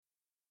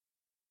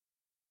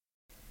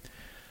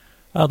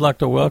I'd like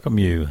to welcome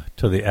you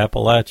to the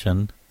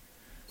Appalachian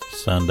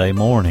Sunday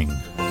morning.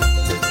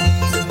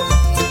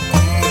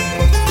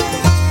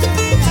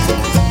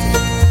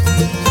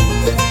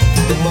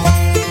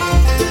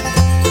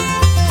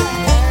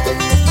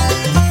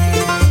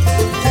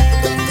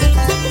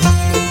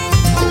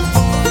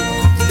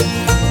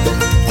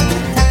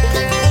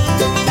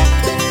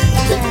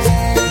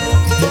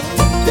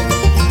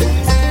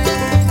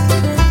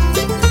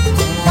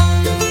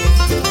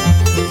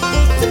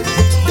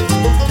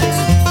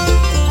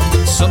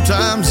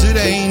 Sometimes it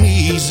ain't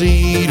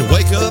easy to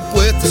wake up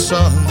with the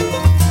sun.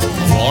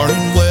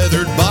 Morning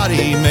weathered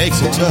body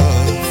makes it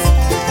tough.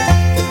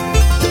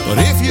 But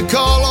if you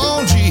call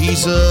on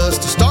Jesus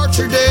to start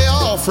your day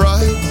off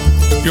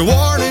right, your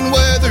worn and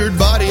weathered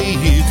body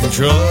you can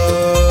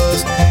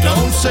trust.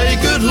 Don't say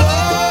good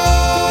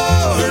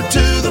Lord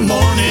to the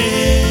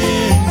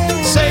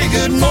morning. Say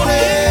good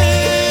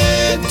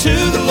morning to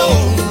the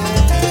Lord.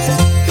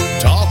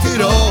 Talk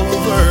it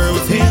over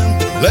with Him.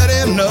 Let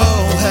Him know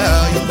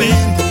how you've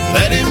been.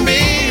 Let Him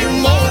be your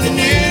morning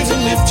news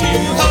and lift you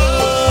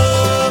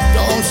up.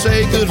 Don't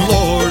say good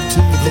Lord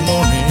to the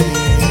morning.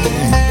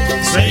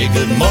 Say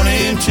good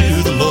morning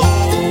to the Lord.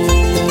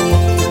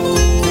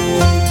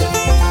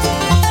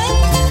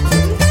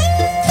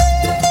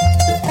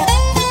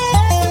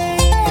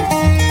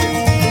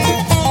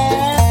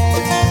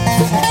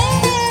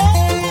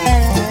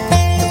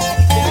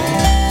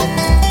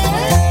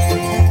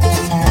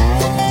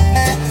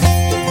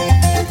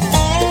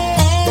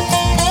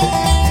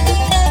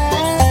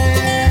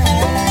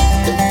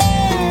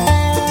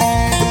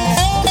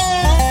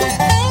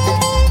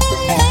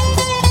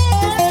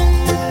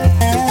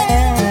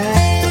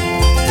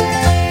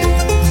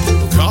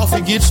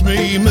 Gets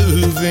me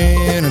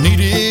moving, I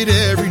need it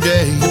every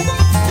day.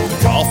 The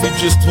coffee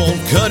just won't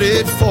cut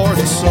it for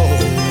the soul.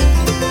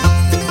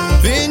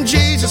 Then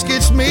Jesus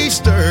gets me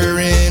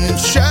stirring and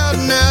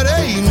shouting out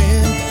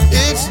amen.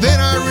 It's then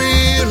I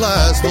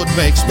realize what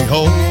makes me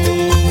whole.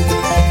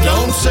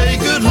 Don't say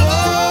good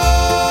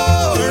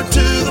Lord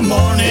to the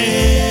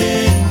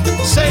morning.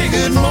 Say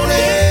good morning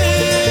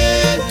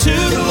to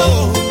the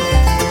Lord.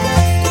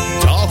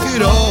 Talk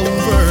it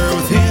over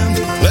with Him.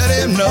 Let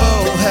Him know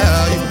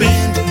how you've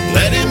been.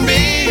 Let Him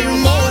be your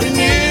morning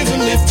news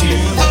and lift you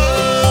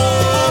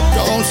up.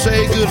 Don't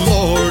say good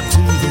Lord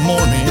to the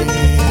morning.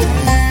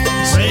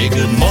 Say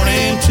good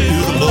morning to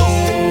the Lord.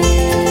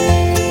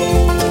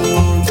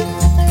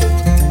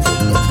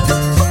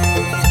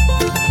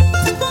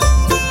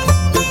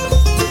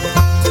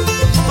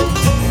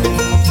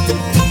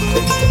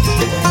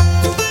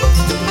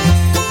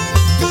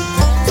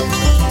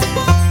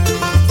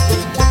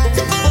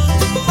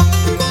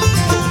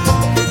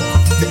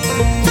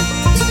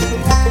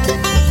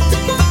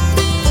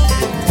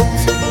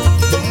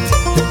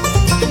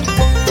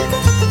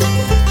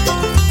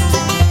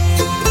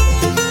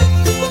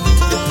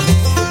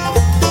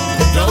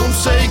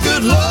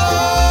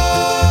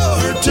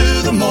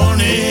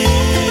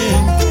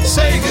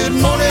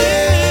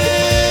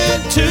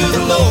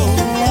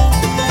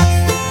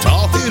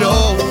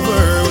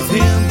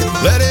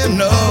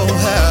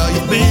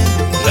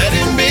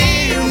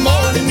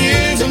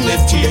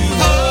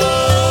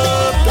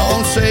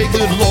 Say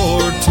good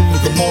Lord to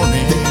the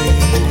morning.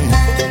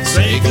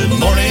 Say good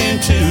morning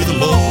to the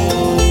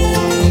Lord.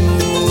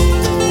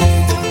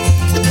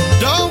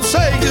 Don't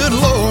say good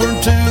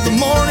Lord to the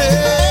morning.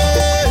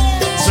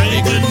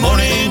 Say good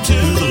morning to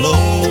the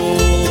Lord.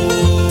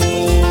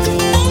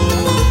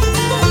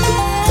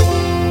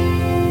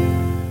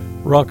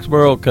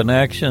 Roxborough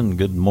Connection,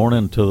 good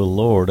morning to the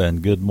Lord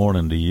and good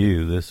morning to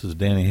you. This is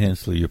Danny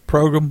Hensley, your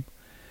program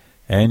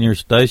and your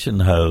station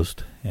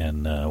host.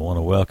 And I want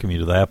to welcome you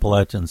to the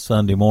Appalachian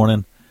Sunday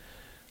morning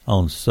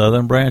on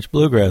Southern Branch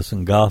Bluegrass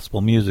and Gospel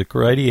Music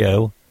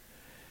Radio.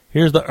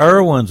 Here's the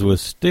Irwins with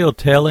Still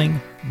Telling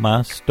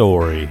My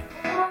Story.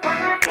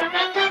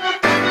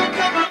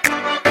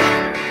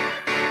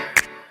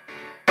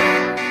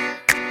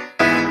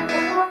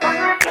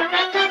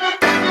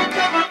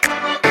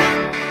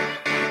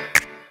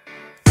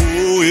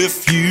 Oh,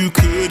 if you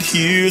could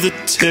hear the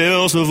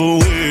tales of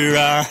where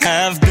I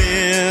have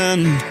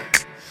been,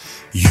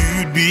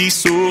 you'd be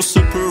so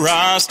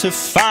surprised to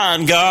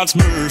find God's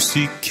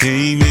mercy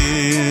came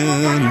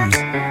in.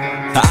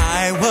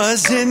 I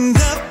was in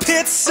the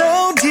pit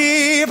so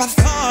deep I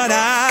thought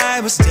I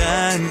was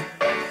done,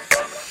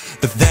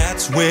 but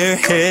that's where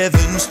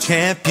heaven's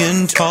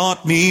champion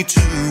taught me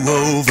to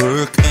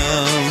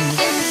overcome.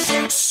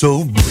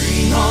 So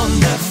bring on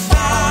the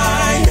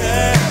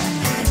fire,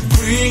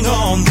 bring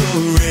on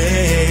the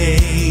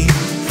rain.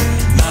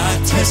 My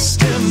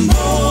testimony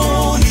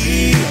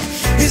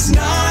is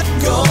not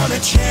gonna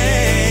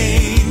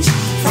change.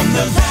 From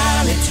the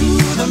valley to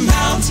the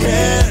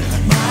mountain,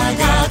 my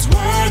God's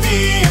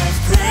worthy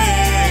of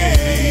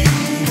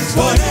praise.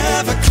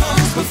 Whatever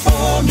comes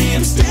before me,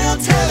 I'm still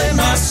telling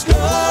my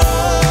story.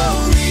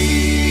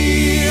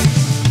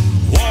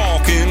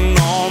 Walking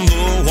on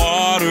the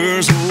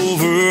waters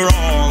over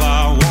all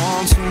I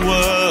once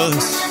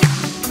was.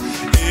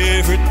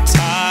 Every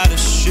tide of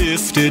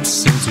shifted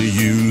since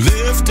you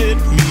lifted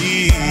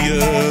me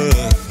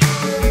up.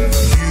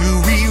 You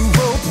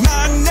rewrote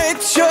my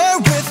nature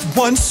with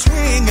one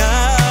swing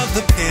of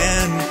the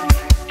pen,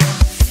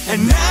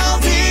 and now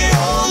the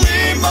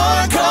only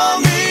mark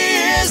on me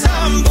is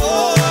I'm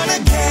born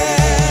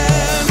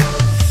again.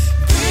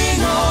 Bring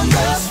on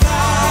the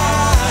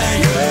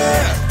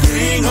fire,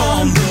 bring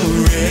on the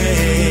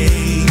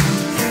rain.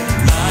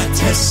 My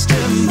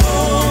testimony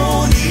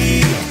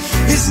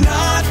is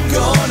not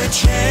gonna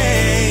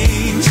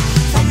change.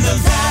 From the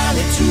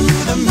valley to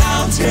the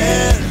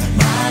mountain,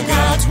 my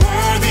God's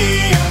worthy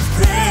of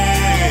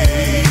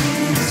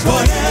praise.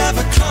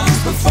 Whatever comes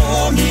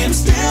before me, I'm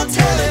still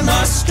telling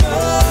my story.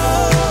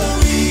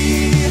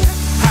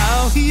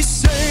 How he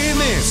saved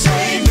me,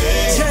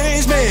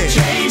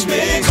 changed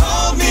me,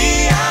 called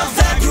me out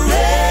that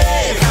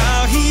grave.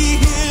 How he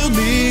healed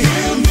me,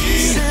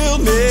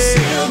 sealed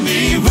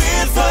me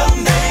with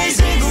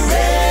amazing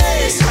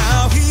grace.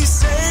 How he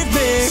saved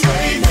me,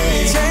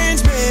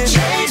 changed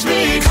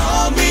me,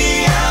 called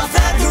me out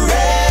that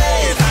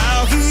grave.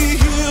 How he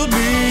healed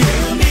me,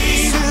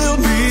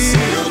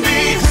 sealed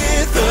me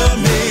with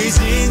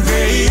amazing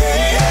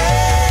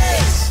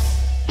grace.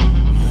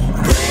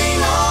 Bring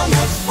on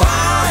the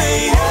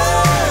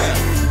fire,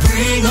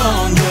 bring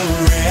on the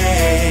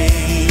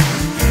rain.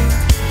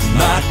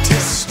 My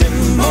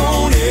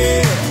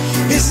testimony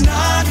is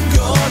not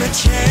gonna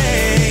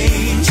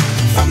change.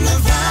 From the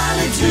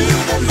valley to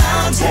the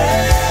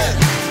mountain,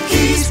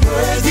 he's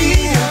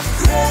worthy of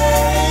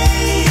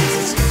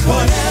praise.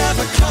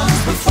 Whatever comes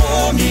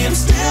before me, I'm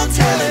still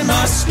telling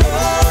my story.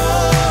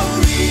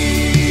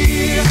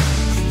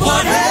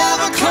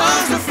 Whatever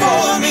comes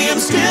before me, I'm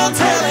still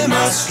telling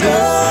my story.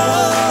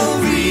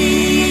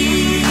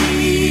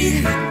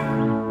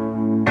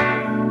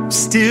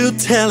 Still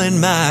telling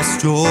my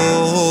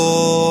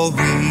story.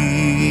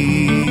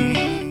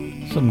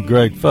 Some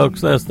great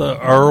folks. That's the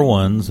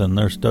Irwins and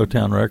their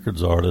Stowtown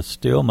Records artists,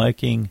 still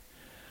making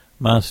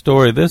my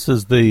story. This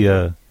is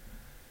the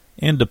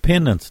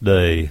Independence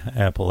Day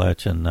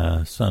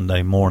Appalachian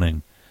Sunday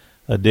morning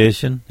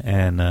edition,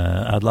 and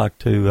I'd like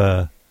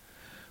to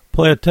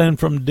play a tune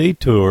from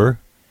Detour,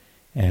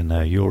 and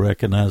you'll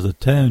recognize the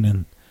tune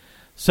in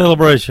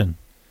celebration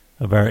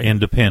of our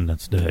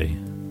Independence Day.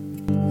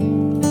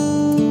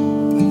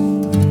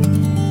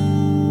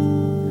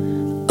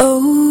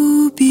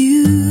 Oh,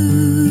 beautiful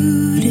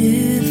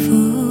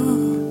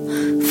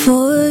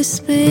for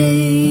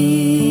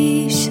spacious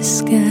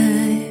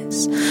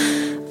skies,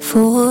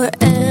 for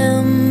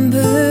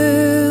amber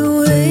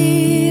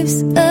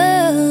waves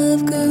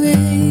of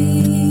grain,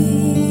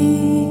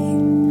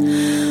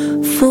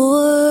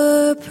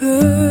 for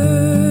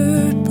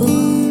purple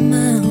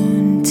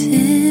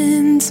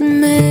mountains,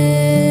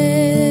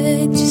 majesty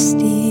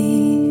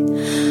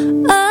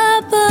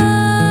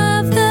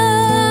above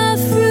the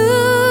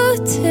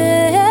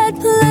fruited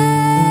plain.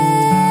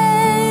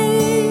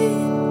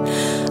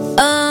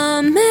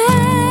 Amen.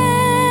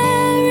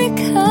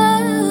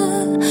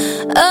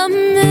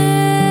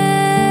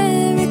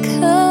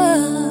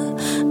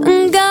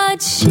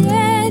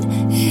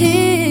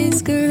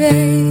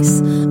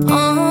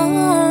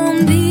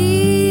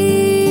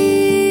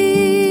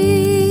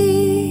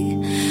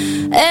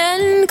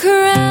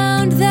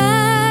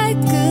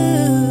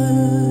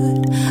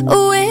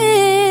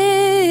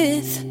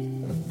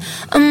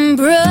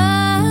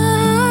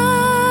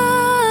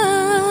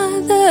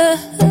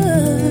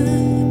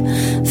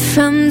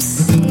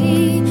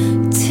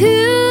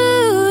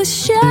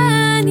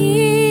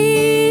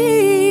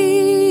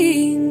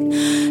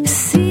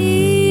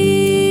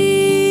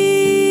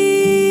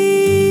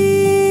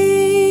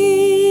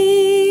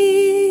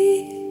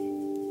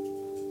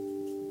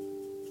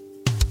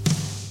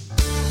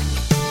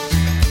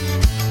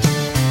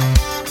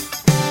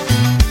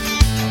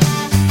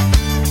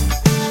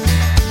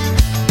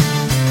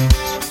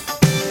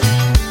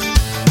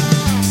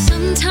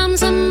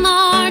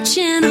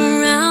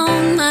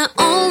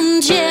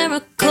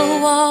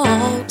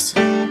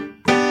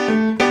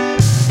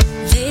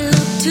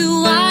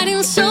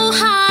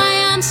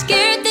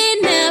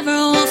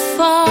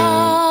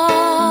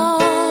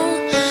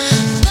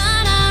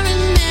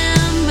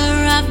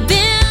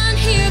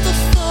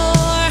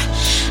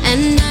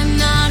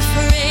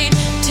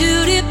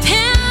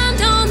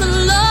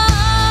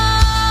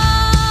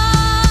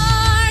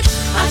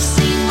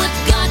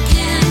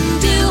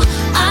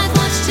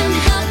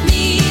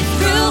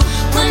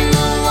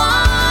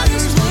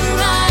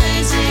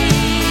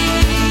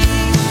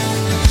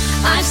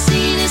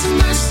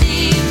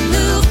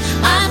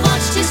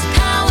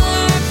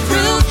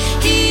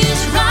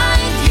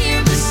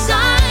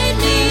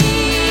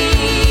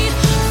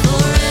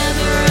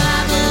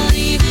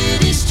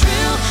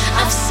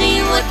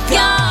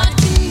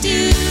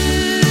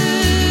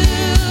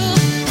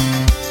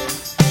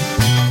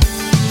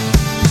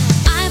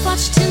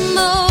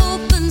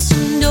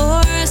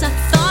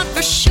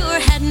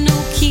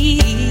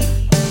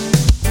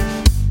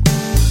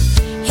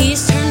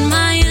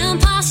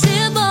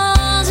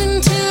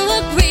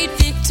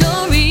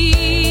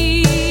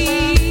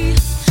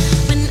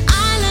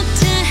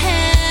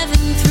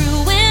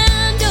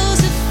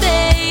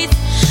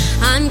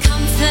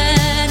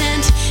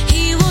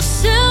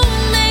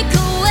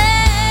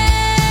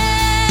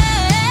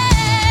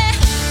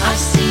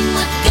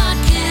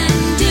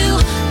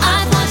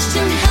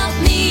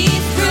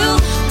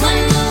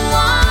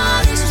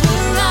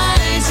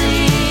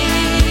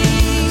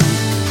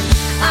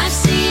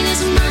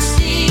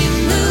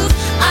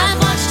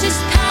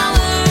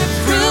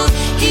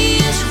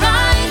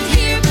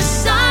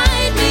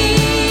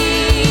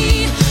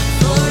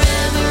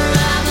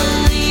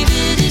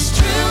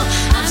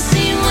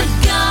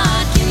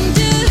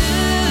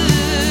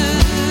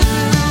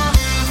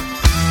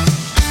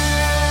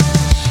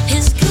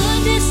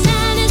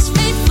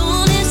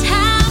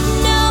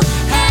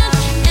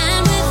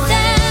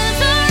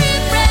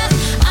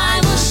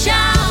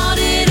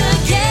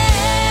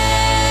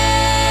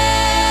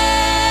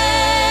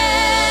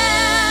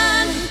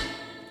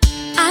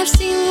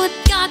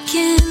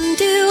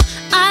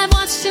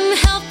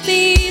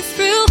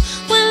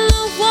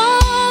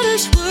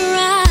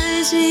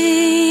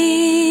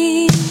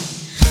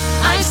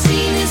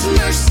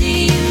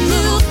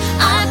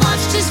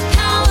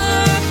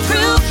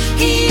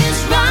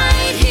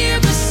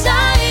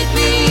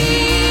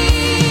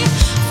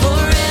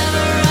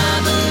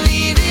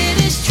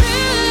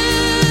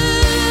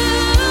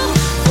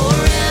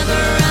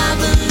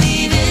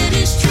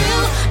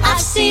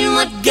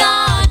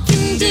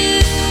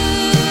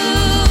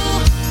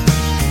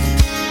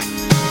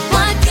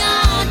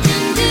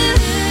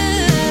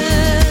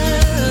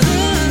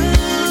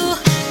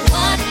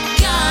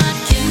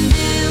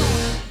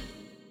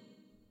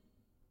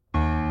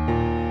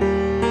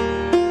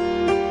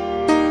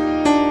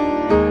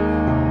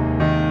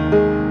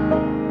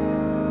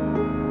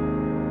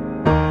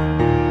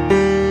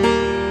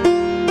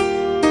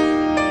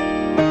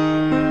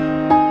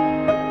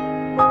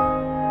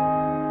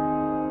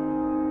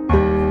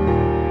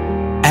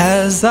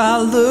 As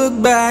I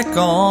look back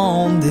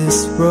on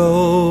this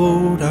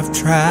road I've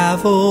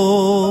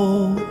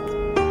traveled,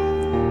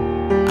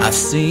 I've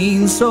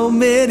seen so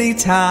many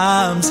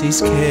times He's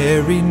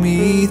carried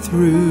me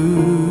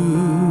through.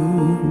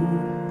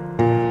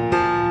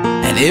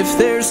 And if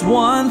there's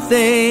one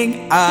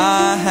thing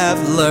I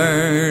have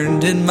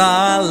learned in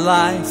my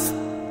life,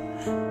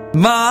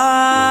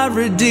 my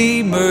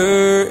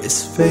Redeemer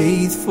is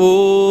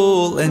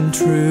faithful and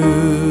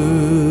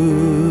true.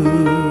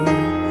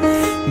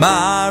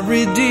 My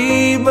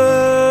Redeemer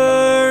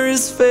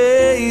is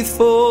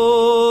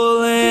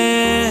faithful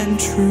and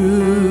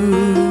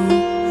true.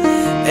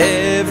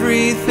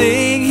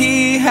 Everything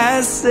He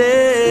has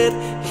said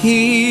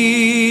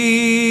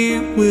He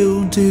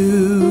will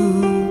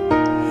do.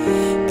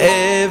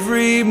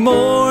 Every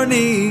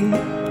morning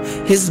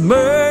His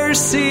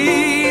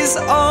mercies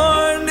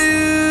are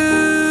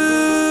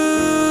new.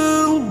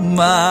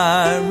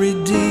 My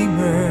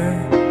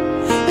Redeemer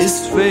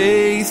is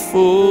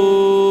faithful.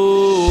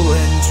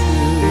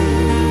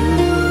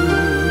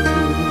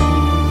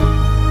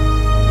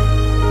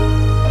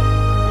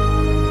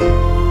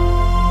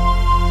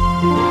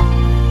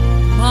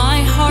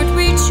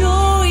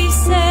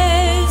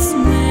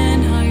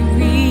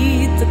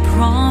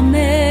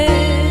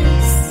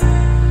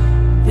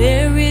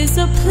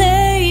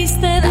 Place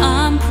that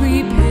I'm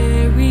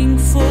preparing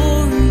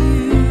for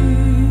you,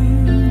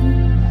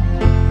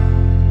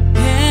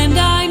 and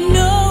I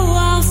know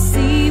I'll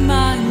see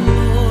my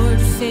Lord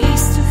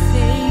face to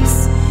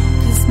face,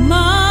 'cause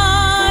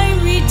my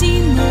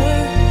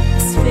Redeemer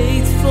is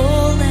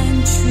faithful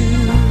and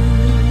true.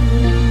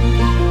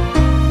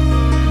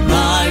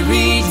 My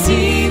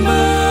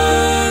Redeemer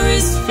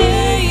is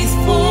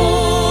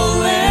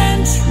faithful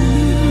and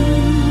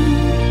true.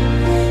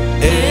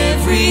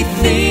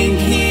 Everything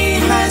He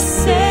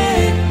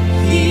said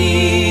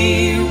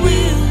He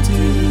will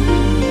do.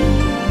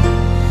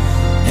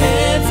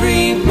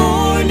 Every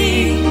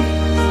morning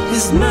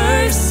His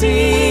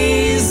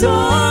mercies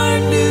are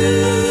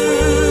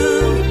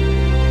new.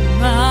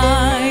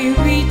 My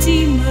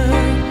Redeemer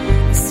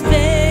is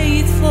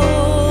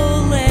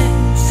faithful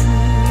and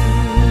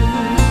true.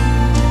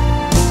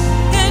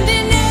 And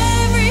in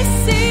every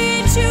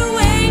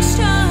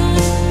situation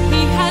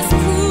He has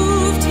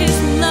proved His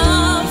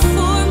love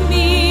for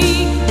me.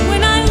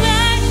 When I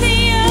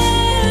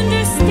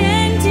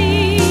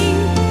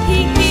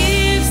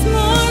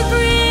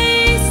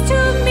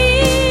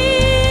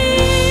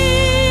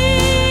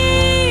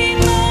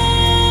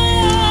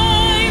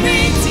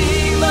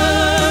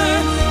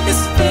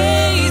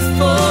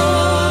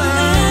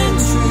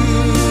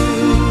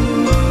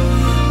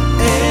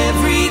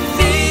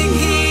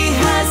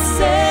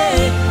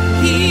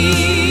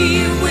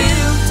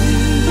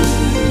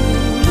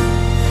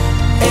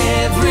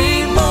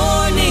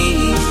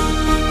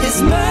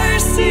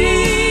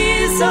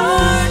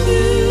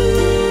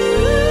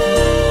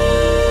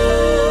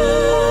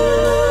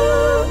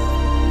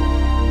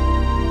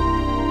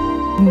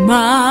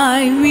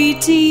my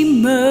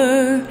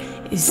Redeemer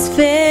is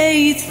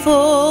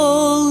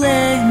faithful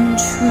and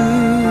true.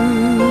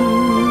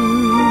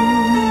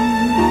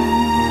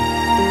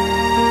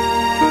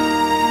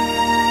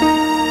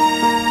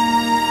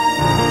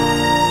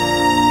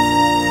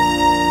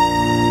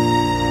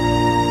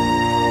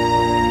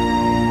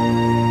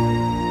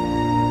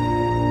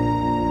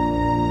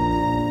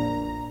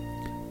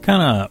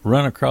 Kind of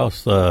run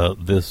across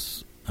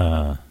this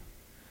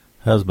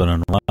husband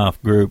and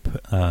wife group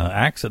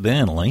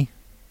accidentally.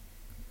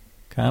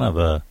 Kind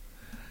of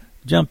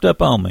jumped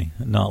up on me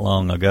not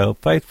long ago.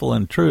 Faithful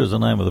and True is the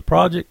name of the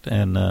project,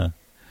 and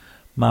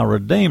My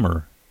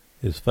Redeemer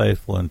is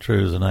Faithful and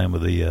True is the name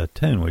of the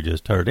tune we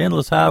just heard.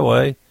 Endless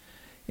Highway,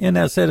 in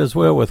that set as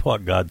well with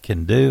What God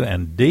Can Do,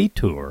 and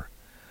Detour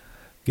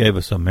gave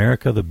us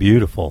America the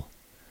Beautiful.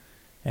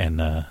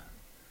 And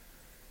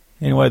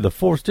anyway, the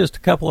 4th's just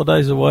a couple of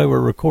days away. We're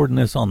recording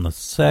this on the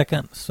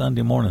 2nd,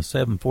 Sunday morning,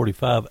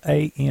 7:45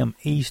 a.m.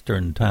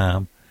 Eastern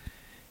Time.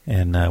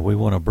 And we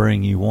want to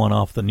bring you one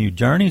off the New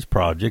Journeys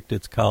project.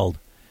 It's called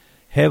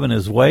Heaven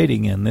is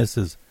Waiting, and this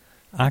is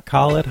I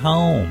Call It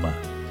Home.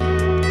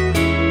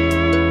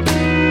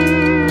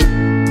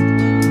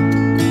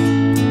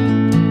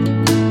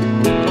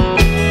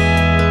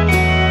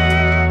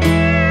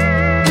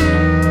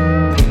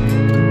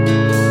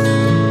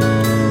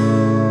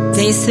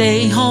 They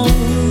say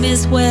home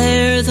is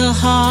where the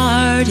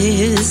heart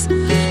is,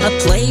 a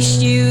place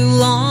you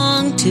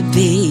long to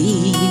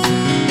be.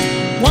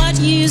 What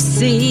you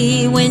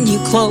see when you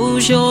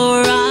close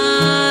your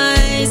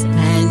eyes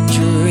and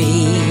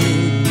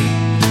dream.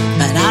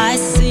 But I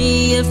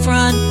see a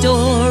front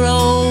door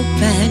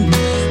open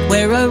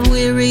where a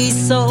weary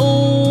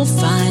soul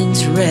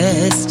finds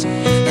rest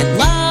and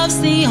love's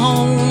the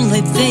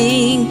only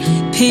thing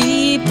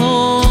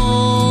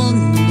people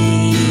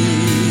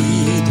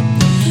need.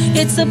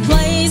 It's a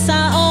place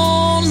I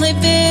only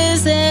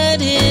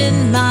visit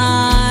in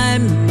my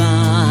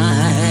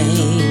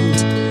mind.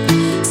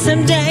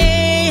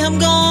 Someday I'm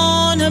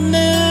gonna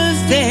move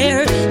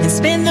there and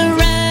spend the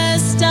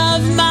rest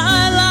of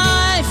my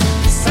life.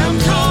 Some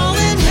call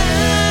it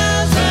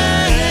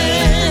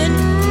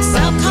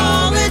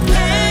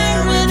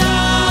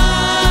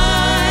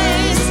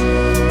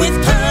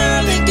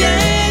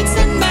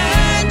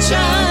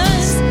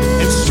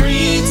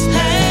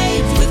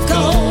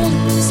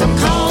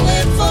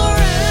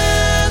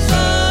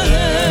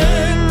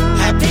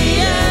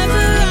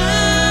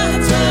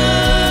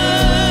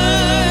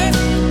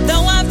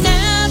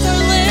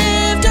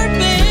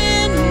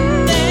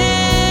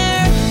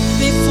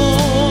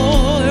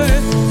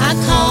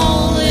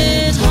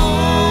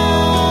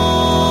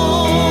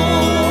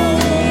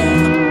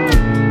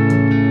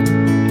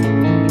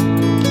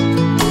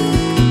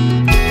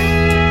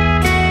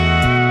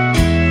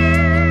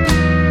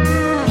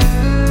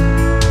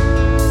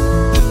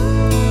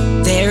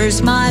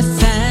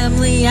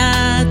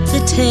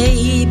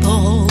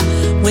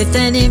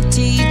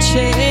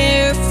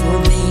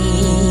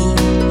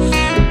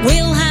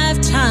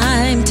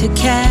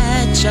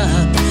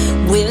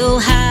worship, we'll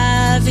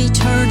have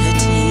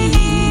eternity.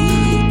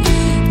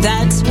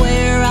 That's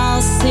where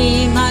I'll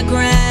see my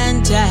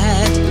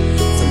granddad,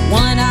 the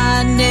one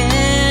I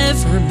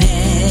never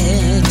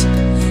met.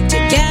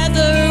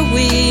 Together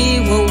we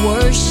will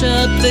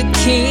worship the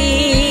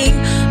King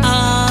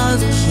of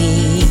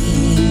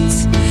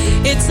Kings.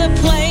 It's a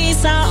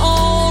place I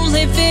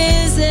only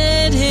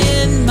visit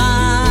in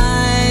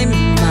my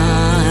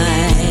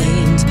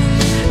mind,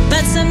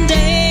 but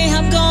someday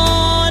I'm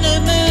gonna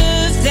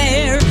move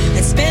there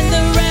and spend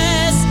the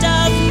rest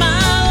of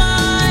my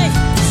life.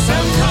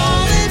 Some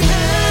call it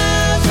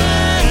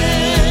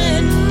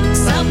heaven,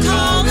 some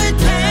call it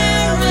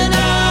paradise,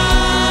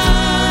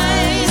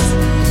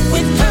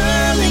 with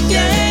pearly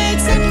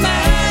gates and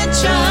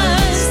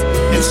mansions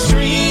and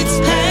streets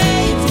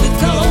paved with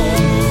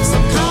gold.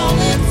 Some call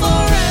it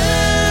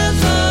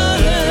forever,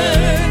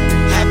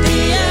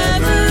 happy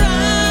ever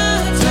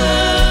after.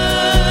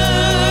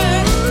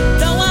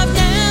 Though I've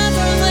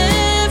never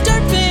lived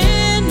or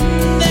been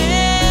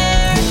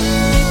there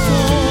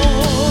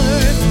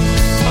before,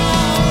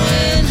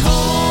 calling home.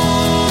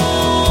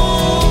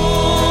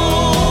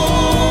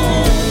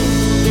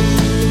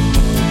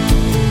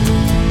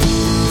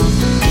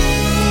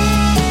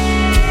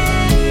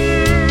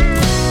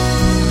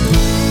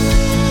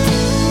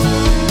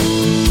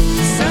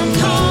 Some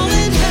call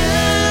it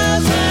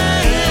heaven,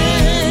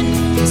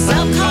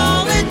 some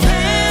call it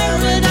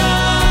paradise,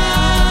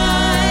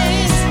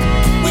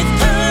 with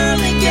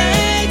pearly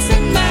gates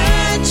and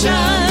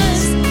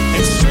mansions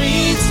and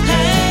streets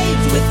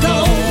paved with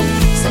gold.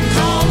 Some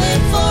call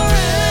it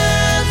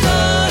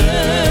forever,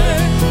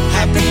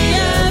 happy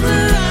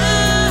ever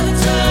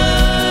after.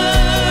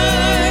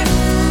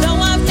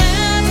 Though I've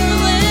never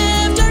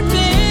lived or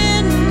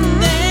been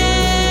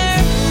there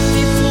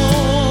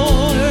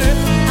before,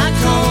 I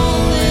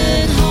call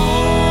it home.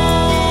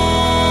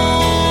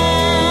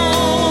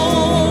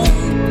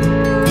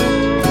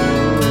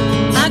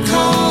 I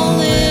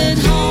call it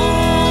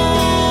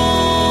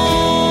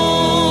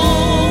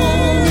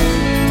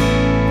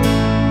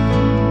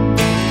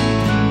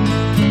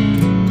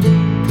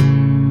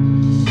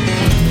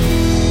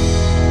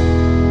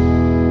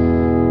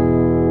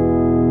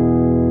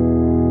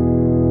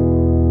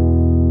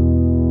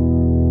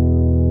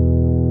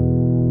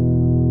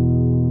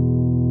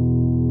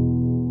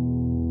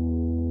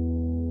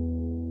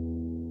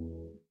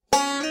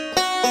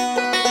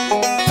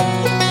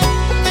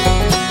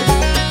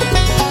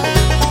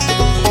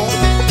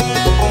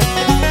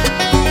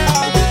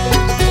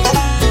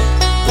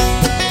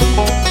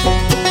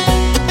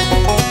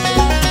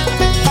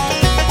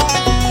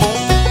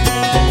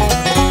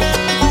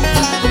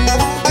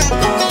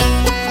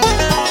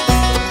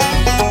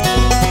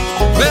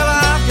Well,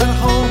 I've got a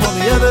home on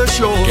the other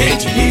shore.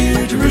 Can't you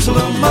hear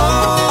Jerusalem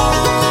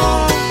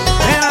more?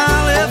 And I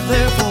live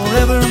there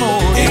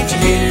forevermore. Can't you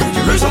hear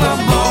Jerusalem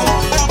more?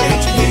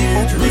 Can't you hear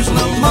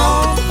Jerusalem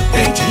more?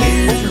 Can't you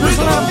hear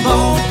Jerusalem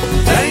more?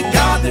 Thank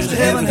God there's a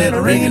heaven and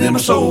a ringing in my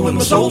soul, and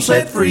my soul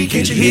set free.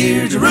 Can't you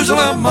hear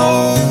Jerusalem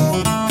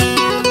more?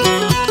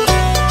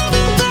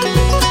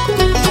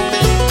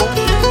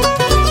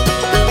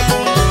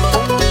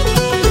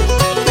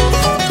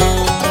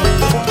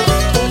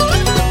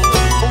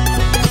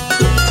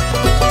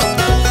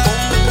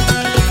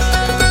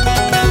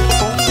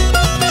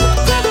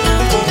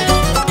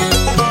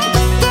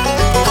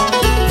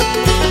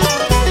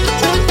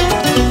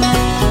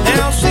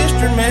 Now,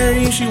 Sister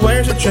Mary, she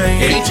wears a chain.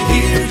 Can't you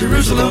hear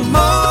Jerusalem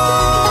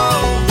more?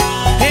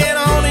 And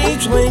on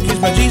each link is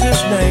my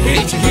Jesus name.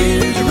 Can't you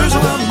hear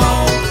Jerusalem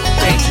more?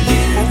 Can't you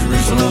hear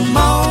Jerusalem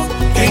more?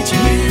 Can't you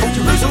hear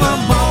Jerusalem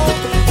more?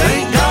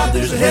 Thank God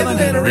there's a heaven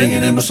and a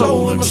ringing in my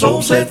soul, and my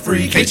soul set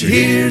free. Can't you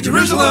hear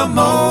Jerusalem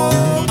more?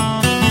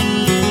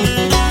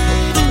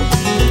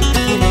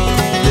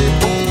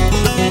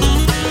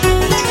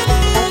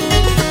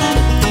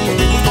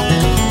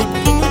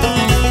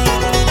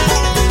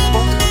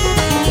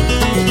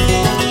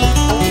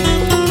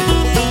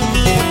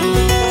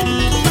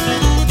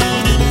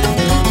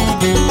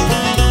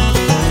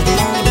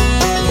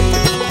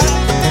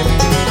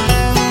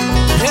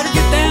 Better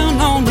get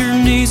down on your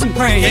knees and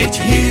pray Can't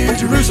you hear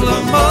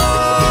Jerusalem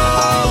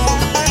more?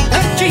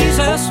 that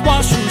Jesus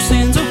wash your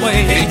sins away.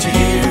 Can't you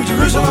hear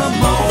Jerusalem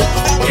more?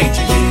 Can't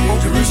you hear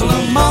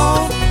Jerusalem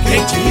more?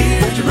 Can't you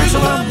hear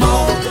Jerusalem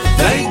more?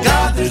 Thank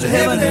God there's a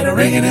heaven and a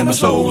ringing in my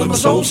soul, and my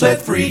soul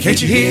set free.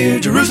 Can't you hear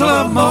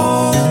Jerusalem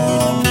more?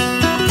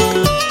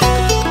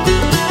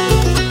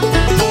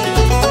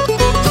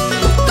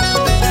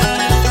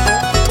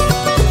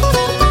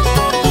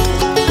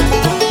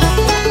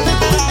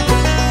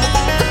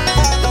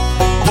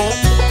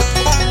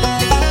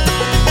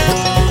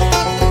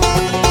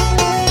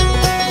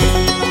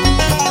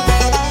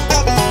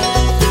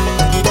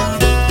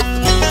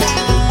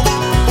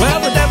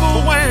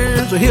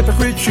 a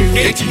hypocrite shoe.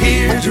 Can't you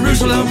hear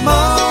Jerusalem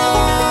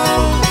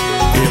more?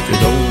 If you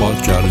don't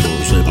watch out, it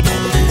goes in the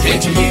morning.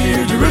 Can't you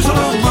hear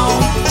Jerusalem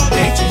more?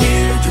 Can't you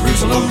hear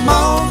Jerusalem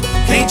more?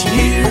 Can't you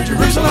hear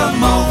Jerusalem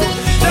more?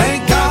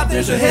 Thank God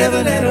there's a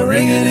heaven and a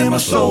ringing in my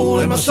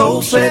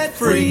soul set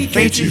free.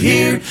 Can't you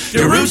hear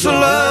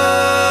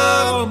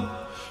Jerusalem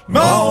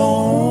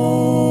moan?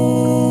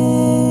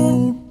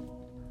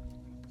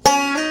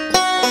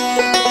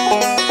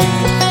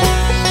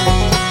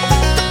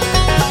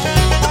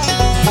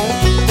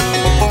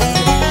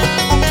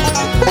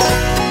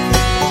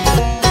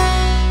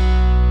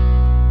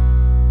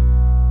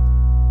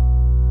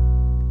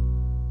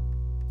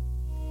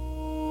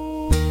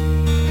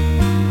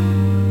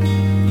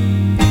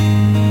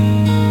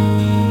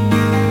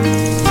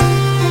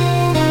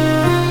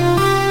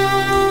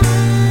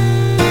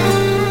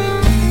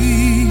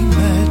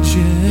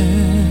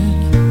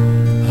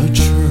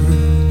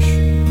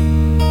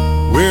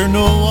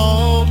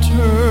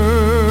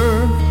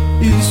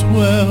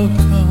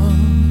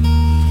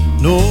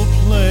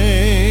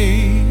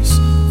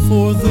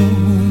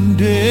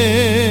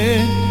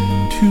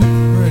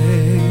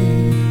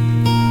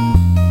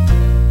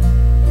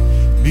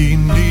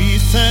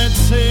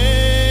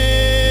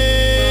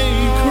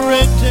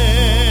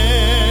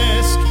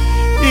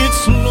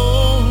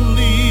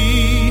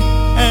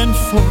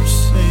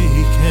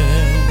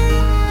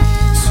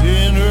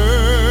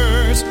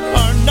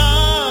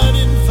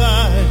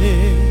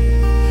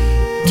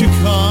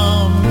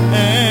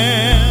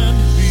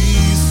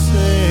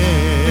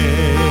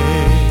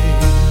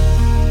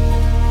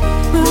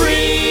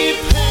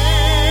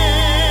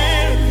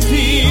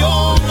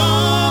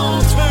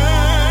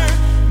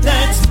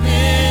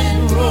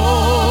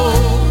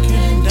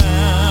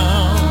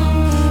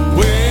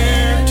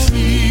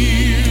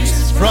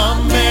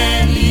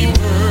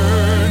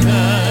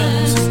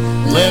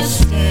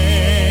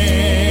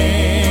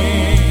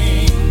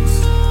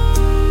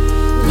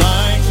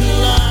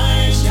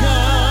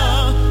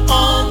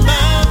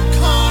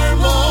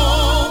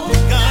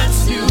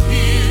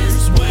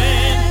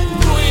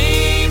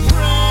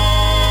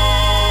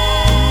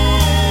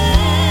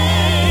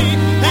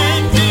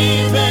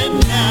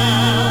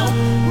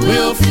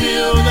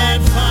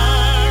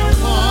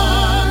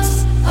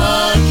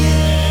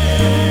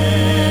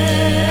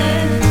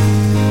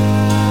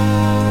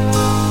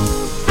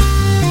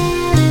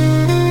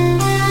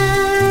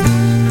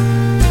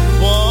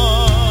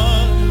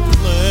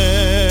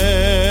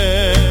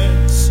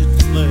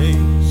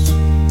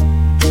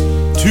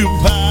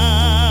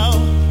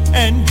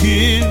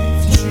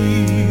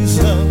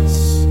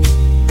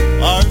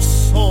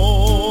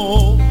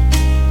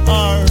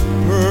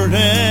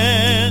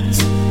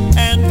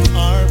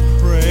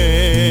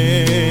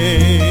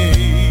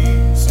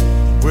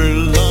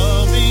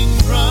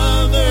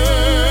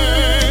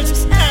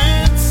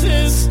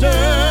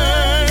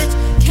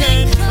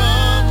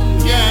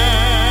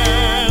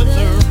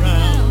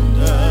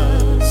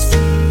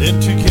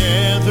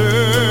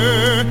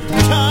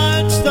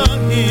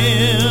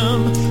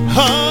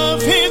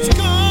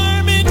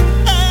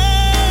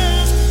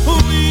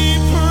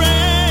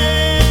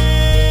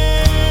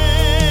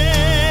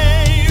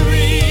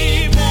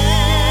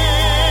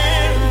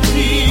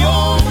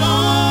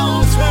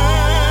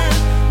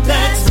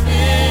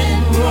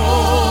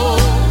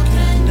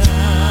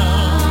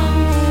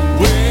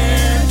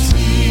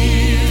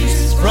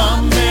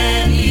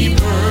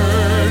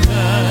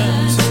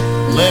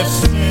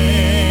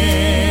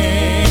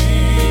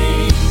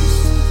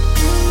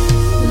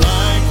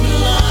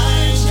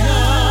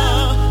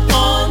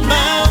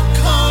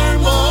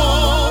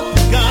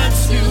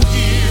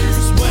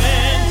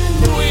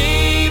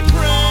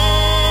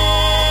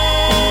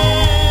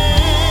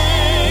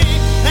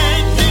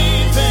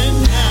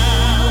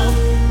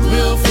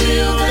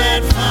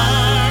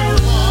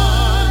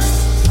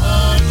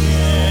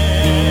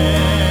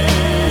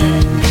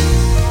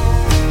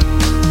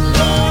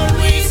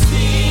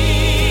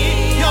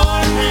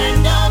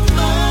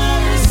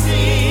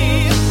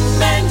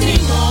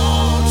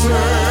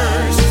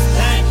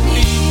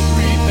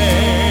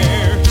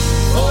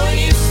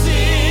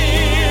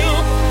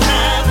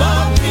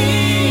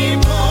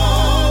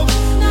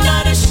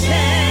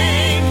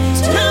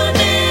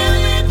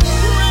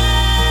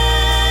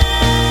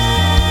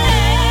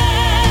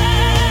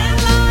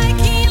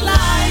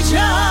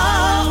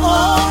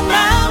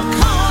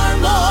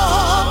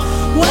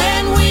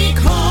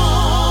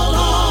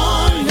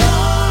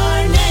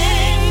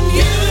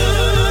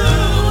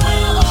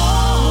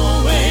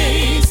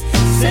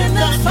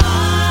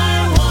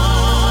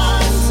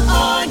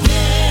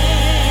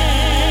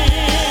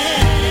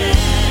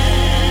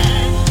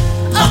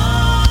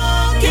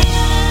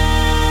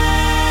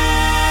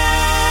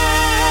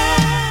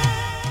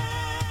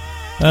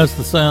 That's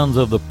the sounds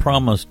of the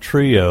Promise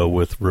Trio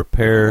with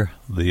Repair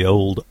the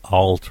Old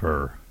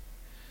Altar.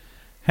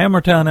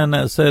 Hammertown in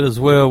that set as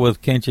well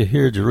with Can't You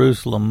Hear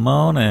Jerusalem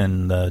Moan,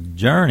 and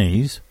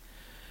Journeys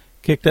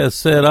kicked that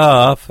set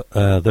off.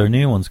 Their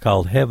new one's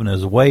called Heaven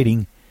is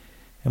Waiting,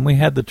 and we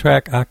had the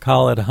track I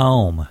Call It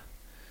Home.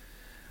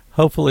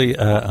 Hopefully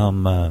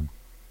I'm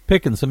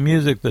picking some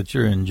music that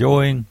you're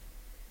enjoying.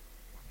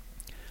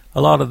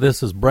 A lot of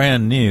this is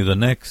brand new. The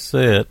next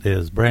set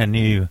is brand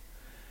new.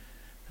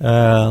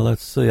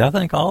 Let's see. I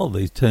think all of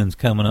these tunes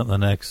coming up in the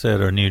next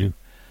set are new.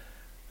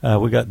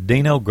 We got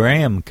Dino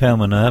Graham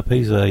coming up.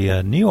 He's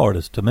a new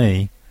artist to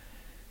me,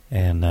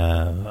 and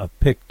I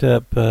picked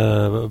up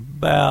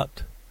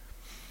about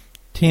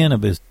 10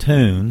 of his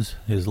tunes,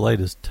 his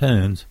latest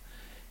tunes,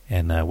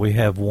 and we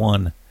have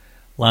one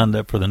lined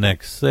up for the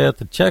next set.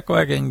 The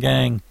Chuckwagon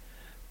Gang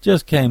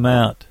just came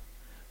out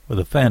with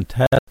a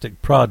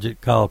fantastic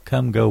project called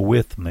Come Go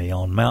With Me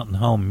on Mountain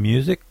Home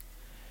Music.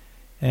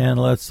 And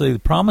let's see, the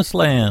Promised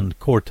Land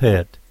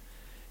Quartet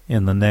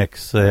in the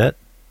next set.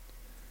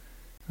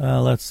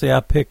 Let's see,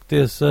 I picked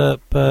this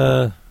up,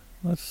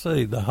 let's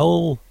see,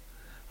 I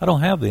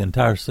don't have the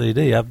entire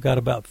CD. I've got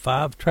about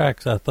 5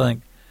 tracks, I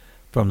think,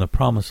 from the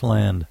Promised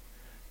Land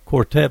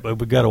Quartet, but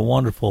we've got a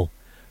wonderful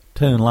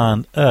tune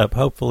lined up.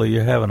 Hopefully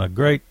you're having a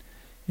great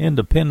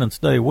Independence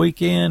Day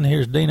weekend.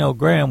 Here's Dino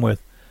Graham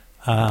with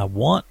I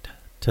Want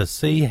to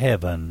See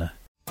Heaven.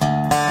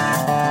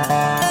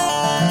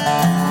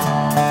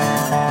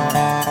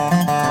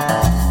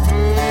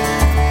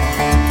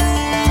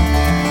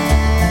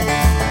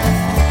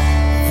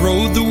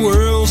 Rode the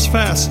world's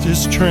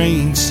fastest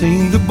train,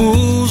 seen the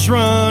bulls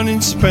run in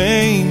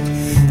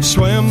Spain,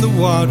 swam the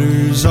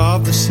waters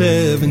of the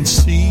 7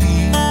 seas,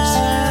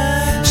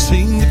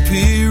 seen the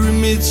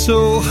pyramids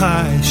so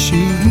high,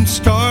 shooting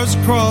stars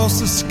across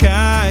the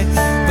sky,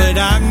 but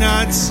I've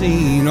not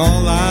seen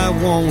all I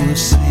want to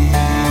see.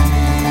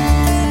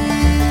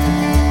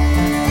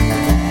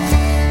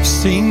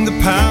 Seen the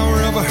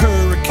power of a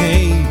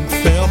hurricane,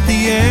 felt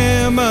the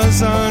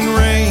Amazon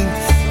rain,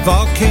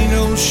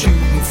 volcanoes shooting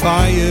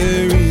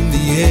fire in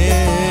the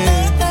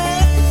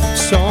air,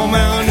 saw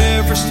Mount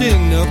Everest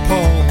in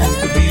Nepal,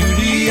 the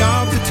beauty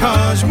of the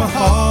Taj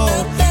Mahal,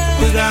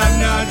 but I've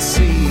not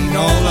seen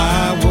all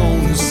I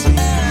want to see.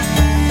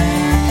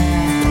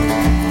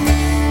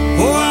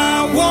 Oh,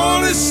 I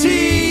want to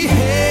see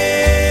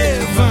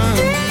heaven,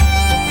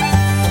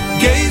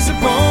 gaze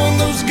upon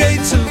those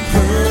gates of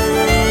pearl.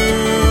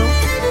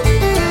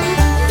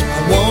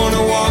 I want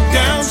to walk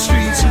down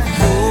streets of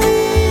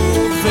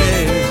gold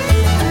there.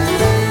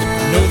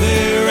 I know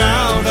they're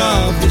out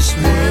of this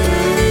world.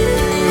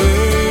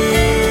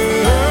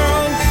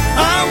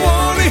 I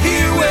want to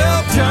hear,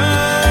 well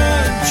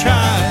done,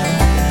 child.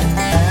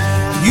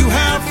 You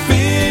have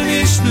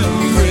finished the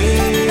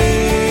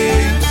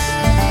race.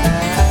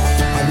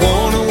 I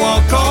want to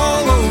walk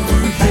all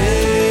over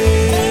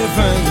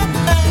heaven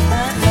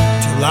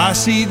till I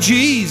see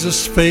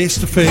Jesus face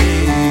to face.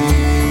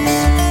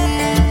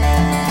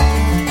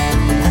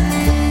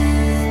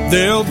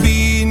 There'll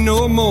be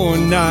no more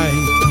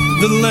night.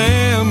 The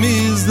Lamb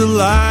is the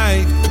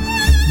light.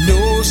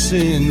 No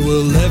sin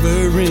will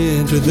ever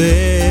enter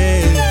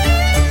there.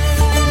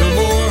 No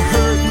more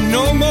hurt,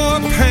 no more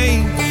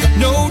pain,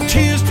 no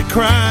tears to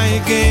cry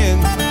again.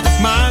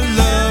 My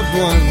loved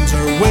ones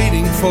are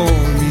waiting for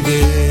me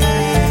there.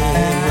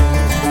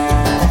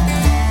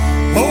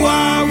 Oh,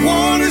 I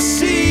want to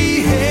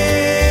see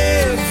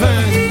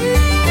heaven,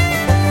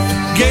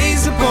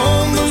 gaze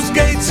upon those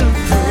gates of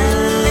pearl.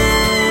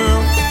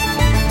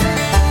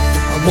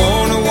 I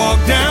want to walk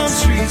down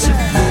streets of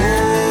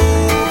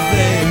gold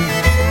there.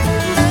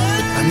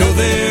 I know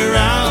they're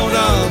out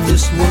of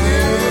this world.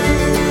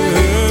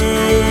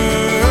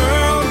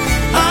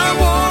 I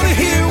want to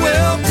hear,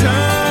 well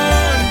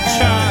done,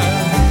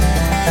 child.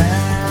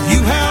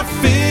 You have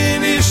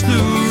finished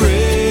the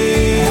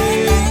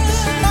race.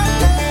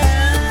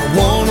 I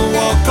want to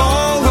walk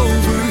all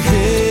over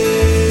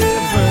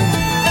heaven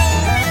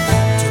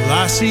till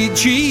I see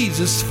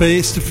Jesus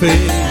face to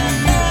face.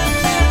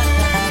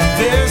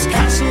 There's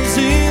castles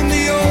in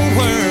the old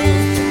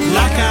world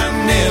like I've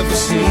never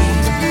seen,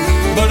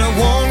 but I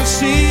want to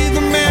see the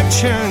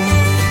mansion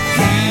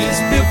He has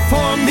built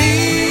for me.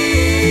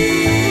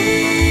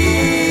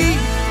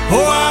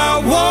 Oh, I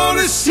want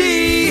to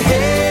see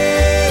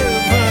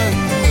heaven,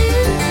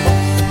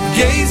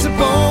 gaze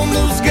upon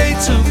those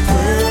gates of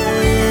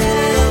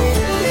pearl.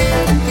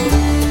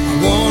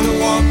 I want to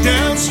walk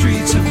down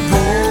streets of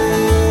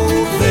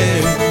gold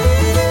there.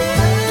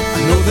 I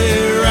know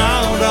they're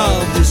out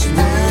of this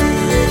world.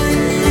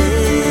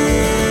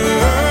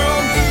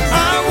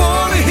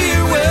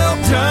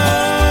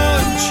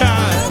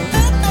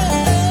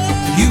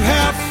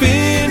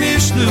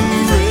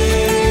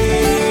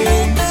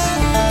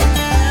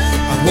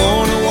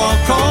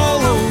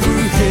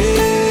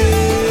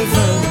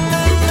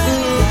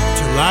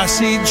 I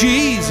see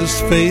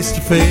Jesus face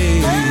to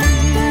face. I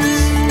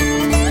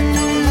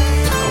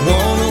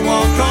want to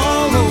walk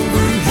all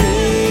over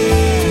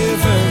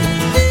heaven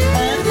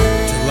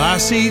till I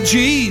see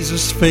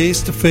Jesus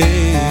face to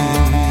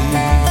face.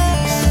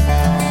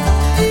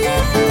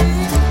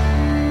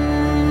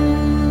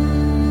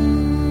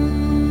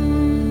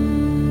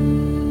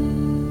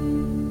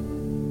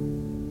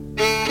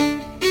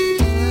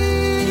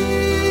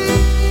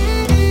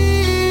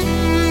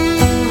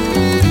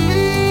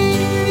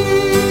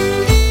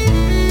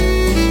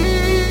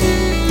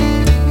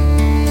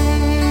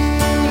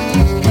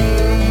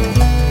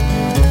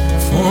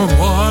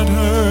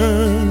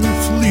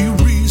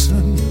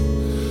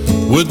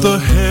 Would the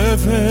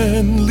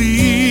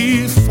heavenly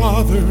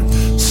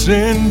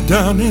send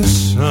down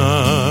his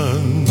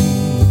son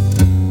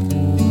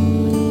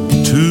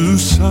to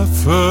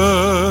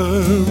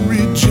suffer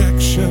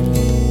rejection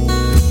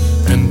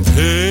and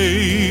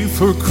pay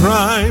for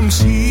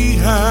crimes he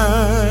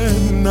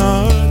had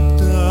not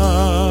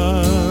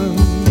done.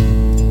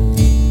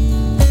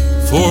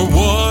 For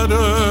what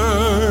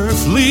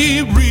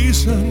earthly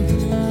reason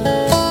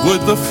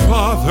would the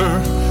Father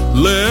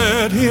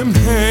let him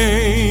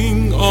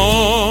hang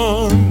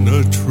on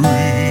a tree?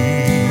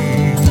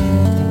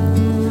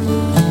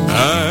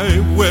 I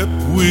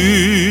wept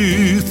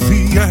with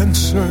the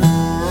answer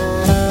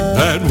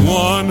that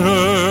one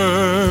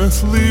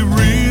earthly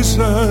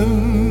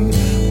reason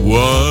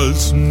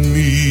was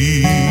me.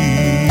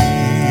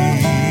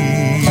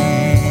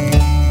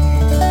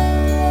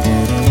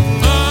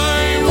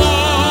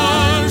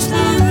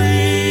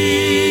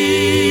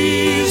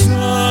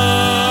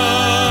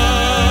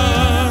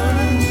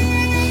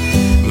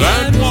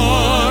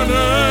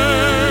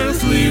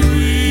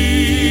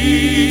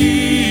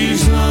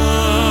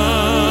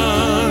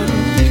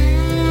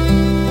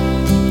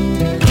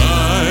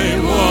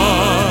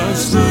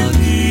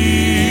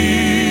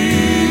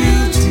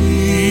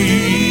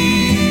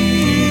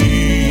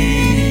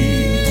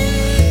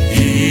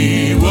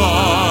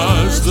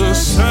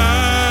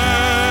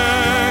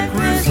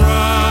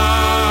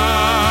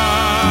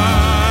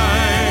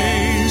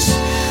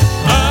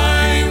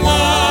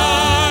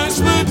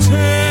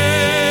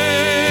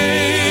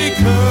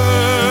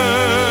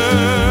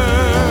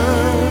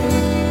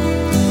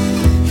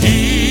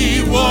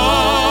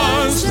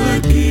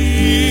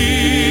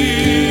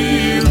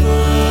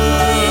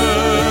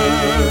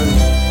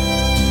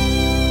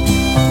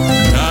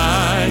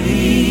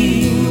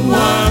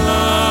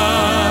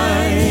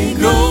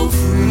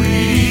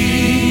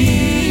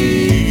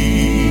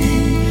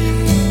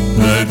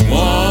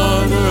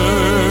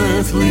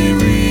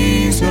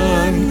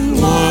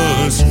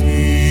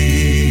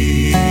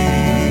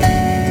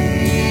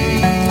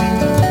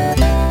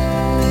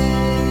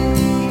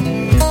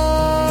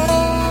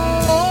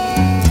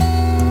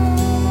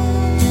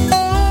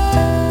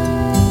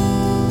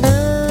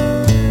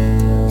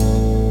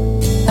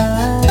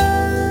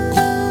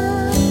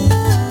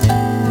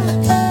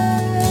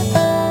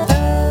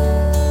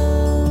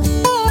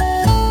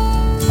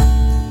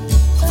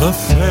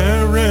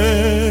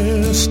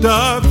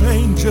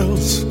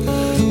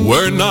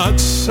 Were not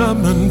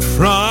summoned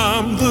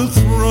from the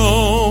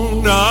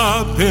throne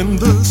up in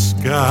the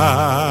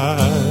sky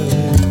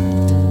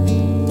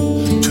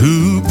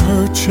to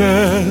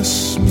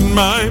purchase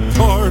my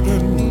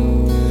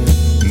pardon.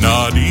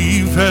 Not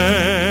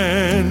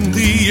even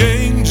the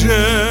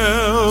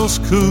angels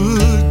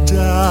could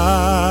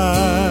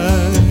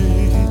die.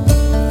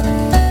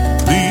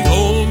 The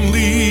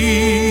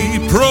only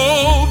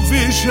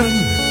provision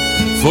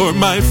for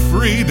my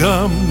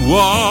freedom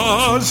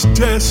was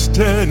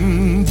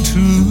destined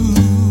to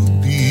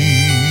be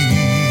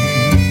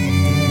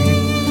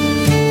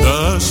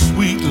the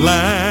sweet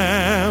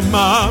Lamb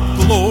of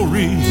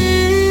glory,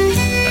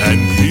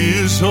 and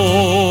his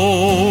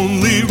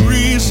only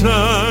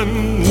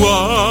reason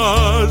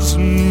was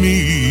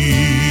me.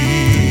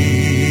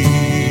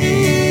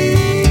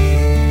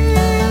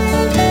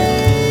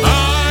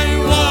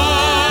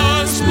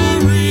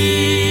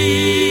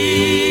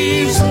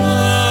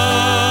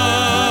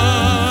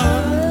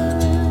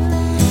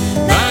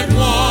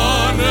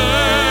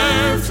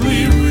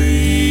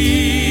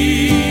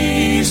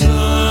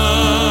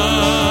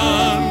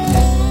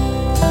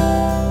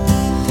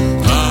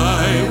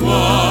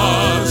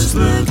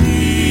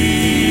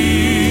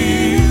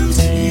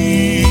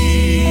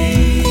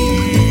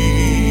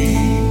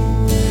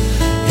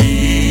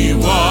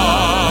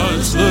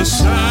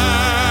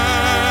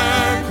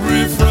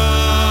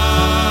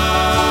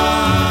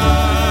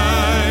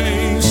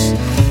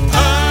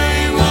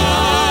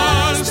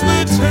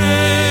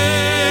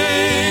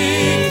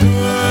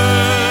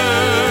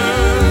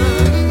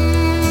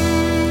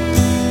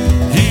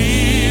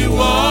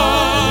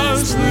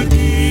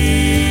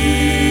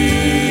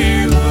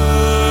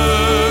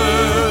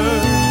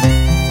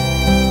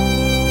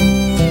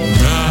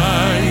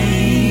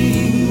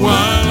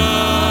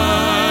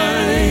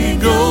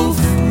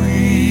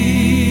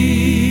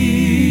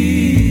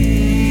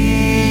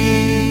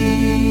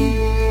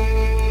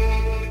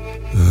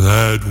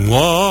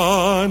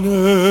 One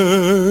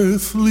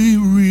earthly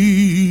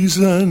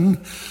reason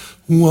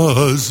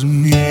was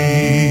me.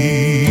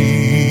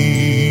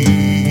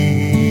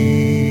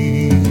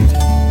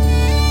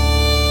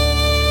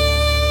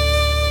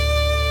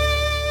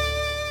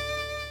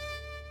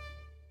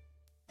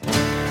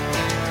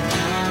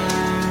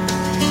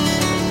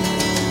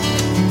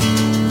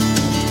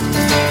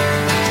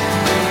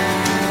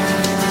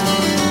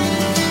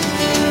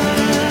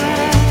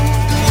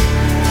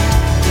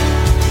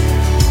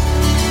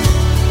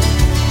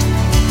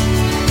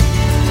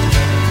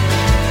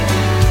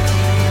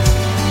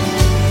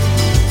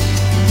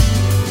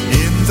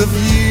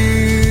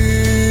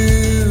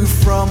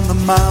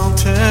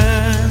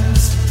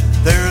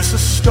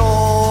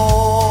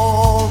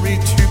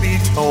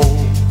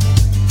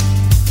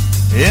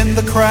 In the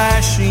the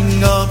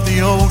crashing of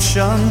the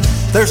ocean,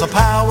 there's a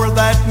power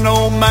that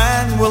no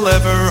man will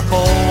ever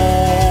hold.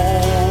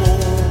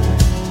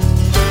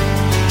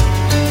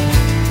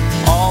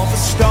 All the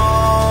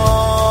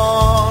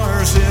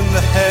stars in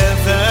the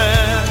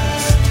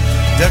heavens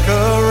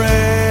decorate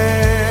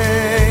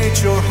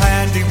your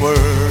handiwork,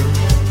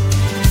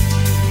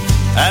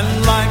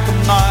 and like a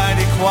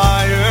mighty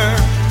choir,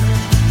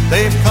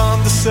 they've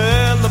come to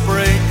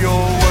celebrate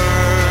your word.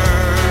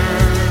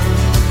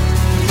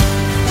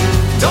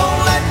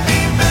 Don't let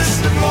me miss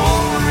the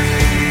glory.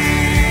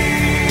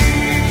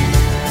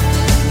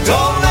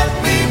 Don't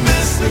let me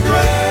miss the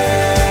grace.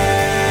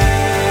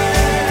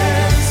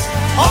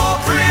 All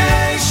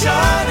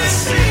creation is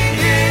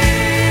singing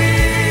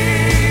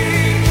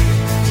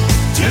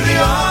to the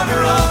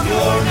honor of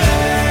your name.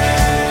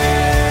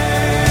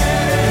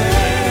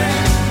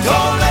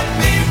 Don't let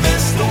me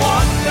miss the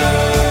wonder.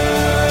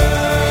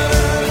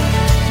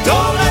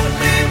 Don't let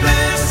me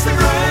miss the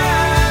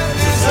grand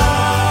design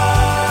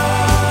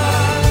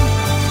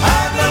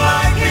and the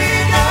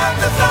lightning and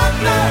the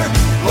thunder.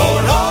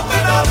 Lord,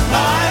 open up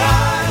my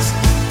eyes.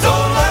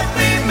 Don't let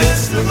me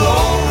miss the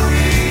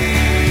glory.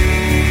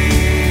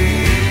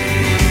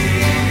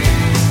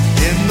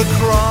 In the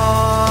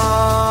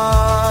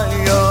cry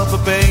of a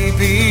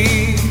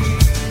baby,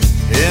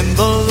 in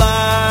the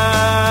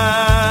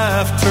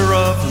laughter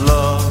of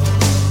love,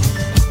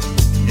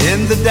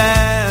 in the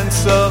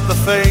dance of the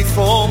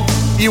faithful,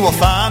 you will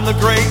find the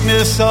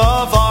greatness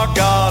of our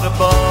God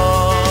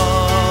above.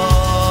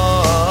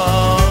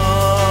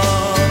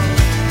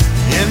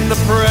 In the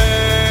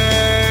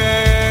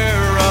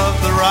prayer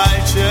of the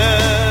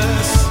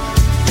righteous,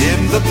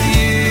 in the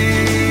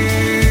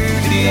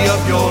beauty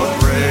of your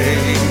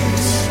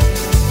grace,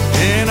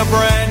 in a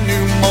brand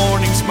new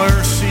morning's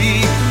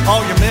mercy,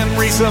 all your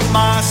memories of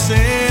my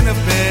sin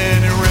have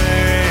been erased.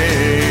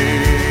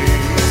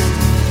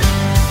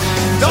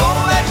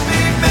 Don't let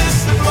me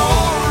miss the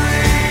glory.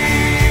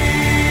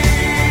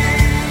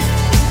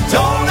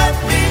 Don't let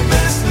me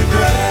miss the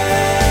grace.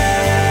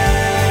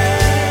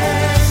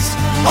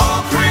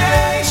 All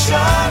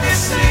creation is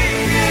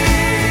singing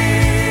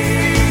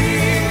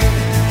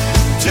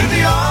to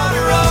the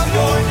honor of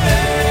your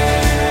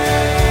name.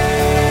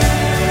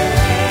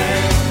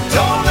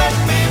 Don't let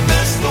me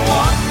miss the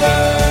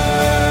wonder.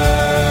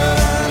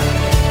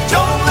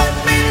 Don't let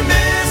me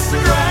miss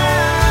the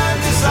grand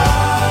design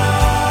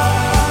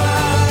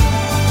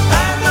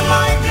and the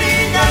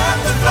lightning and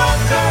the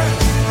thunder.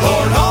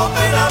 Lord,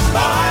 open up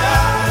my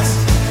eyes.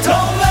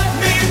 Don't let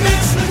me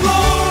miss the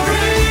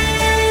glory.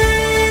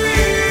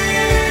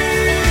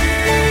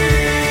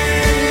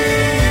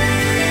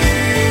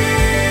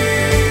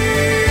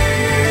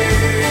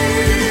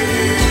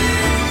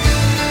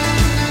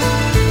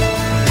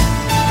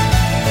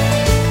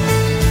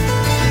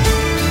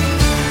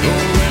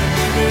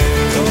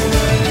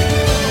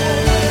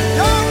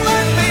 Don't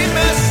let me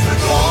miss the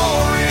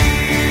glory.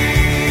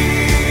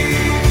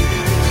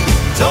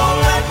 Don't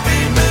let me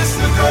miss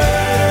the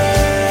grace.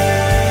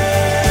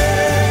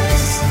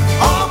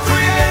 All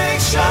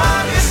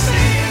creation is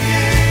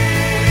singing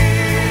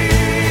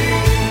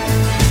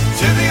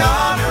to the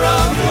honor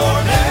of your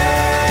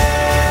name.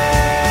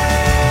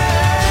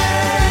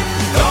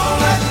 Don't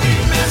let me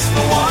miss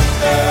the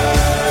wonder.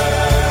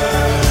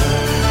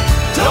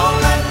 Don't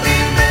let me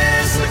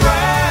miss the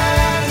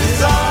grand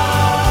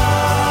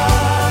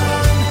design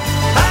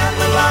and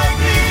the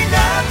lightning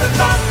and the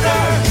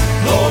thunder.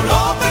 Lord,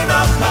 open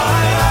up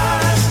my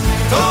eyes.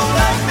 Don't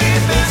let me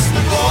miss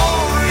the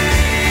glory.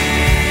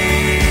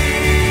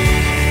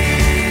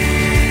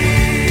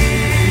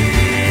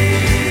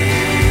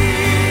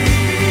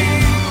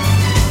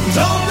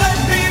 Don't let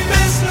me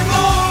miss the glory.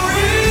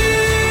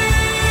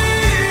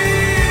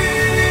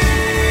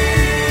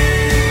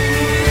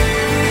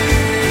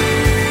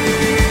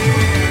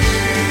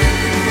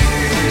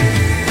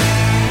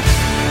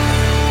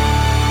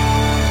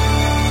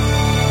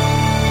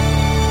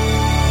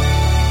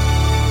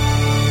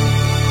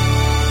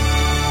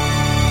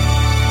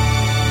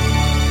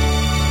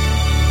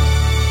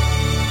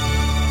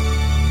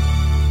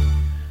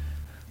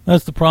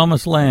 That's the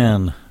Promised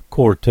Land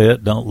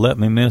Quartet. Don't let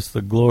me miss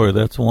the glory.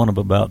 That's one of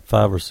about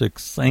 5 or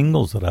 6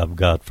 singles that I've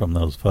got from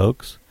those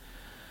folks.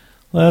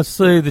 Let's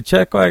see, the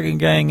Check Wagon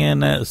Gang in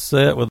that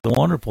set with a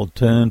wonderful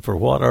tune, For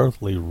What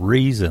Earthly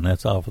Reason.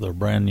 That's off of their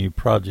brand new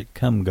project,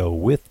 Come Go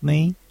With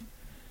Me.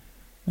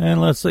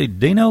 And let's see,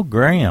 Dino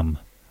Graham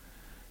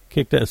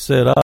kicked that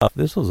set off.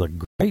 This was a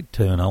great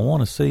tune, I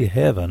Want to See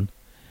Heaven.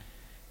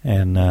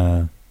 And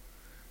I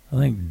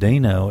think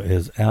Dino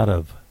is out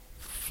of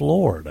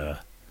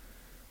Florida,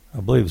 I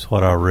believe is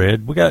what I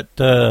read. We got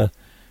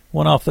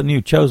one off the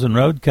new Chosen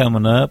Road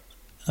coming up.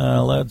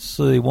 Let's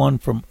see, one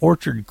from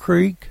Orchard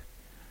Creek,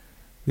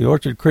 the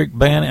Orchard Creek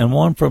Band, and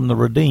one from the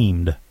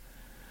Redeemed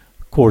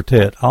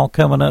Quartet. All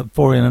coming up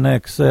for you in the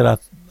next set.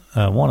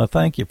 I want to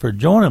thank you for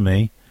joining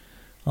me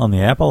on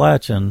the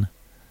Appalachian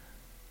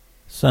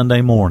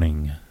Sunday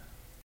morning.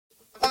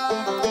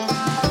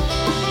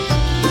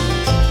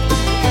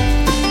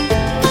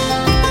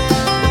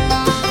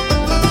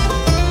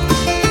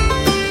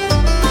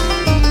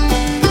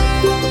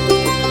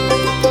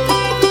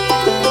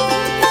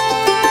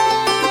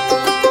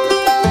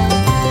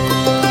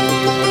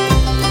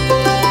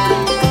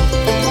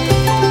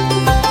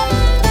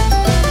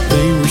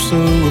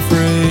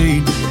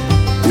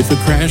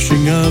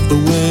 the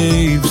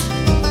waves.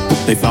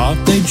 They thought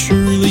they'd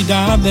surely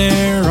die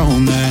there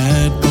on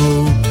that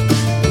boat.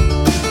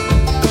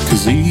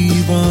 'Cause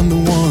even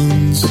the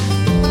ones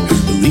who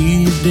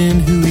believed in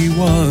who he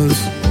was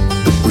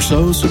were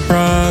so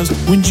surprised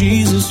when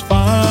Jesus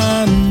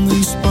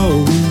finally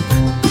spoke.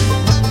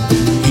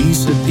 He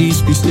said,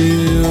 "Peace be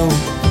still,"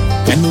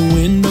 and the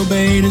wind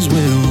obeyed his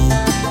will.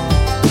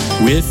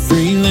 With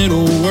 3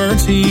 little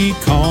words he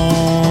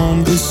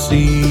calmed the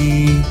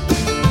sea.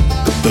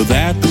 Though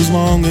that was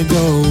long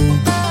ago,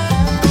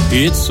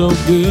 it's so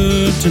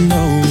good to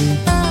know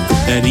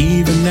that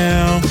even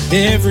now,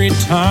 every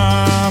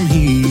time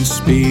he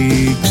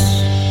speaks,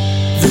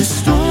 the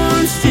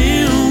storm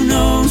still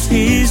knows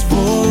his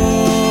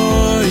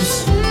voice.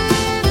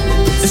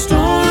 The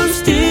storm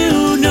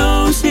still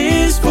knows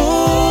his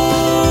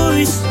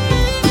voice.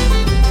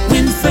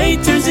 When faith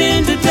turns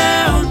into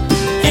doubt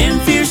and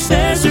fear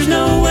says there's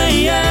no way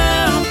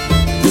out,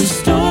 the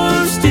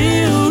storm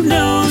still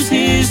knows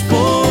his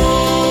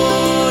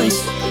voice.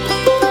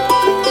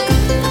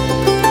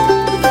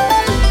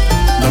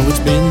 Though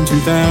it's been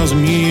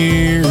 2,000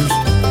 years,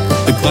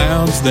 the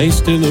clouds, they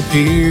still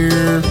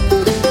appear.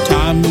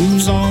 Time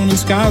moves on and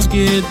skies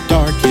get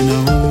dark, you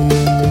know.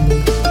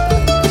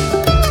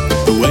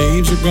 The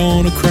waves are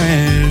gonna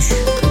crash,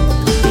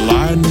 the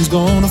lightning's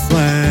gonna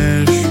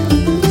flash.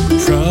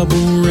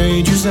 Trouble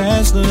rages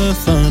as the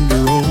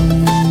thunder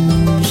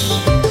rolls.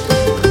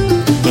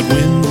 But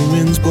when the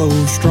winds blow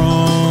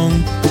strong,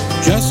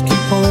 just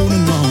keep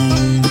holding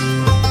on.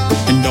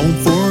 And don't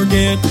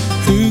forget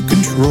who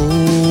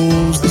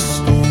controls the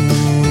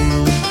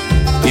storm.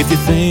 If you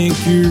think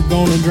you're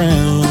gonna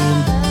drown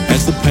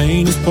as the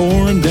pain is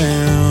pouring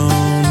down,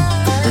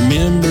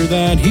 remember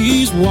that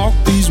he's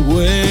walked these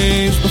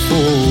waves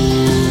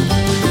before.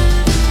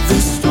 The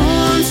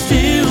storm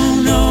still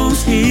knows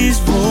his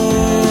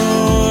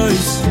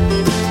voice.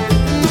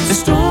 The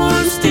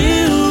storm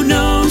still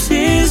knows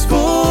his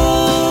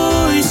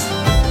voice.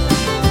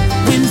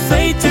 When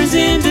faith turns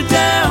into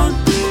doubt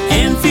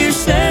and fear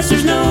says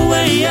there's no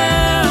way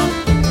out,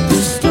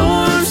 the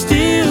storm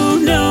still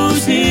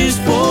knows his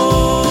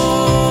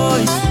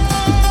voice.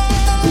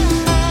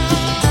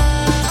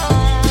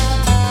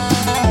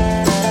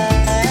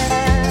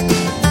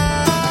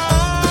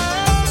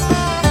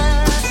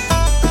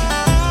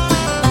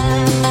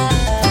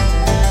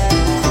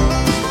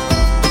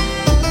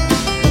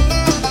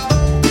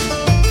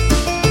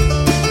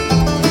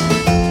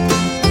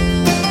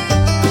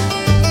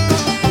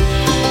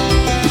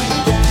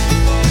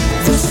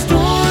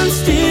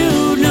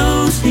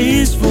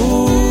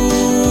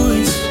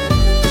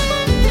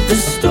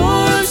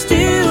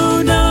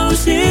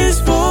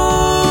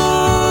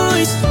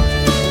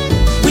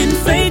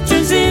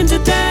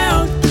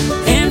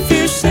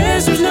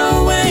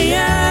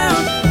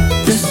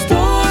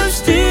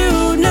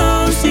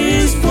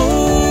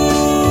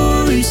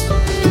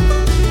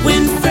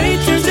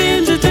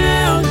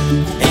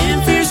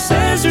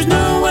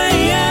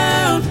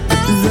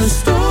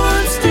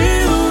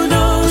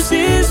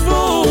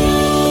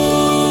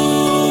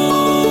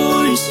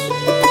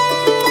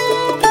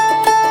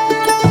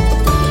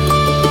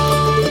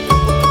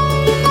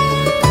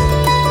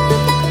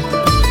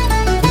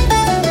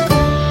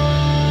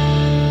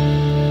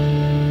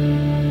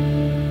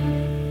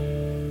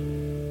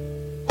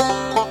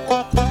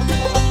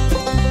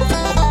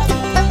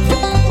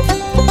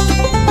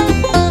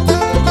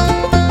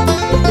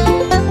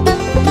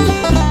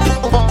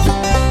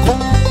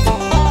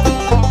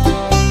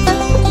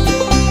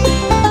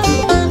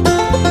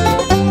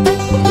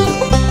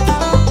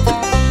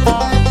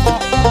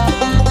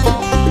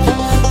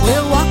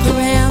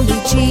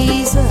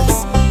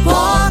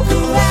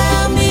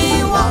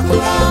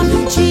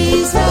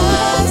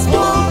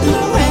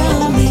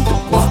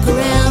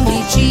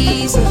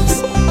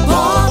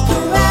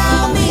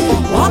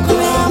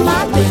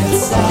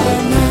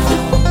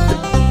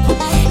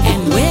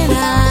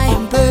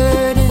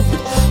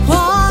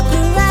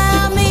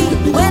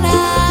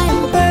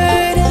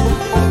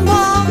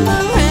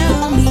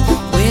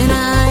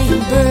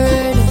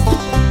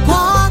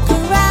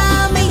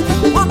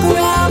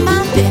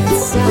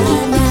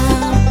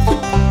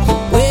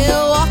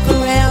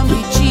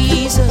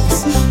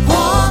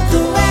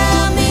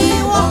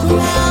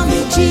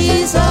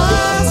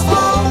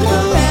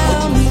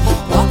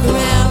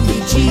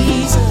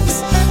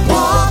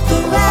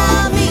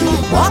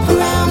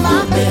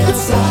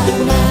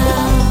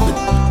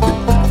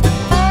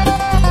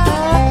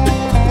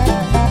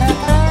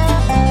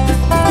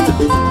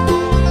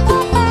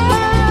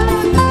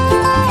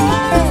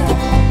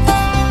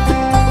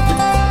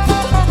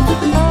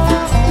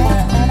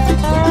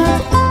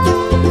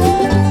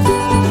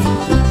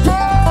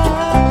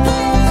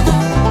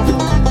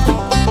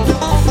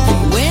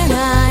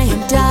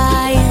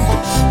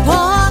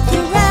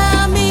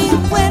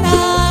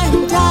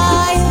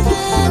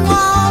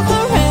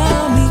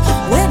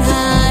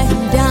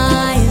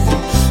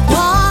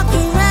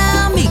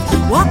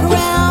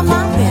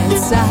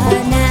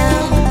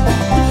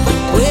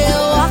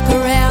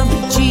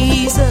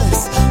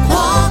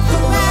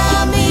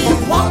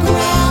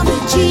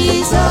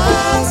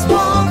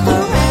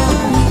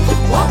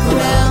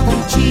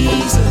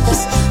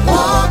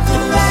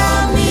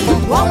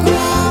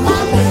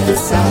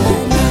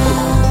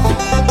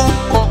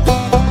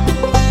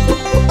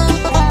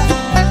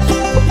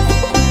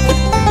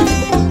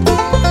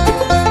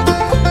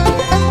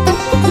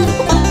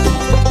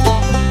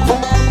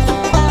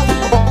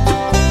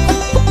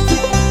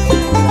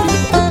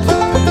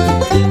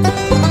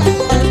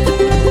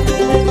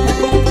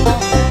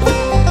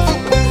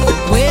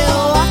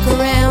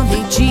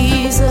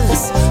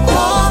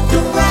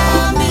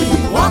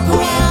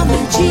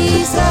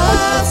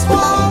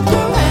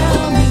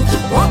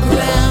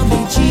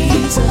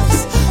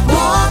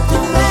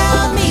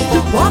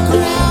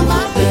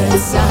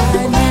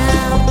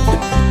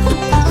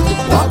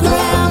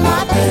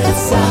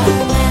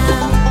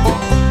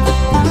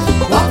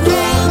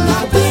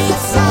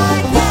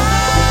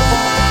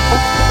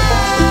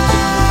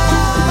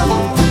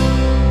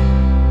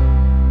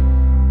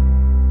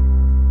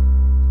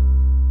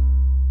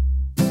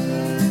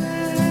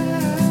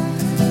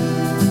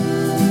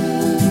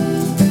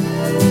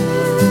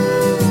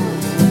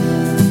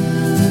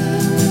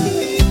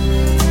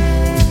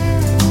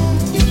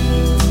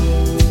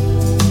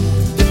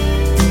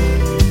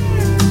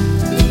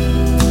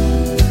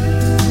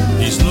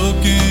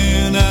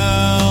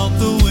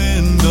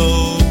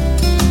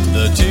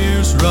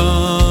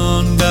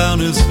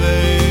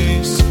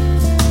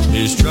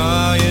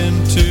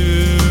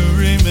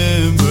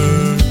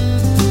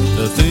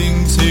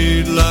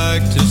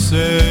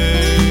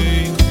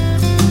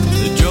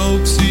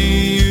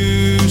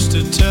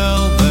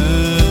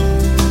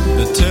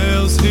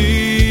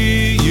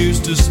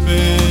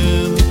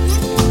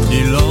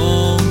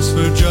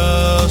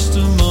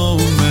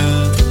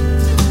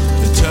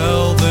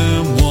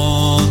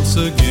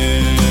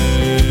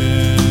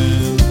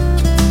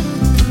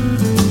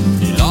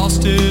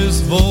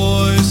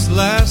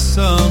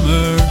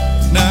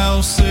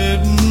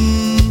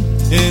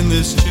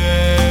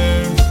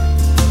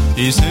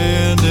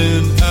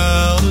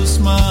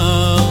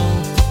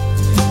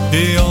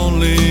 he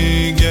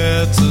only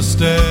gets a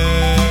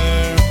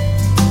stare.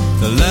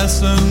 The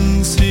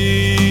lessons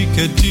he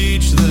could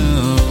teach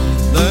them,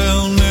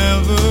 they'll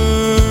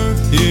never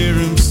hear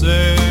him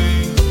say.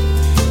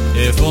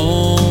 If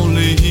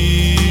only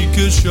he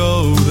could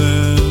show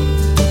them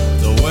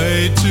the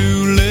way to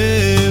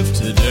live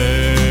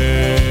today.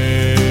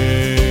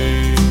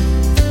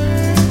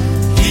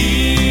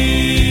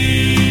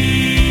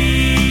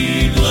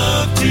 He'd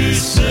love to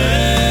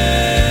say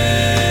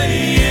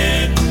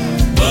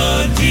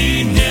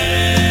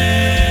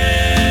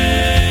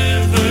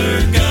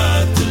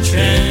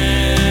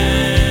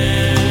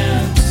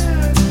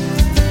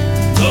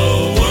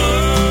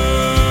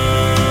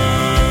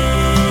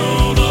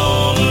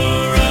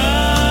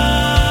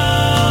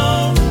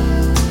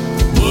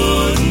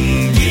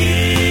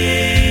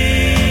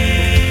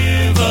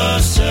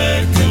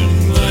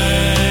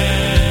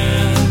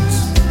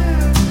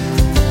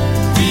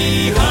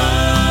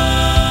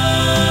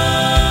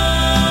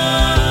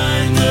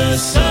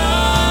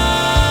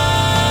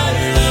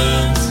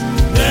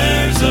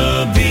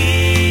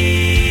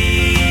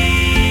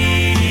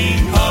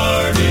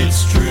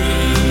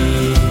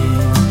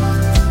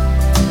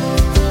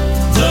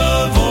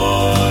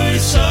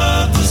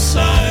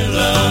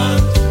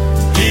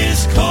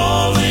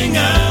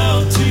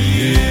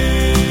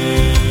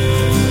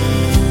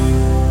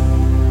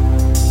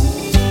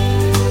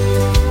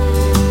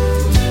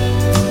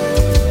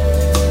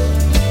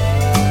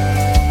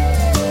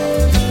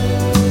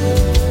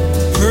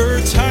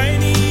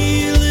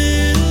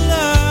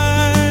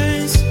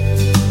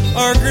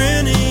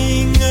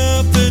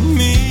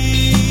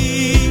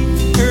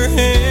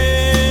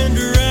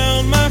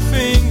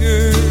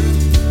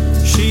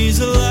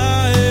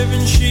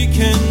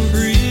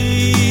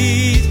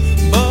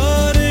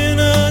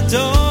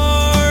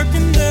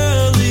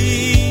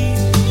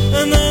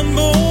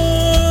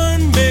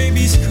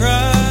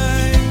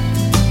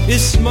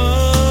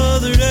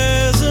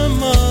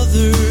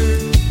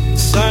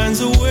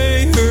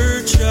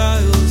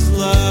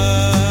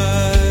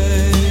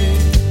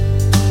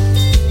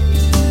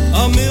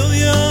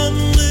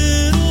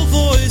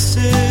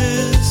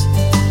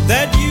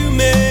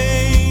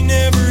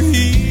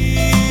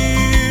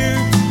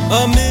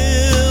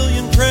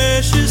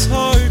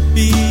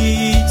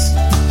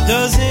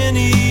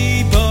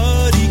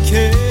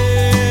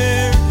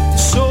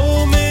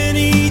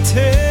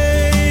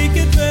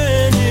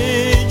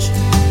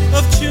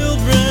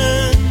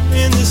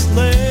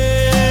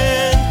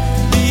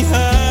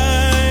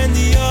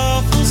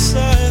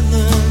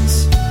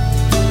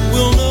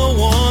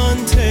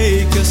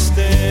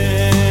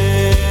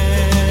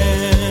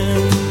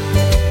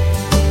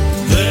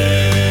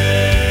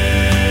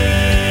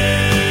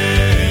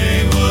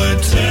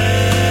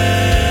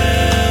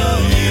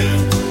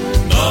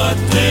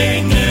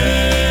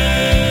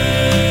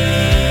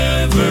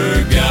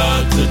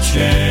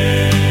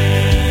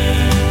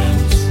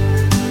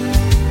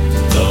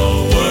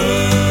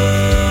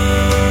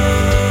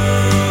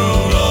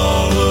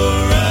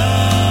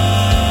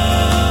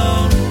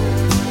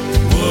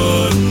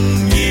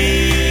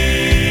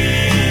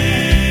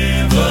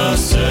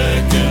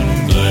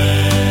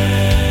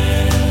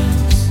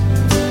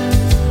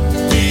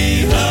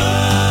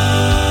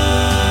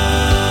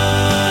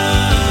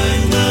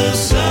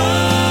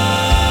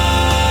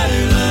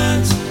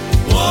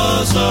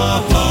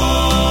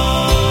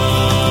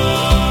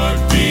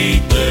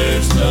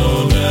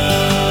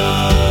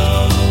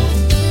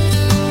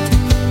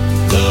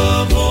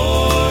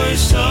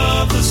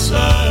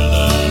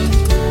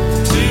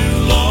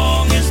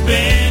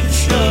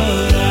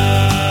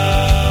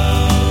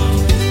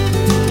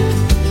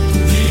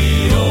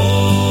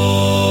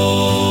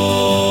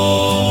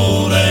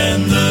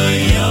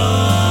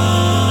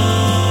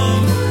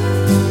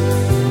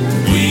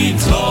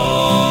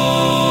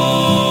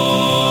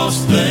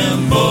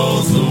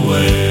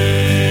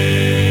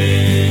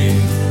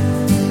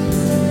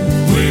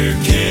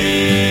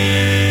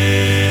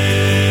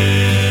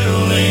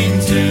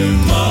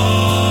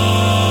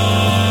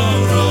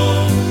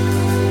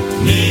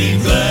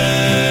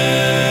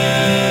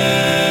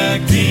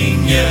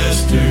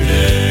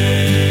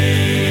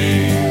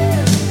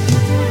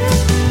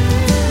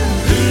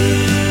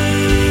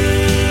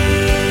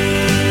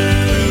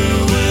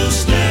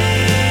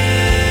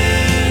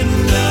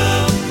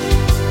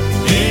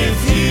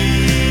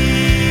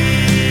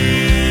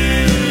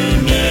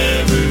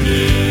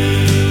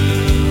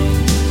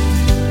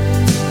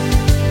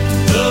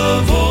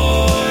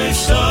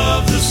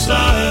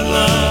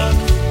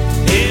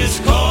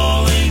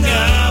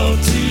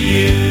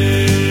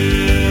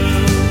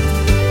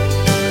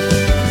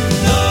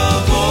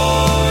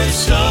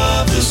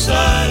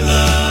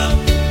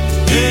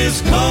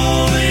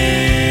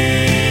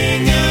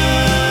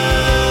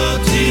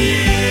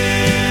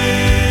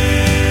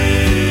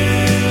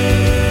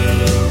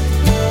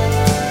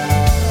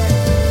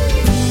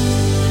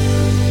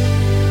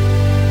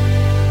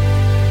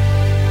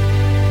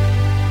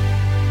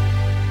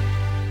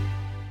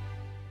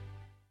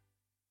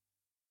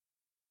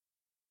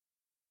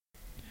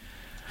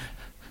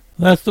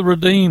That's the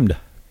Redeemed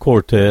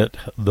quartet,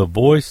 The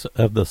Voice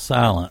of the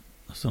Silent.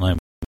 That's the name of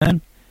the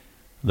band.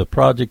 The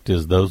project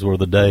is Those Were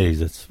the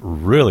Days. It's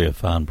really a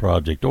fine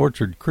project.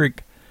 Orchard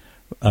Creek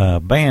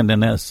band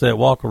in that set,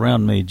 Walk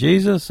Around Me,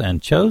 Jesus, and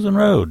Chosen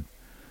Road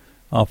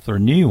off their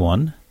new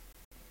one.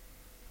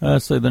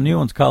 So the new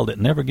one's called It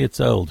Never Gets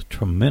Old.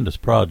 Tremendous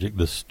project.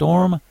 The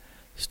Storm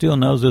Still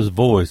Knows His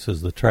Voice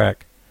is the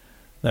track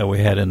that we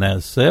had in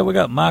that set. We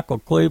got Michael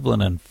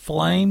Cleveland and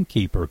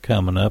Flamekeeper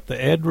coming up.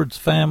 The Edwards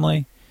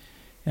Family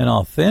and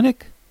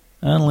Authentic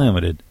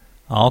Unlimited,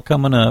 all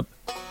coming up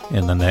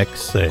in the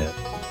next set.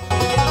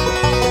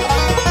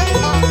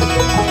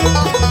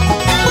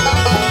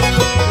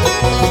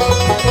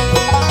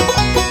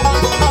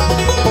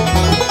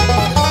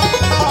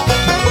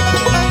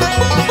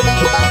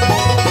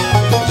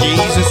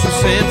 Jesus was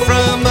sent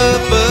from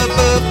up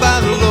above by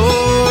the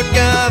Lord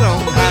God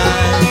on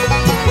high.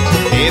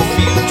 If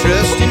you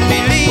trust and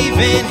believe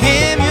in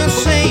Him, you'll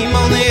see Him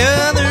on the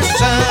other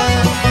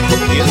side.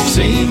 You'll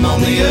see Him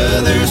on the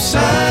other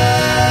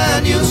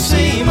side. You'll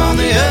see Him on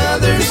the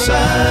other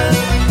side.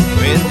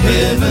 When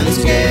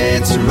heaven's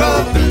gates are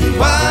open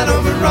wide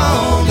over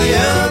on the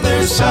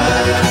other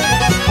side.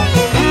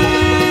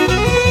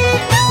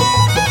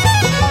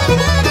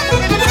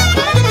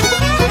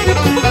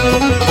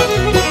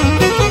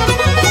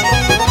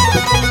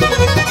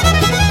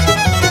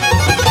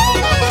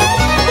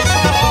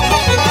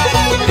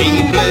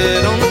 He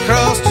bled on the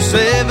cross to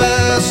save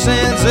our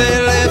sins.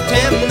 They left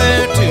Him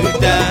there to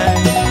die.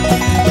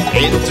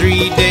 In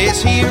 3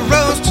 days He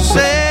rose to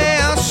say,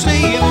 I'll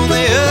see you on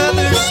the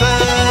other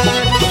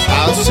side.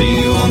 I'll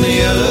see you on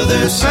the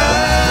other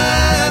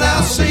side.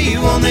 I'll see you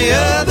on the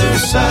other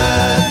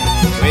side.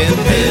 When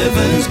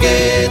heaven's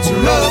gates are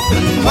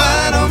open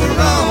wide over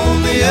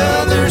on the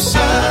other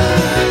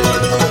side.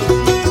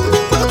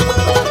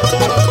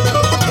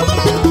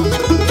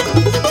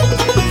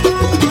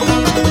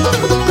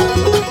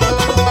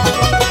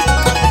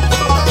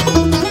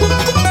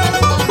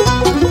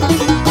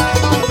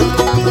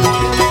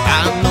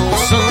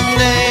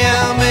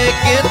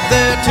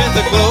 To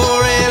the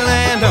glory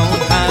land on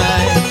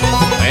high,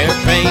 where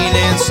pain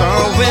and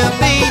sorrow will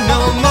be no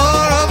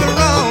more. Over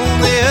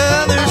on the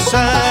other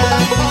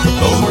side,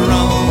 over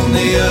on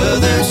the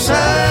other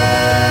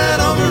side,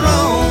 over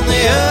on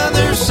the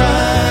other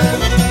side.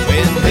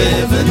 When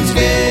heaven's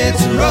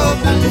gates are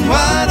open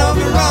wide,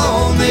 over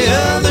on the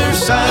other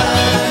side.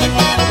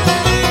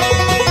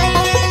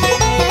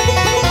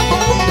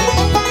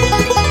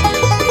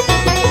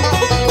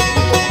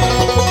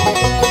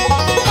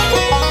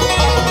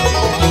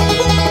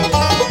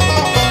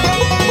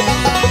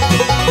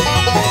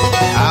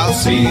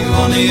 See you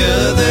on the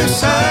other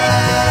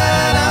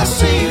side. I'll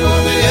see you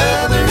on the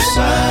other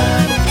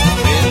side.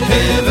 When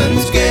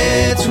heaven's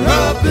gates are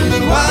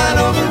open wide,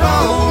 over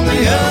on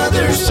the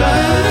other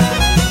side.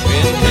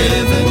 When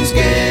heaven's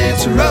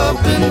gates are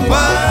open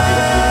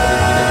wide,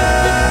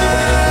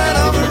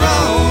 over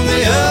on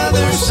the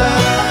other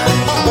side.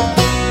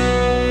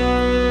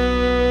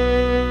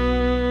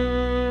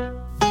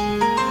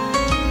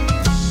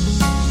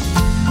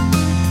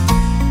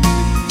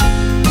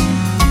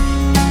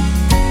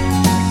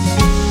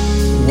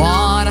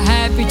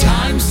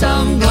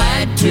 I'm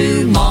glad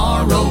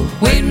tomorrow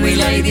when we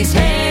lay these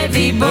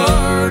heavy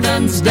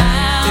burdens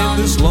down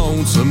in this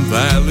lonesome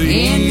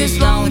valley. In this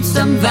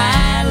lonesome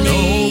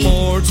valley, no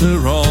more to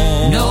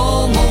roam.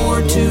 No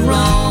more to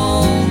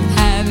roam.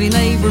 Having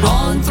labored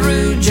on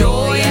through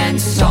joy and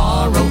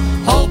sorrow,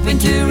 hoping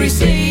to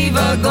receive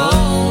a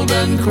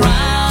golden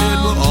crown. It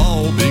will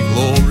all be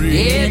glory.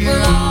 It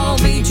will all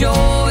be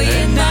joy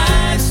in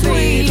that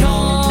sweet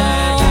home.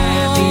 That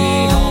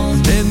happy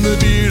home. In the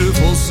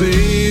beautiful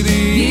city.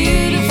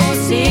 Beautiful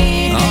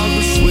city. Of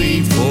the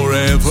sweet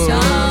forever.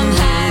 Some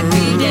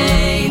happy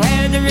day.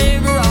 Where the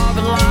river of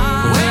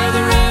life. Where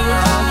the river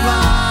of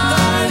life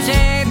goes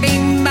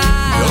ebbing by.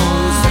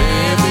 Goes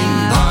ebbing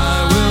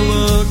by. We'll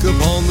look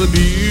upon the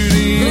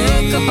beauty.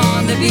 Look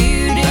upon the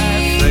beauty.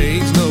 That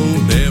fades no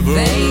never.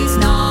 Fades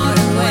not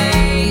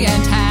away.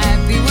 And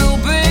happy we'll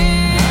be.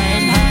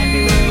 And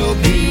happy we'll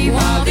be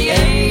while the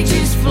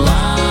ages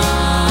fly.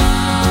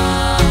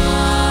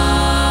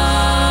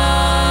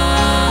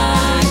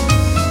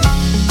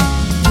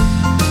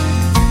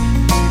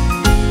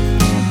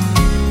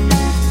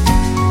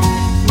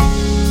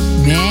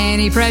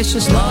 Many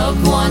precious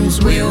loved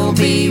ones will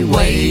be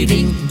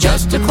waiting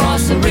just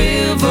across the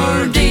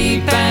river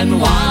deep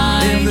and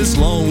wide. In this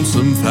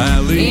lonesome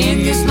valley.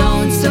 In this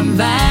lonesome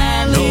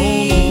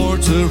valley. No more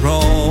to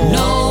roam.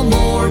 No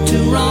more to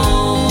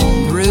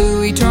roam.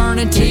 Through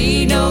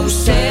eternity, no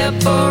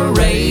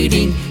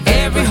separating.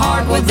 Every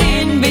heart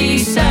within be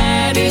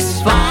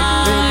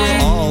satisfied.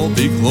 It will all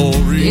be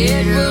glory.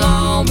 It will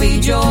all be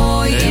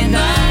joy in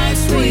that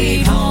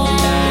sweet home.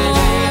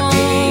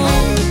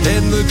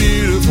 In the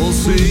beautiful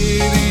city.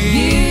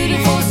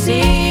 Beautiful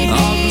city.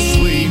 Of the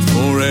sweet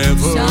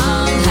forever.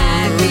 Some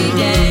happy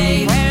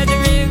day. Where the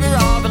river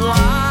of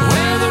life.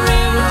 Where the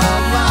river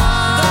of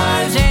life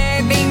goes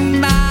ebbing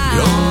by.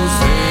 Goes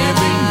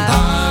ebbing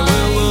by.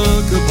 We'll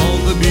look upon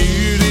the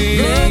beauty.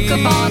 Look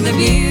upon the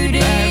beauty.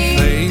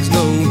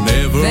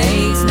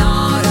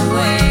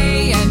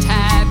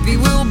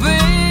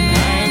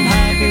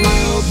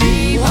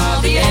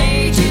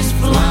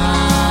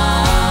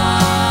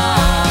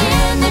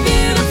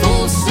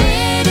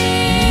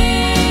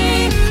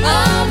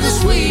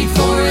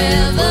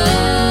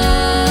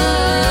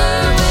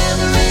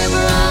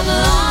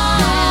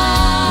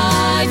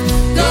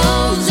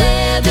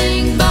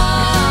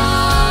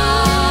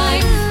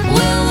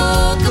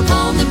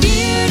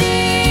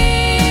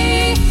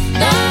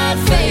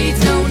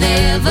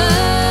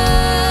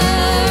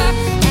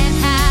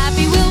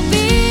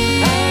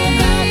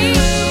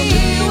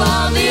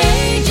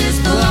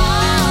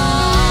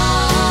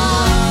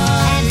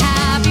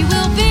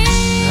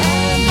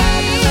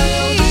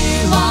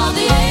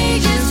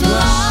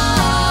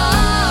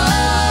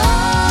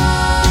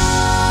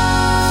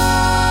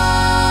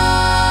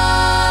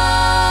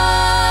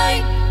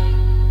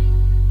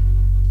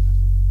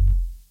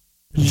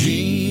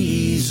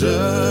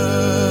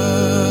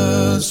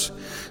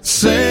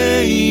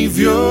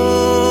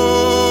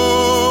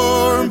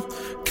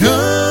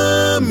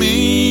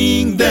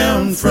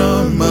 down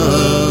from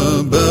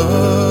above,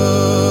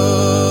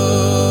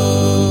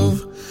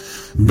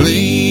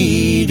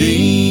 bleeding,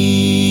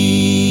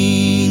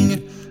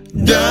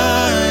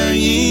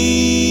 dying.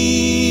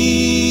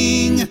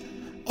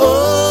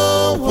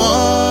 Oh,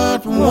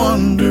 what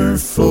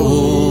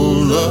wonderful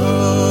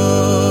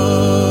love.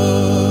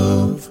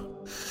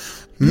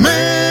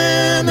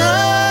 Man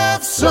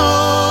of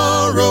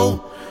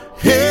sorrow,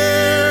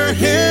 hear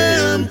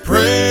him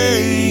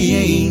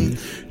praying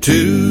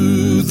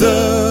to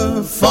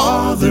the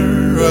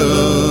Father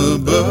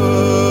above.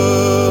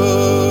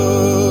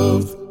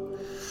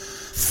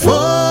 For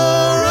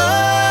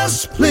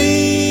us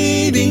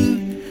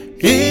pleading,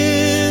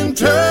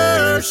 interceding.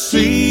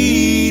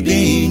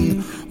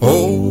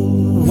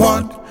 Oh,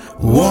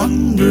 what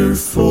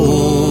wonderful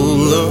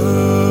love.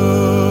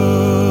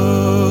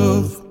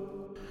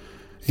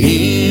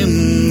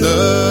 In the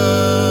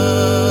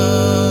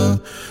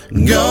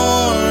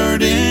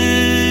garden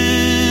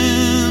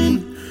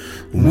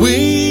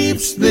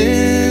weeps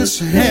this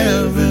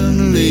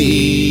heavenly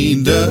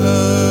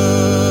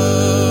dove,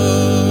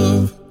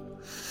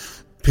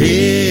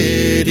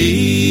 pity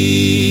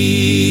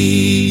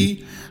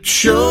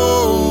showing.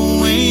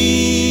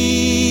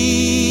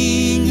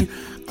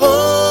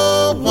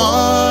 Oh,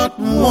 what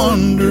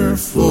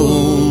wonderful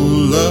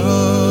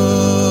love.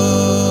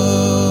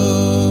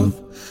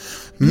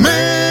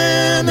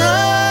 Man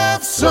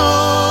of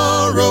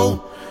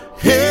sorrow,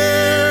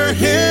 hear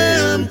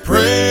him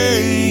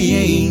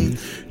praying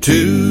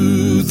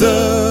to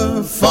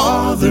the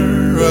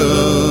Father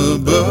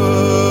above.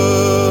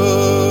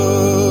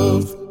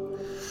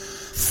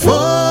 For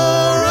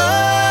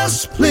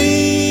us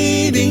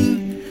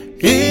pleading,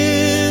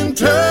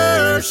 interceding.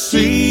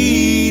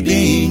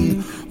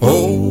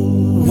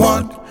 Oh,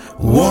 what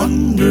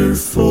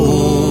wonderful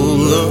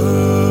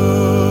love.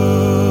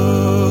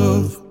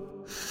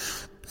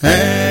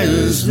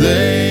 As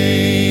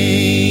they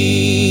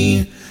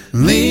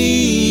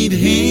lead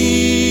him,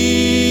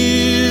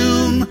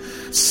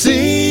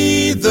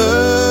 see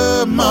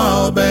the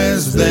mob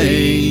as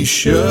they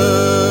shove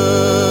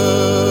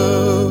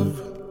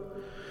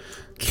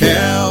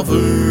Calvary's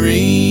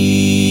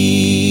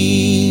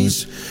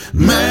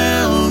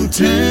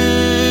mountain.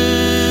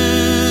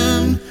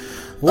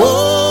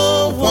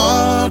 Oh,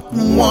 what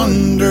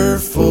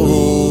wonderful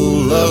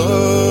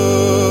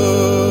love.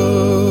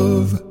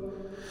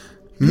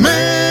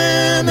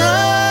 Man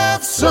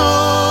of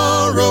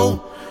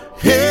sorrow,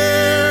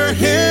 hear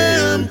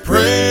him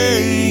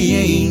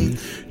praying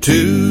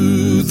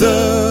to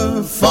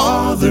the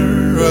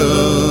Father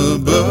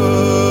above.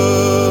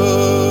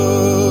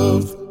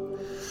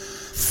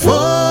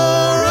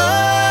 For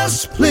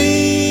us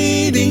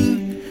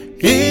pleading,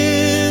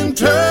 interceding.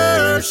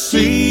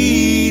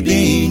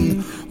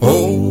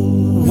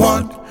 Oh,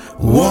 what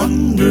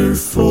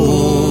wonderful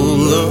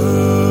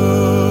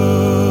love.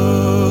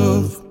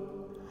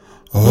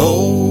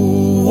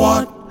 Oh,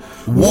 what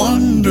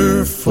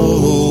wonderful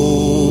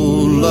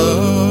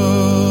love.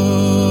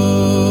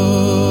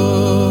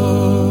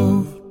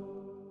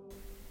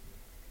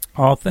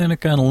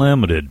 Authentic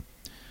Unlimited.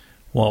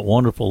 What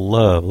wonderful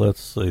love.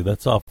 Let's see.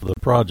 That's off of the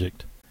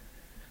project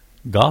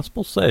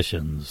Gospel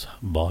Sessions,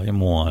 Volume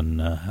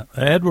 1.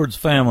 Edwards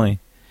family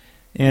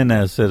in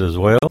as it as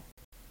well.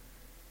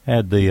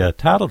 Had the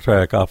title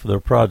track off of their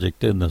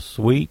project In the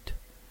Sweet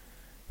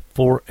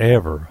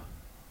Forever.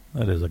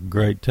 That is a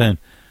great tune.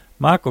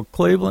 Michael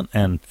Cleveland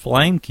and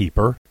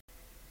Flamekeeper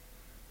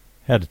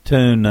had a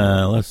tune,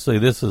 let's see,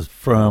 this is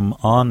from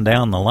On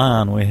Down the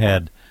Line. We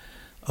had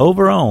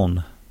Over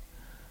On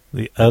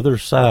the Other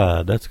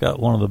Side. That's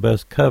got one of the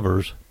best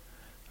covers,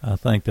 I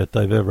think, that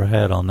they've ever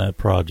had on that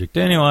project.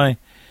 Anyway,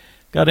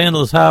 got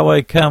Endless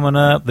Highway coming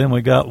up. Then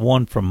we got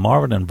one from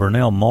Marvin and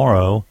Vernell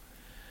Morrow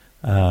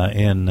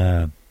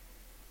in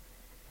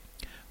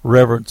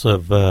reverence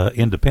of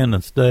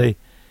Independence Day.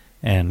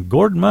 And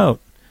Gordon Mote.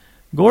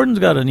 Gordon's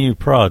got a new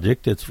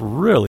project. It's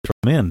really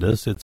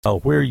tremendous. It's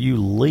called Where You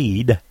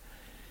Lead.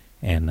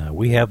 And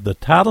we have the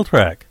title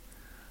track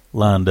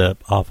lined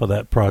up off of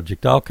that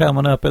project, all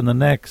coming up in the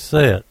next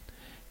set.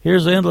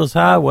 Here's Endless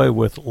Highway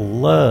with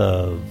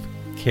Love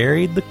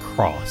Carried the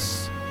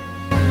Cross.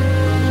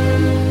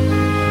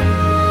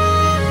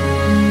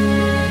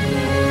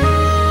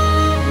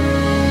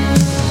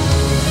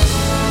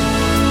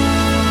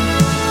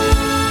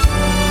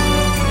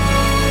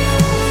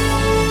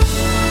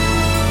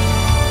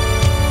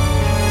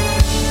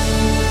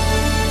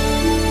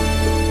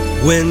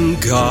 When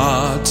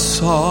God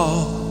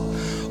saw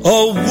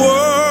a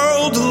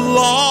world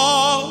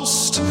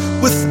lost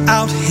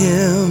without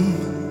Him,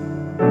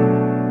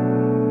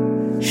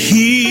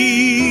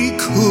 He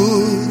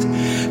could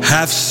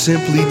have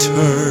simply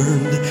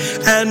turned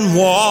and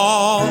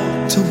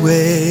walked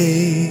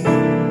away.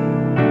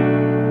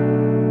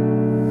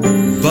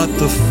 But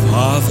the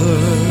Father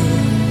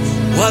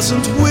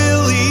wasn't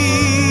willing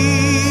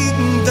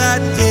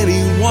that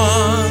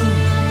anyone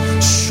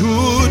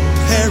should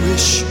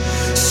perish,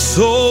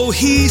 so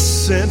He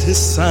sent His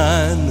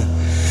Son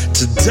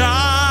to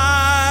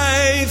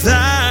die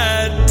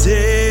that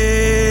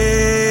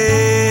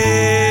day.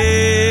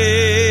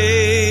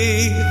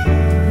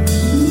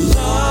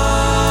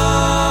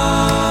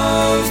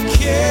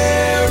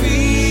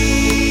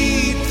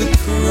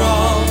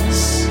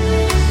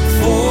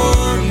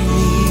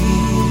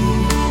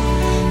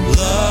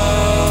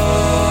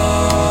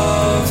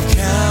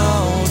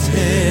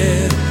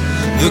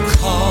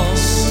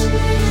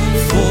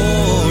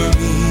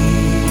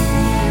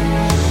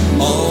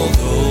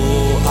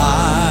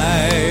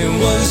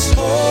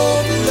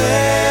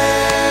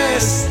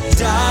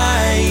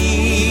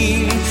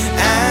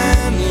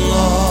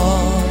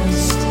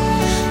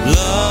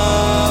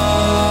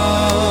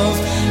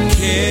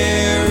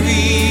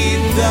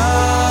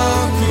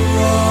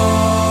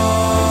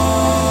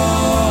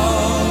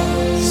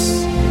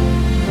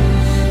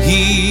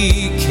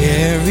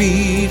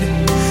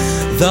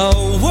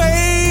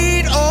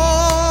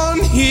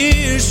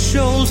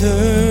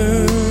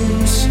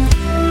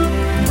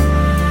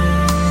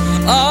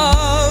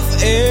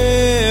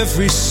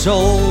 every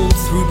soul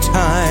through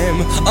time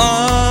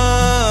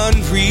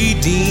unredeemed.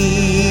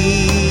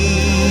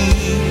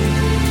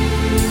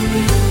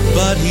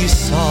 But he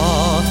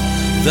saw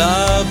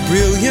the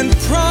brilliant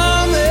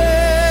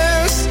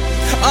promise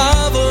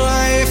of a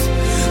life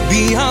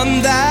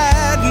beyond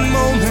that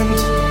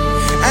moment,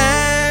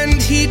 and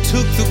he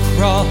took the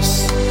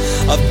cross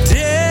of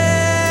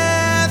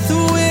death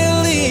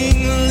willingly.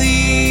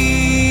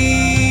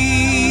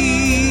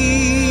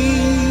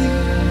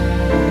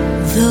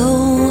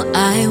 Though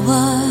I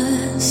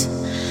was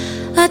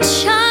a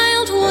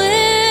child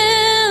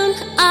when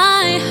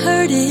I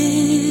heard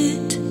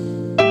it,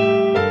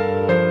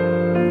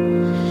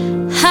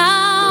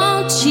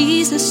 how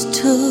Jesus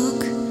took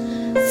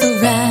the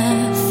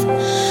wrath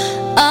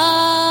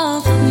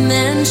of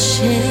man's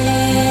shame.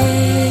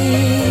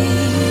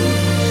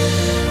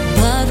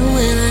 But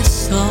when I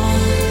saw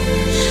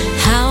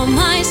how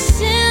my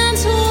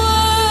sins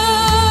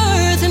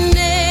were the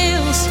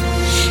nails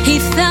he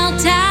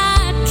felt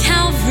at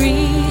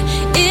Calvary,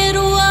 it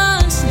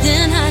was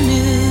then I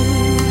knew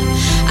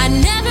I'd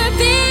never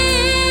be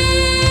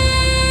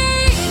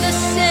the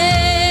same.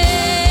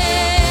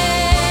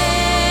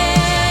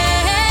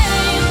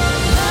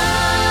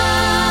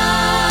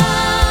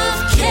 Love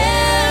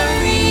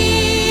carried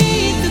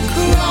the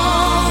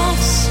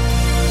cross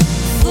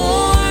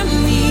for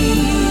me.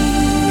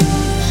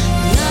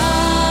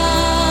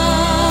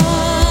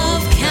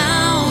 Love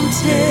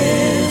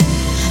counted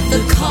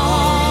the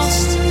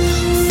cost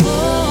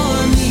for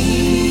me.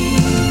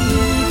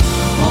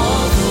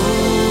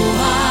 Although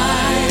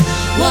I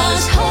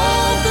was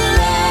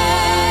hopeless,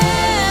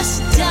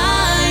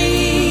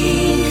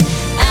 dying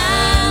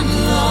and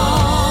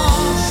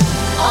lost.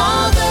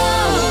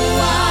 Although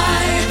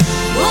I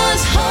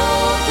was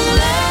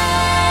hopeless,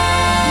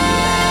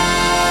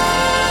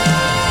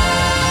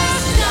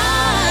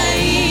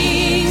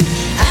 dying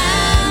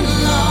and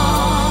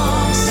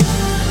lost.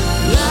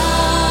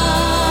 Love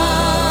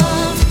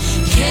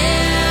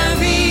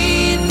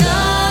carried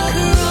the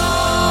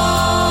cross,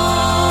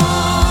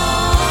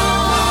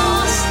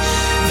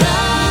 the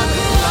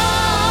cross.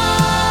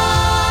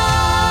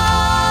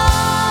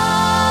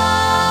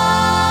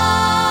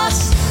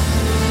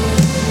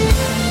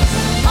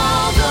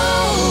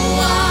 Although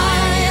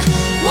I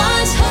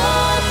was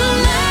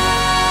hopeless,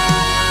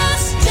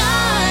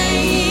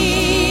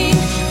 dying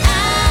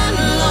and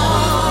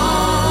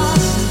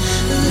lost,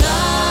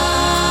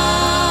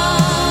 love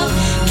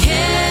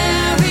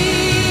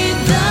carried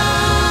the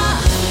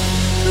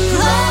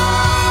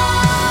cross.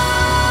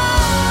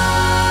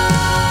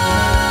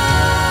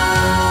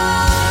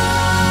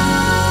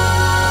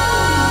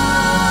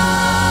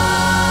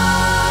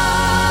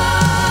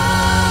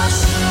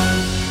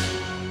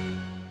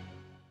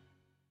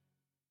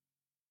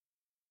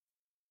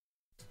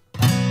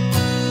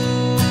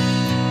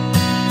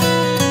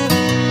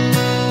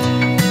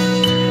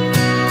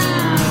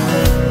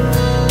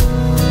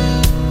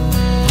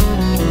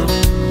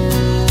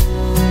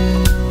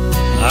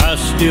 I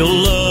still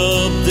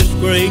love this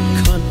great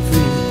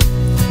country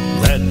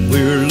that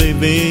we're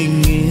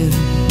living in.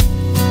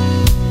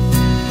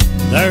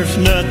 There's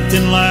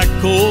nothing like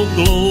old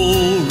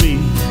glory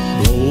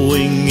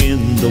blowing in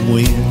the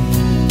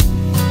wind.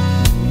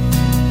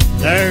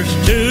 There's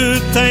two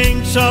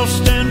things I'll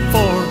stand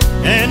for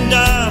and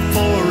die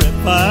for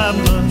if I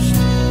must.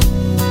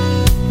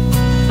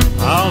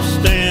 I'll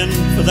stand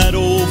for that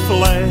old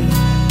flag,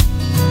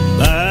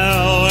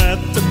 bow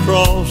at the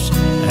cross,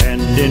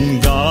 and in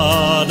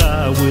God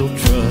I will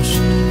trust.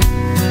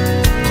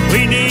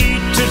 We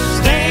need to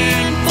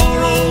stand for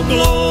old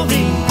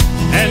glory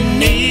and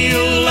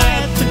kneel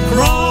at the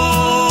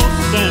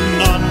cross and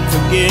not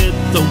forget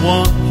the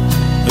one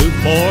who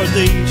for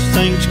these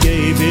things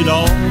gave it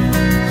all.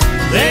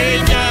 They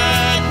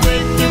died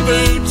with their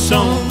boots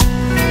on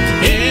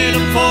in a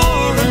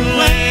foreign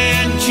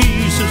land.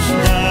 Jesus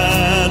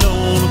died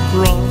on a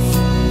cross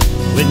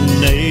with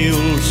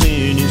nails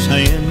in his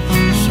hand.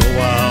 So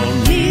I'll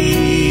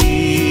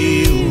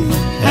kneel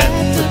at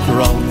the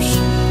cross.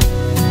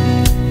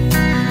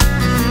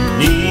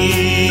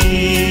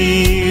 Kneel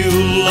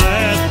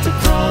at the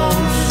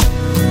cross.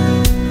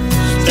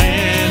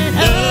 Stand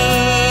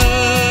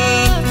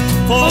up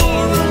for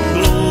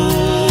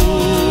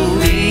glory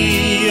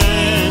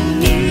and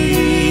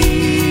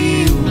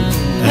kneel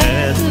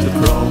at the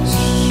cross.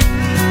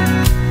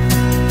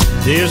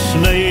 This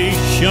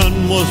nation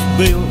was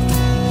built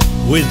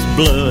with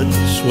blood,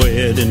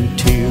 sweat, and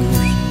tears.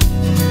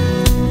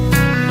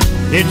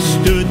 It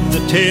stood the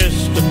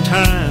test of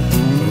time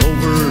for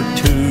over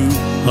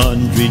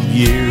 200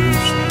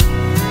 years.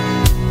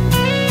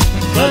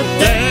 But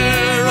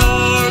there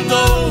are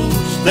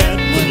those that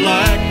would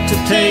like to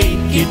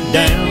take it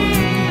down.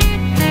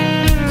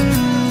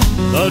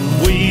 But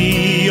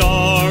we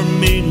are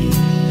many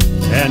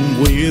and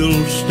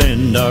we'll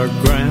stand our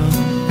ground.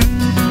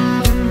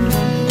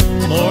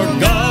 For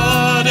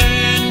God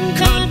and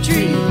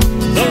country,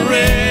 the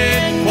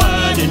red,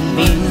 white, and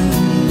blue.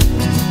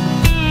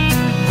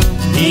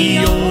 The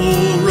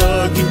old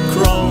rugged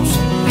cross,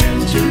 and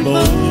to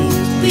both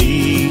be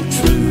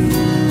true.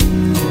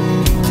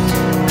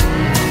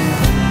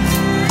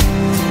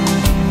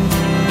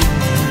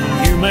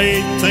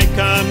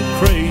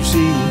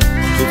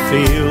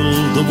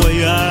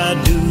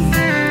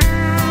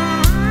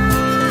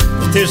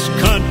 This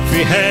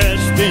country has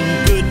been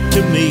good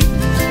to me,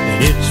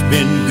 and it's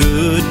been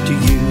good to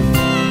you.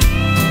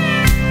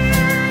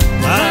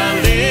 I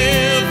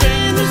live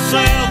in the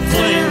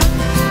Southland,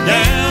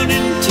 down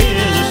in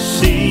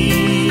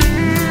Tennessee,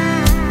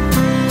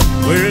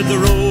 where the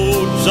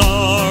roads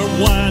are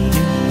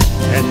winding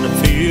and the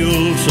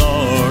fields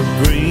are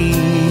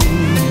green.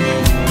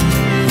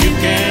 You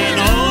can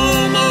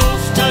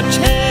almost touch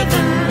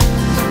heaven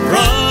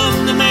from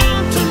the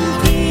mountain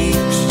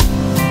peaks.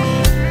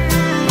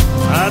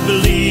 I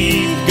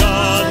believe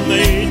God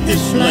made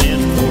this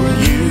land for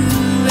you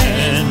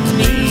and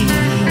me.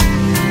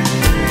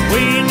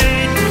 We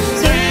need to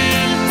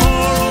stand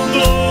for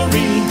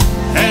glory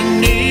and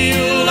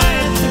kneel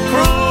at the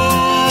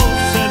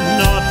cross and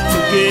not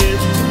forget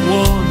the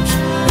ones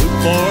who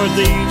for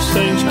these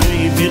things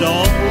gave it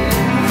all.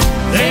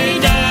 They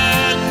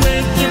died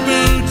with their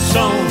boots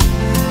on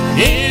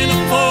in a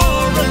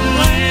foreign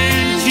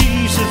land.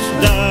 Jesus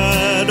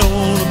died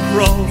on a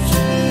cross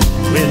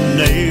with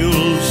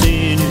nails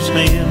in his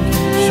hand.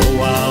 So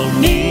I'll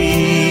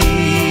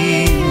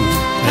kneel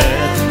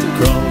at the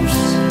cross.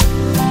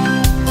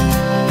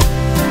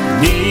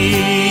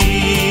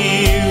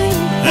 Kneel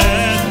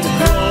at the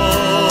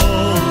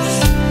cross.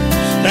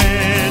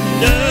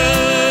 Stand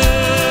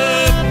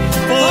up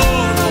for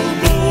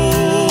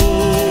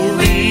glory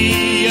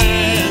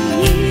and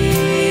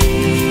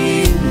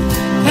kneel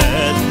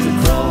at the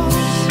cross.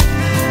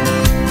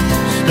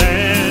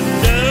 Stand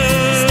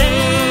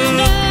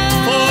up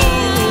for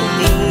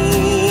glory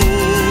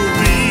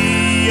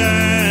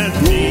and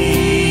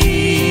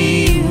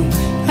kneel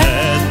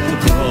at the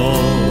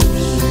cross.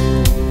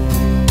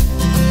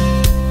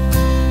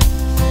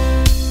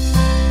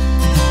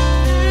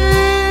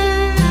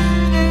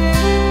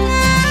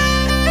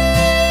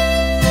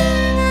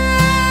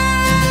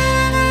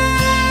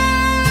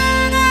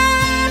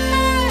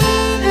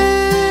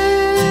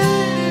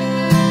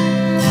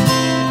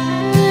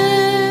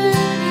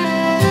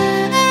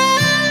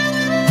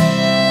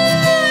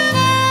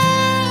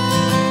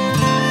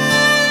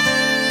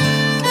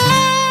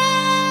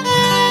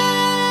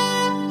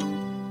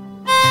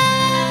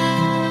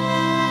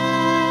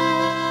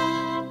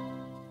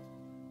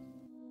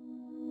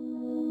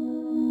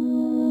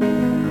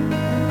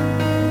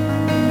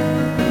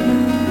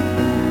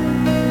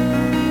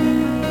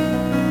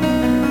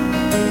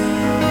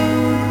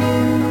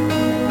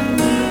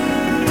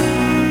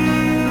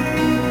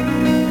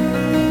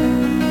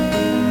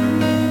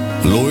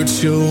 Lord,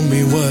 show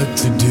me what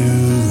to do.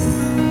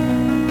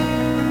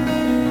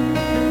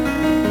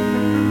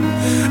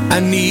 I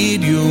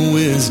need your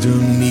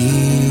wisdom,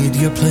 need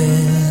your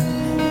plan.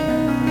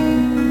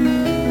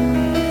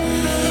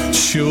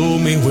 Show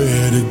me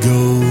where to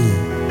go.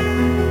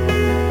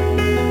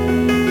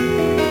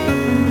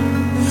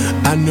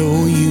 I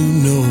know you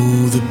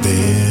know the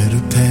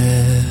better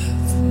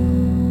path.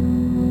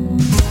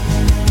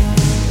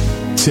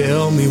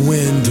 Tell me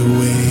when to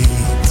wait.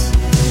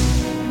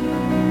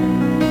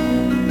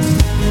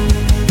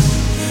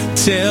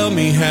 Tell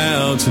me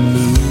how to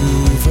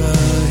move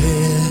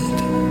ahead.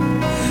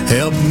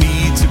 Help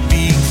me to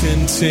be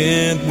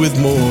content with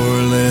more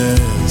or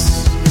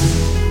less.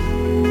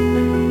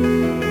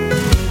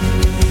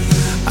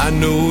 I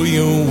know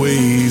your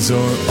ways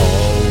are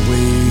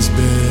always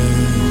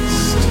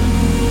best.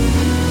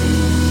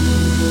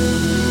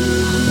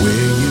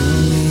 Where you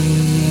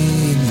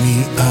lead me,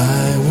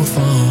 I will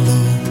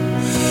follow.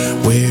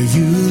 Where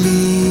you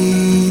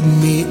lead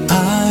me,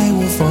 I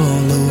will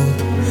follow.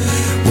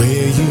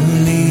 Where you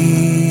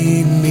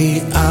lead me,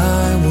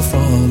 I will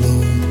follow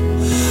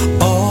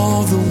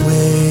all the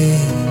way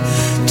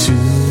to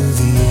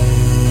the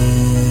end.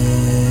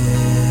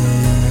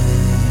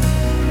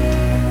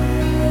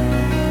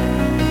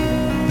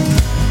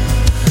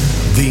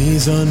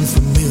 These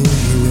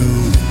unfamiliar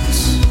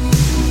roads,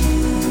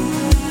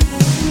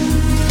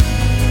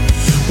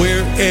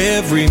 where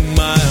every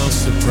mile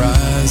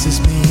surprises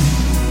me.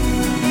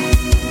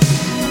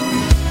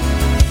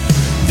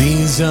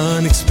 These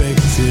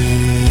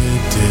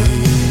unexpected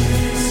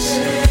days,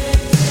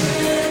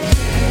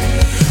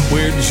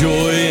 where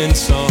joy and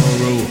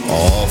sorrow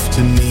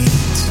often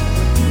meet.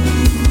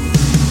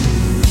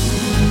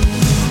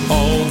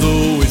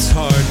 Although it's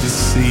hard to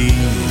see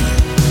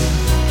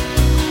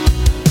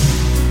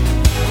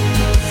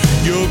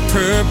your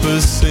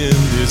purpose in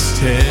this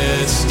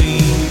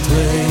testing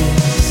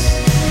place,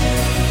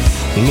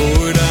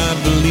 Lord, I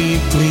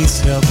believe, please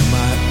help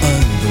my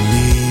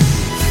unbelief.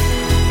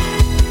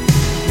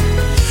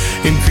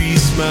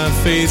 Increase my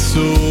faith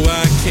so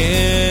I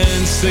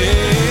can say,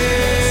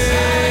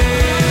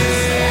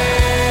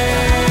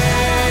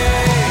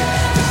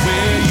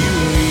 where you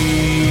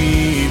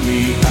lead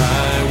me,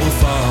 I will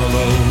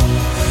follow.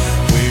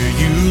 Where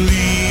you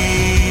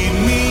lead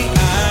me,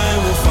 I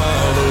will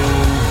follow.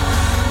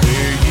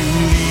 Where you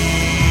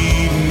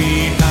lead me,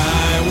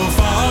 I will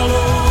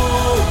follow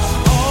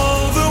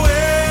all the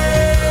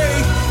way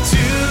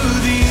to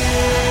the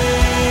end.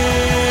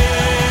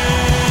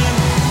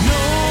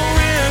 No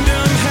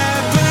random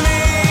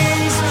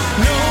happenings,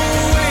 no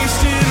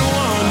wasted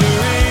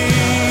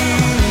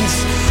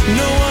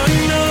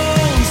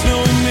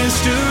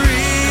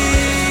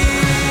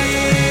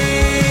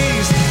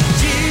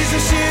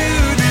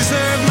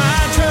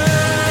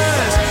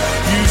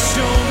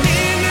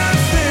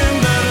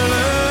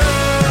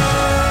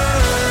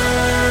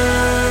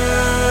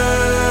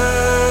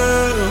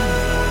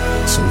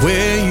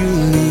Where you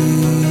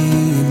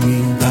lead me,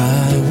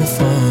 I will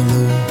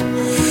follow.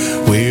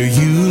 Where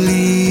you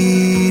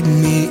lead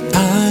me,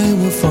 I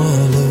will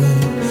follow.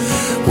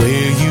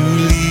 Where you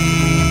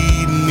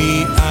lead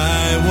me,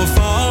 I will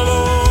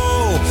follow.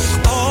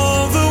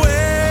 All the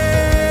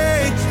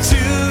way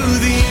to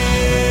the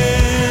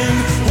end.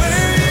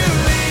 Where you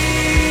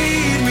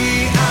lead me,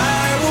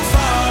 I will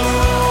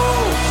follow.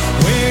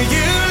 Where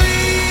you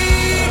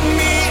lead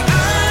me,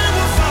 I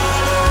will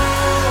follow.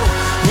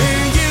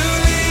 Where you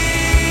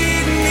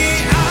lead me,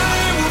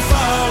 I will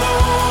follow.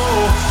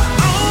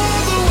 All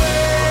the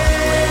way,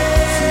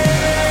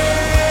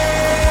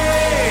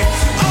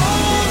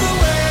 all the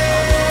way,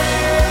 all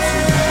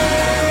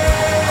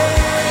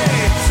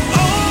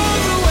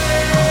the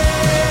way,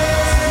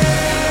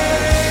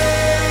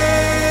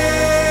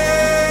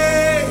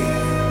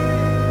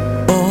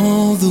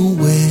 all the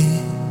way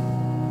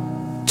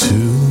to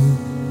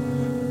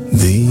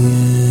the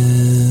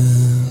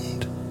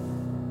end.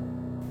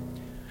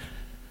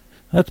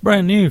 That's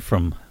brand new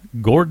from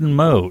Gordon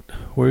Mote.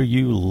 Where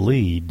you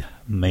lead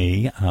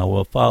me, I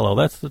will follow.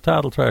 That's the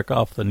title track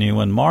off the new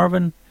one.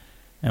 Marvin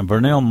and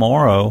Vernell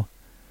Morrow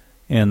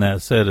in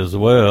that set as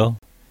well,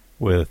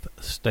 with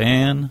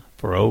Stand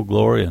for Old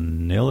Glory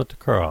and Kneel at the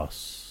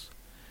Cross.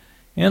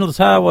 Endless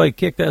Highway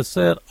kicked that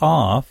set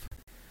off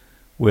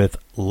with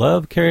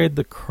Love Carried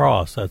the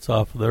Cross. That's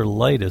off of their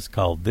latest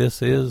called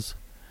This Is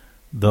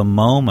the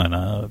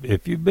Moment.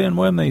 If you've been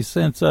with me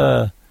since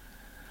 7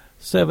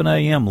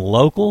 a.m.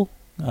 local,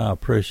 I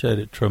appreciate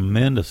it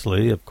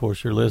tremendously. Of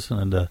course, you're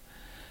listening to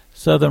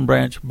Southern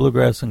Branch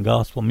Bluegrass and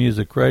Gospel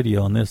Music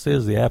Radio, and this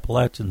is the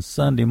Appalachian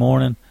Sunday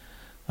Morning.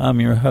 I'm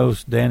your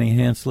host, Danny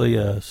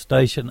Hensley,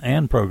 station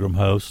and program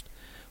host.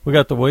 We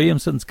got the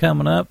Williamsons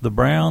coming up, the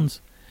Browns,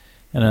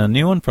 and a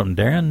new one from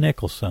Darren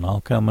Nicholson,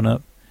 all coming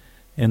up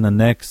in the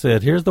next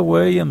set. Here's the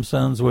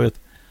Williamsons with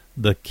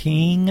The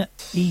King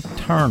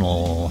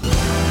Eternal.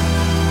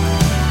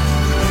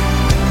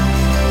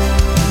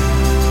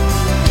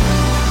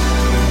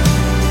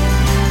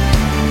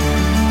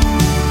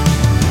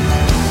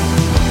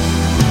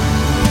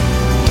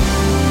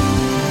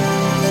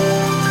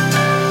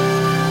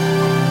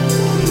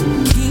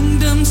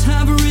 Kingdoms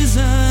have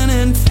risen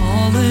and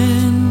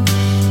fallen.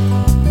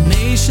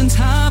 Nations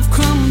have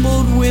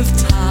crumbled with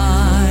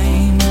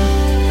time.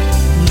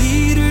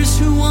 Leaders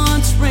who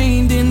once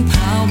reigned in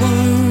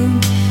power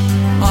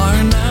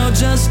are now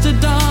just a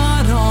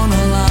dot on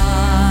a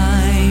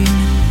line.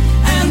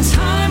 And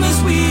time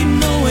as we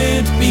know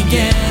it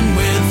began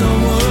with a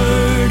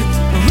word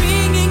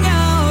ringing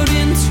out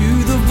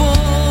into the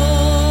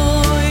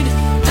void.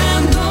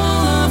 And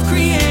all of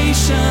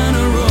creation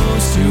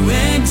arose to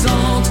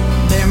exalt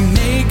their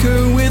maker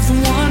with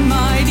one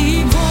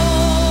mighty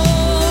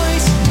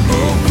voice.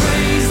 Oh,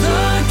 praise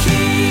the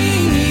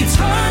King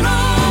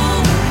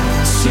eternal.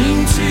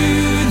 Sing to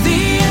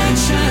the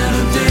ancient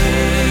of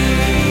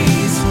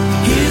days.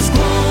 His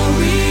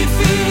glory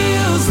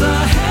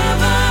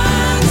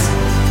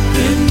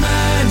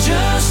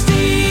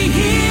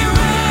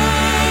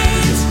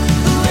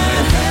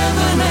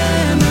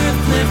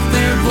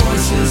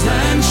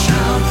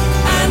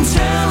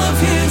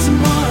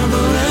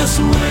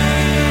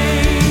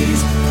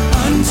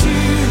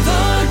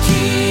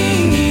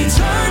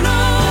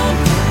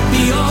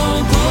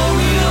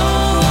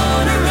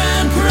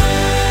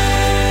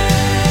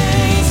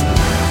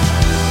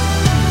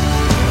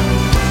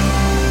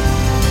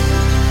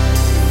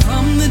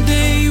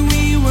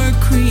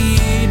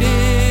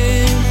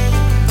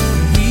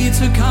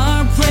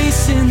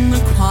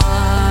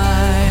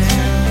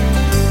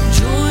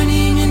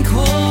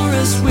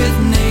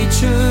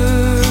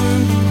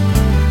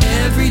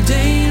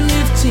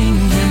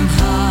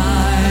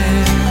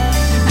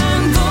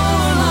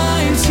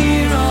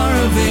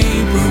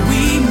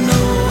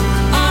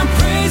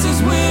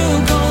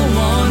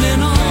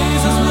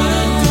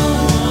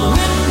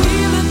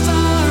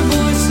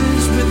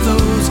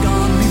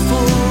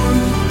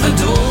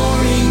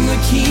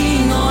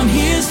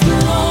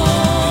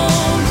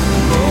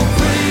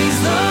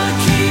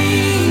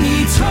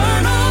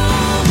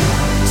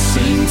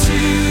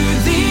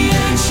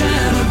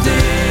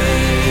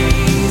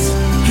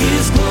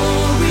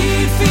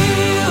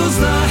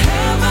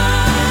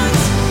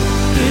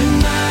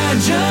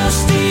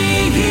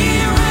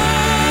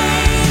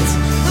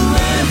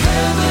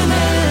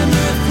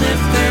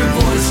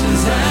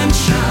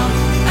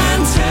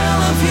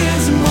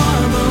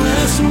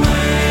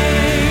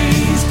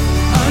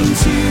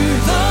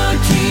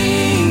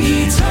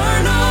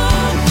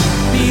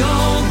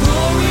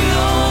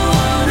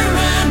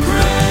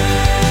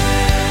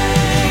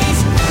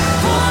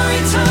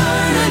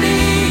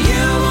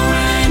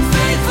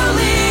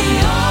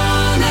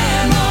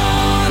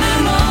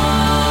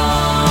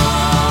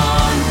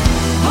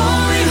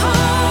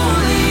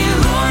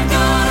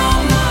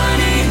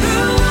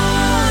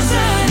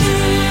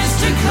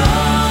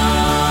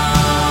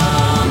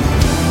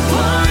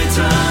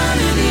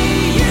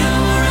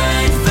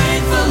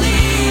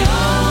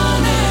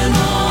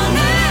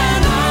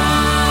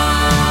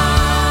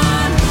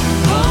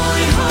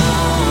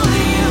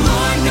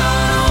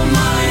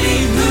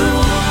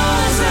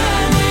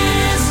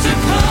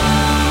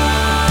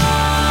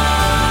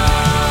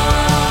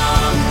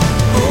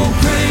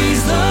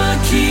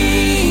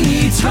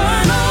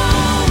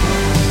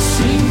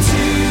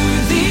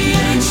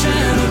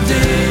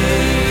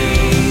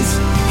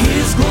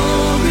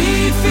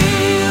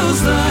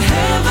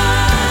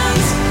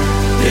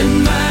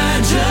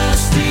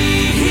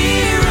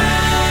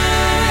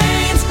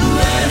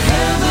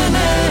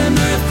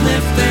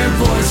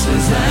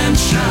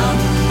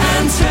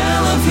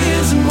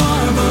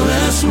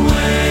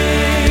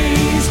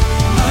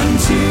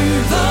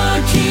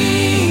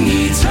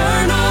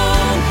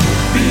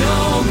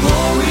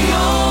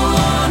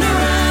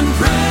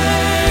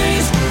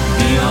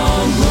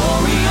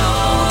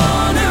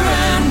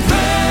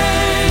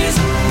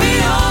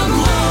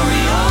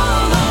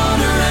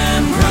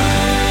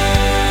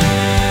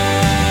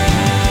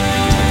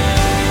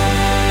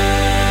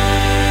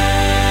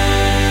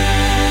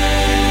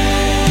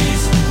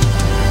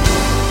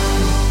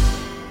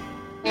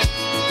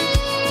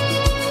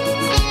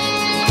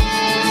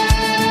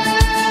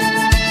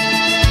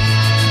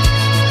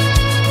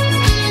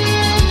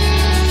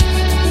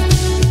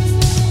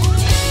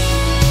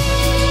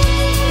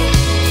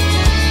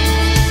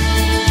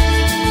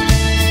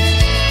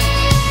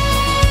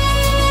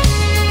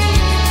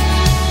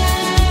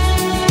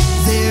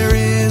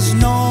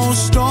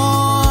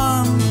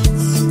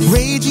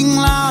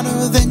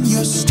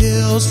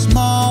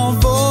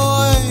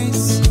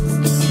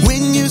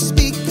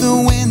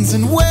ways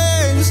and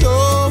ways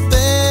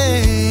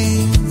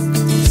obey.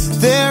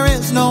 There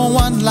is no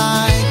one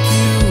like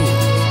you.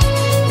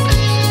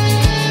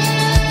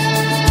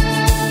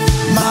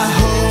 My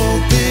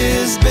hope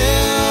is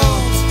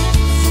built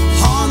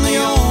on the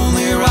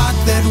only rock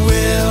that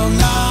will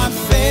not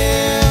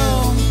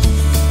fail.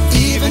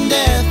 Even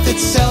death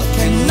itself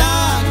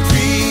cannot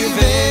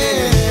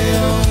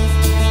prevail.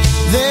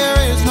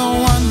 There is no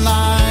one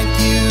like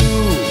you.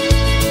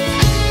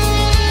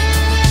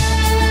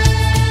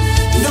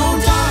 No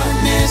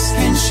darkness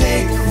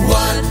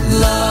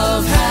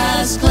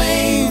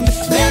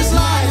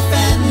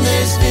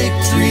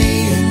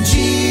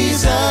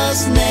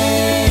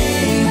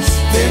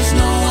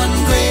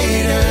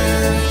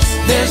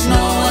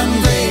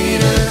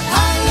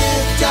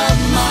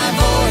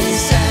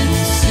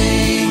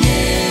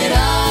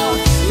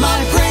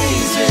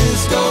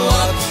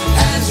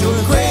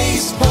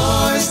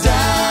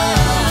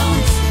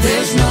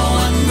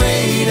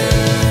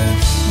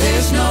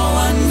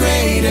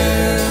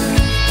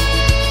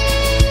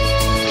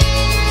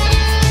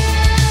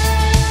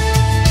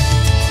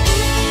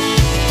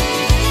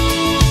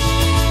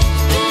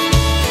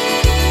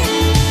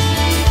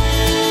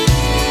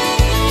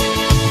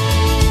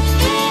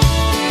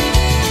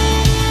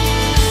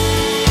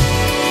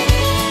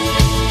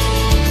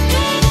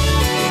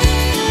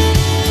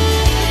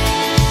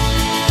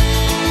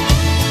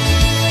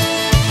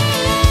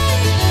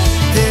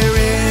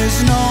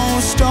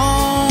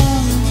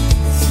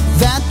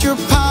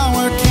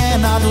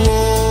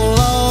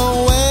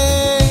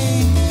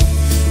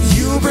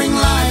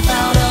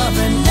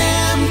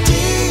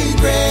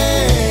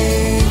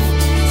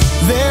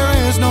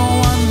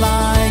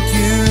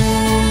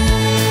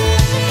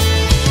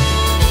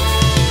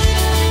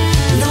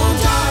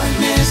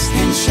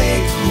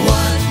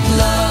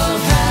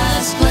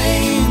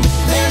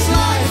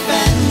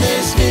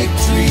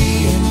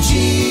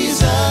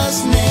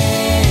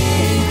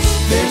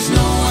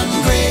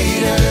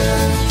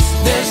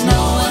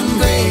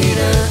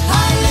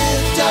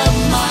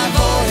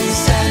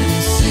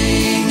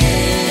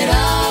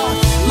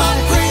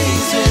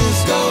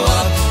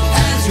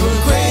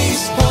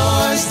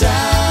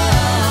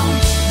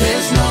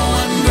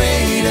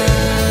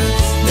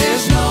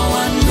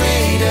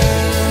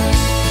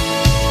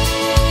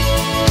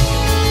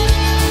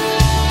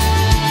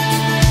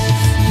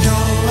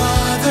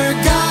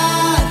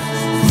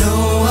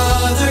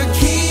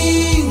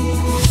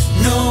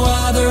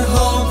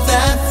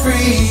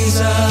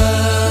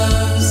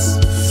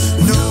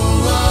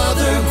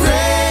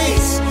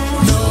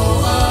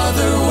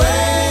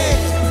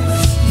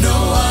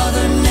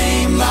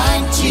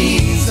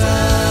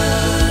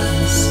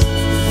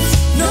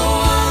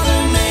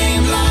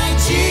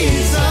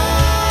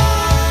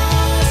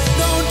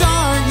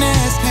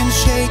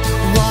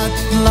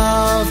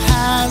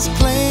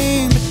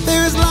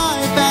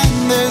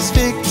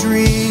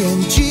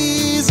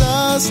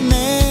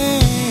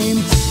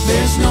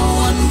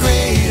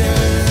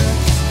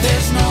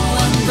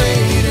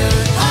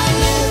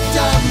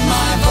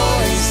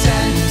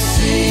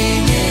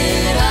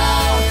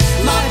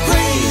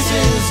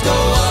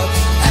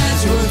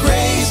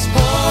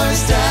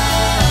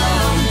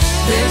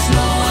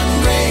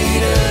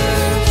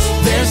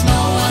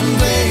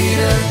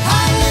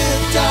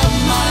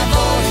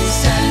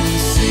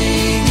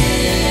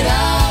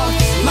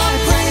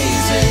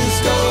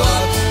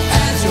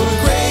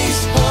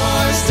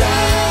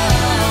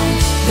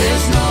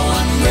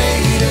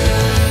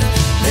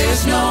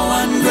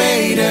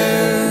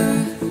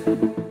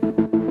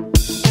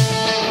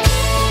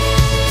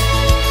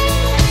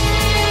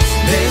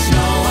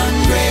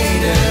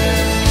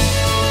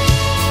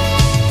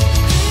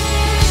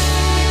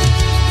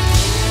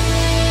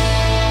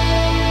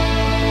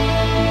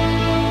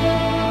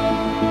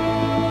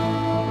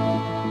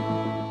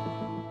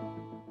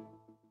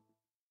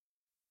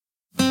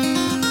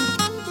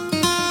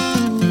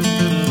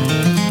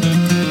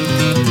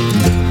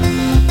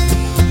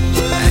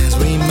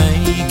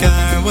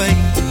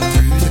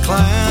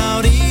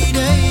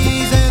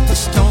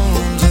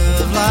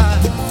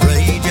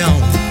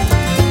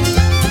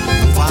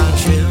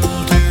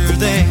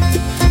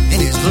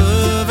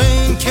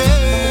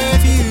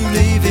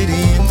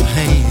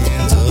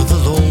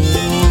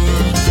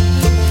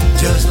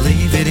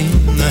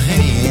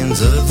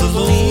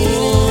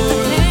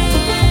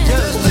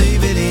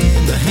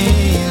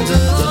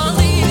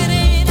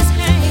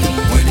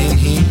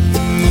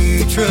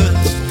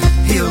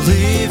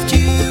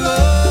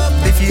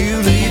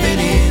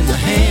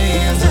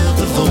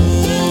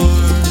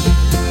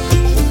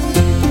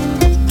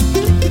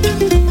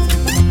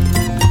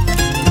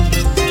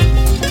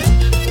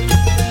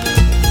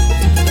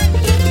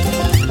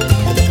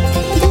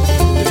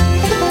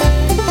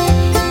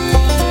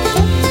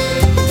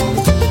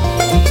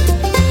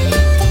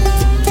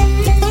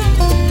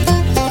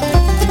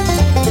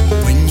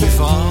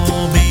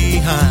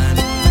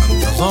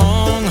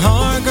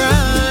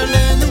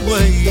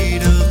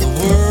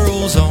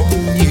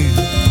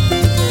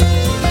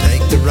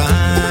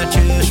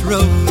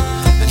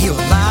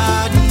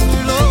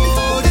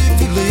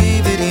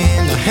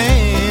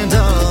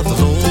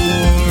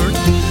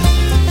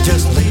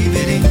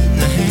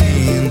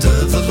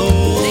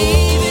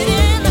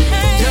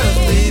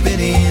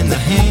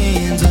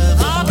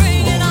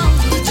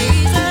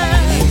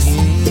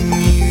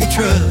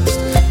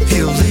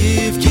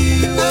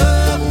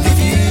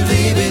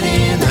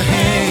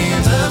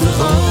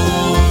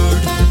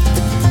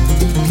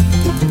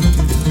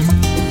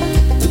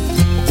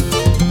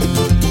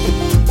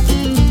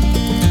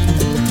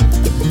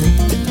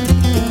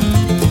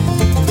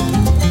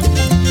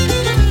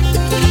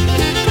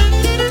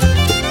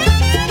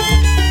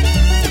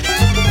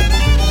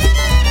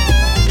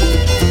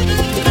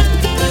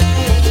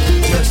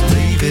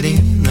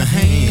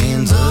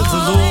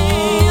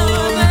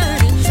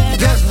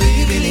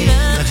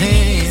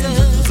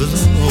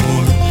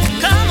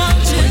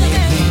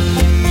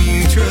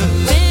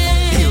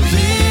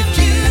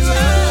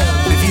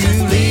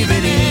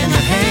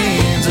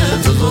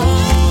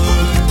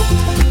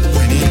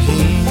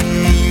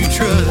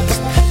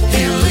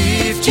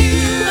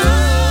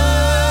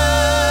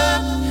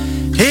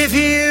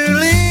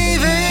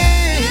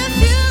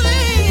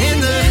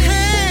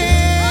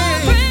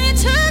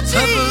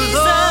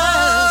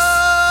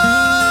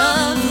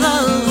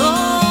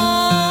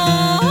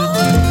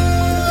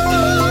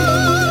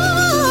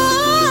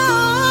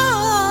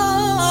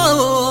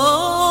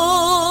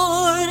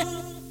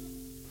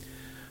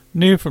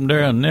new from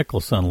Darren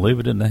Nicholson,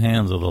 Leave It in the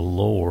Hands of the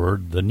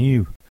Lord. The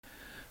new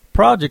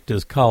project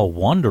is called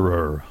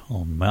Wanderer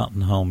on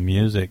Mountain Home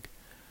Music.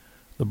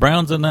 The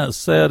Browns in that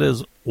set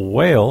is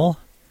Well.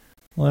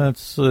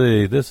 Let's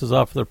see, this is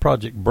off their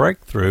Project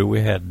Breakthrough. We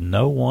had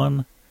No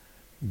One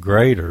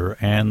Greater,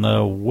 and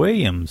the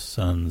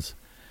Williamsons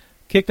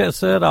kicked that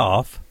set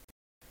off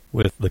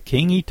with The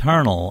King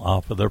Eternal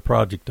off of their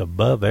project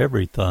Above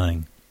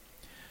Everything.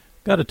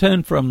 Got a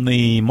tune from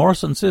the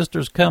Morrison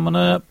Sisters coming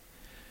up,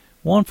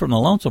 one from the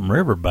Lonesome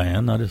River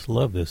Band, I just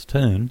love this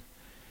tune,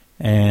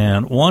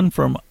 and one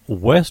from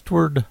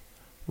Westward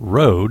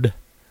Road.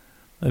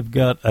 They've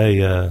got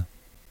a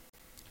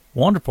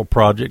wonderful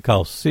project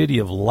called City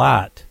of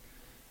Light,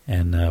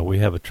 and we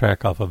have a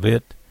track off of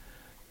it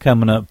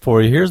coming up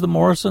for you. Here's the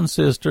Morrison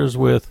Sisters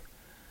with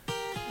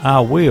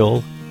I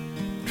Will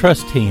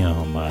Trust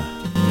Him.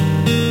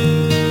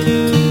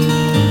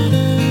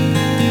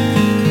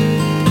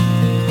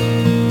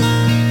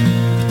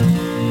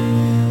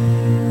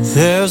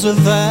 There's a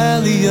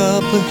valley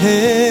up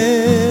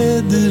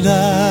ahead that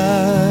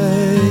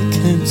I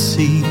can't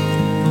see.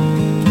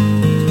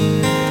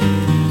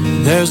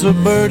 There's a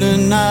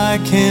burden I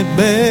can't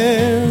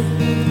bear.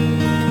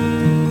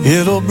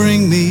 It'll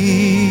bring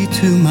me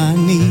to my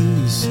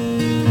knees.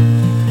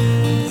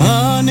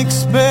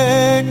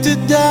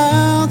 Unexpected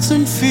doubts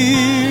and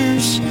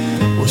fears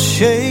will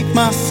shake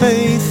my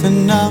faith,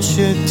 and I'll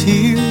shed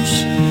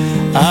tears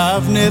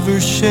I've never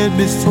shed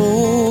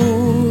before.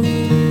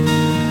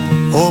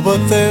 Oh,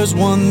 but there's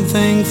one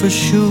thing for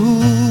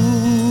sure.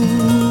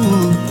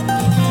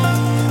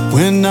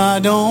 When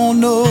I don't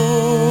know,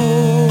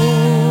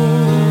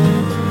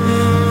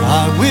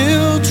 I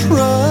will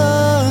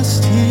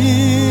trust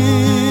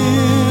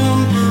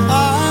Him.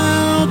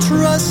 I'll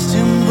trust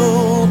Him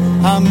though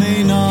I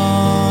may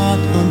not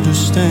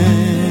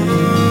understand.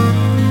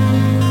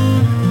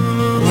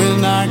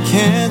 When I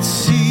can't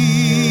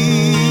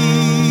see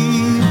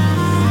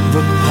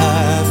the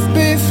path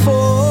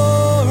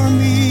before me,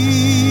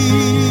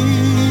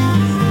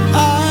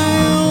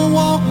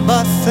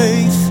 by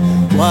faith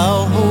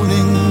while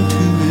holding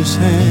to His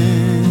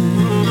hand.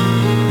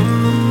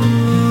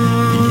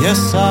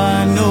 Yes,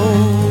 I know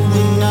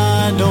when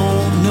I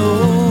don't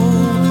know,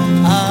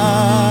 I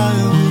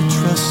will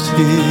trust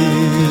Him.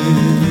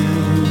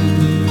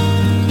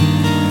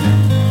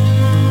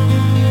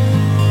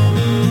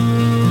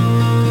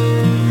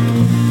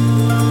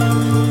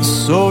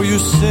 So you're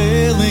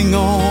sailing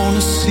on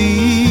a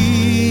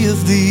sea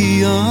of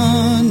the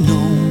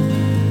unknown.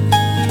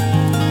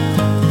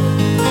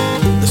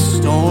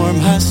 Storm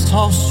has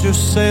tossed your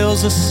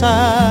sails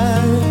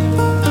aside,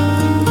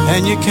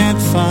 and you can't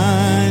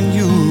find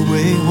your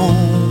way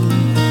home.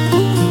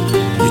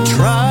 You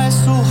try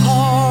so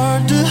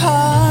hard to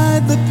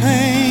hide the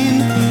pain,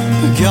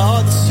 but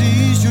God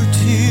sees your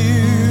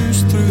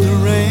tears through the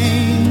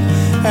rain,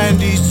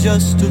 and He's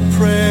just a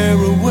prayer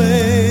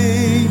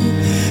away.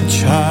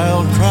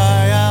 Child,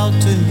 cry out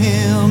to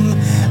Him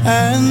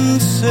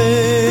and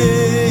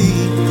say,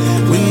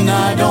 when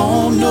I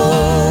don't know,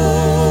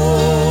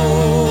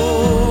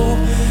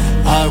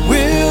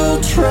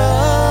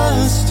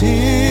 trust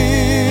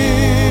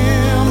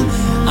Him.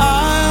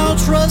 I'll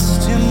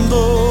trust Him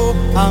though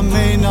I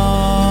may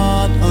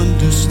not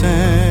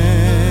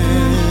understand.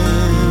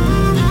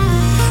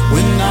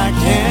 When I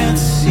can't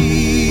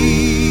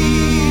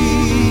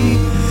see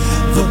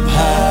the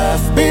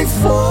path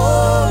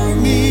before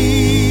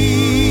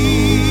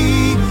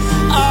me,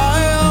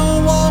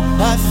 I'll walk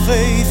by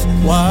faith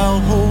while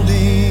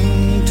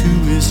holding to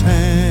His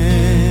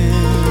hand.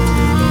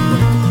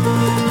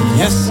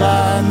 Yes,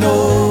 I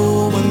know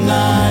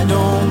I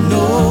don't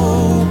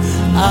know,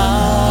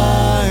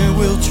 I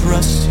will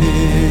trust Him.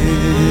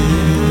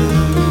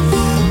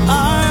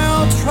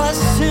 I'll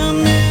trust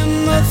Him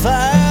in the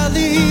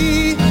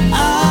valley,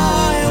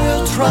 I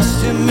will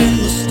trust Him in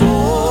the storm.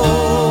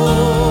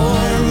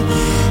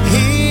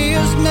 He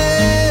has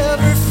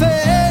never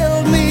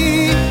failed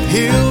me,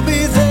 He'll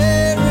be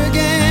there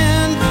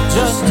again,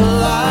 just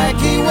like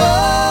He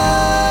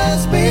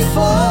was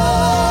before.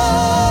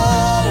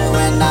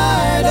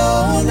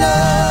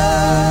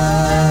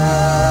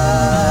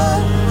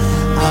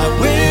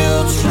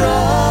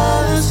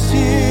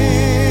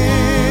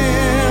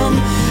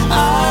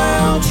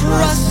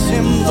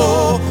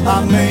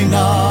 I may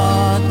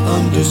not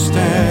understand.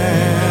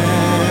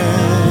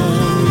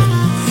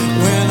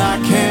 When I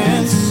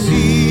can't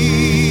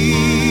see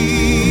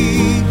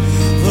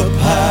the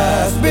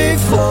path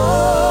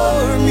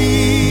before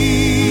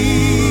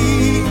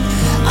me,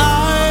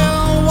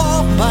 I'll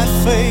walk by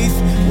faith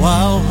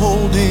while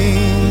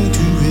holding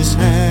to His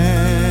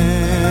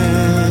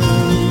hand.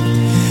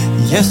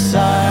 Yes,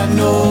 I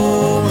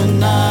know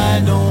and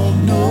I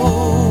don't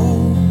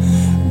know,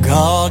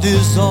 God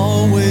is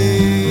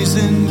always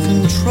in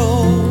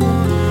control.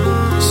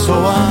 So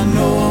I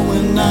know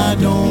when I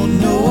don't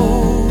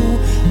know,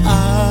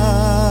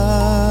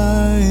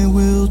 I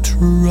will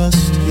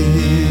trust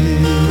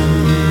Him.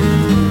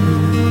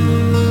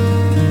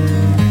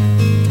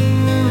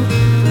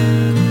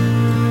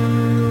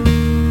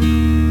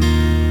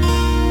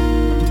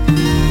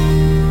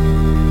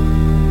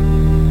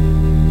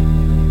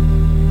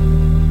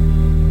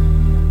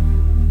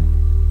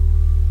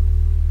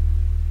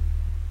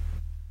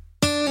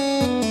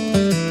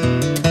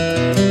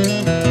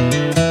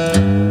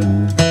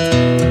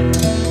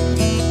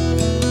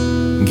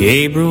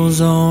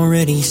 Gabriel's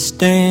already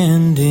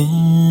standing.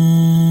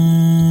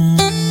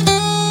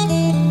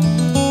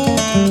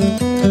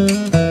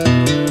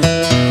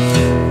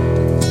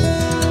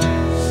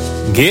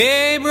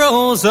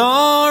 Gabriel's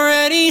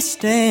already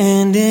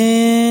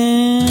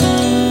standing.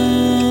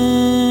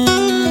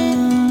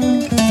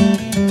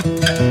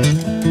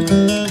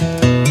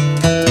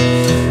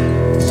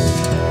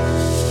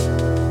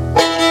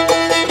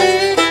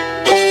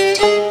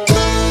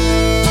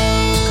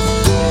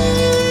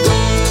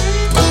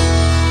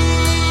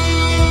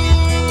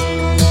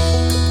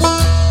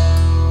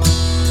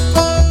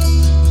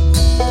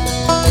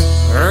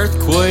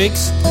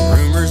 Earthquakes,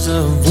 rumors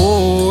of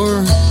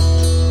war.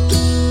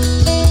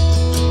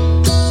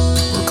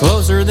 We're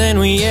closer than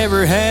we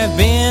ever have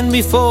been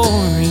before.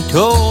 He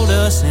told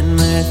us in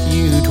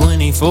Matthew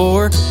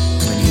 24,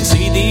 when you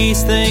see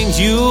these things,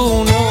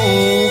 you'll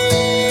know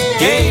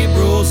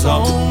Gabriel's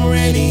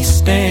already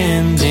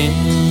standing.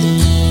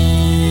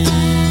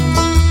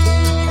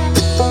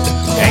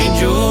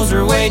 Angels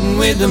are waiting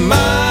with the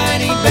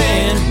mighty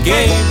band.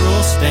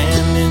 Gabriel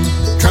standing,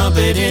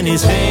 trumpet in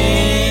his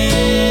hand,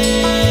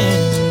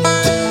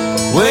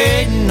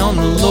 waiting on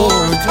the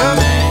Lord's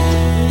command.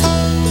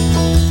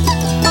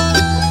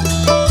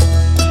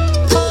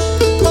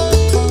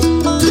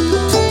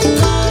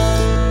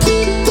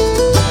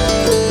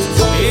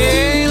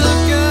 Hey,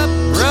 look up,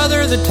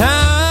 brother, the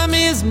time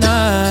is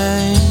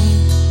nigh.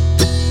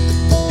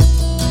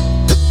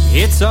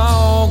 It's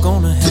all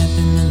gonna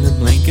happen in the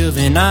blink of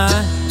an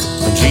eye,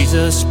 when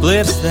Jesus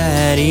splits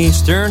that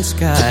eastern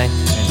sky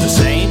and the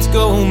saints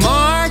go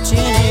marching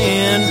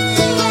in.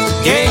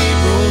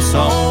 Gabriel's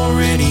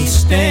already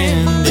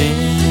standing.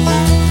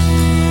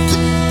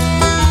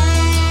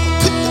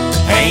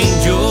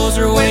 Angels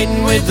are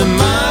waiting with the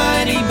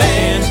mighty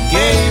band.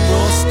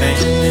 Gabriel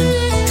standing,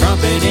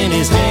 trumpet in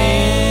his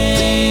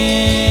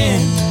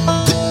hand,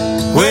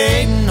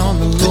 waiting on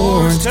the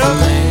Lord's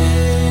command.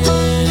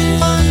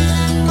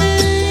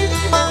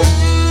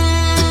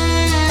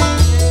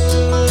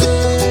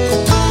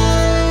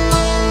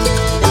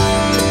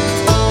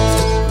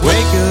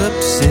 Wake up,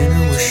 sinner,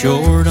 we're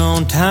short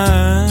on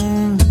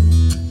time.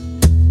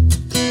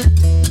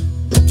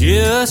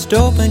 Just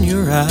open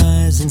your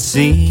eyes and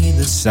see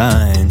the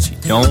signs. You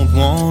don't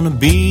want to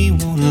be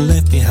one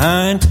left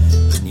behind.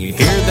 When you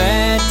hear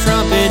that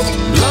trumpet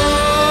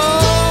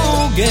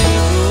blow,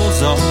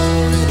 Gabriel's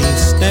already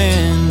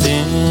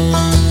standing.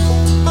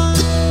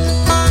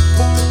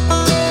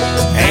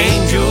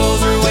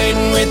 Angels are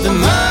waiting with the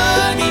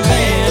mighty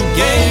band.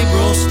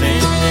 Gabriel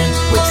standing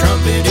with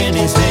trumpet in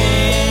his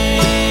hand.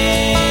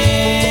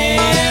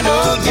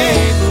 Oh,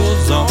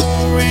 Gabriel's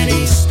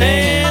already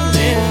standing.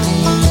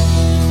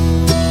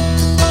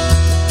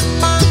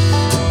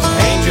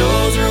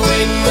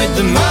 With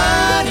the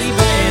mighty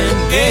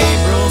band,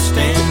 Gabriel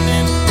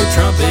standing with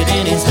trumpet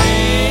in his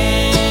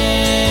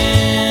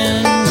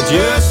hand,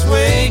 just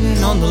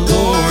waiting on the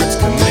Lord's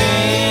command.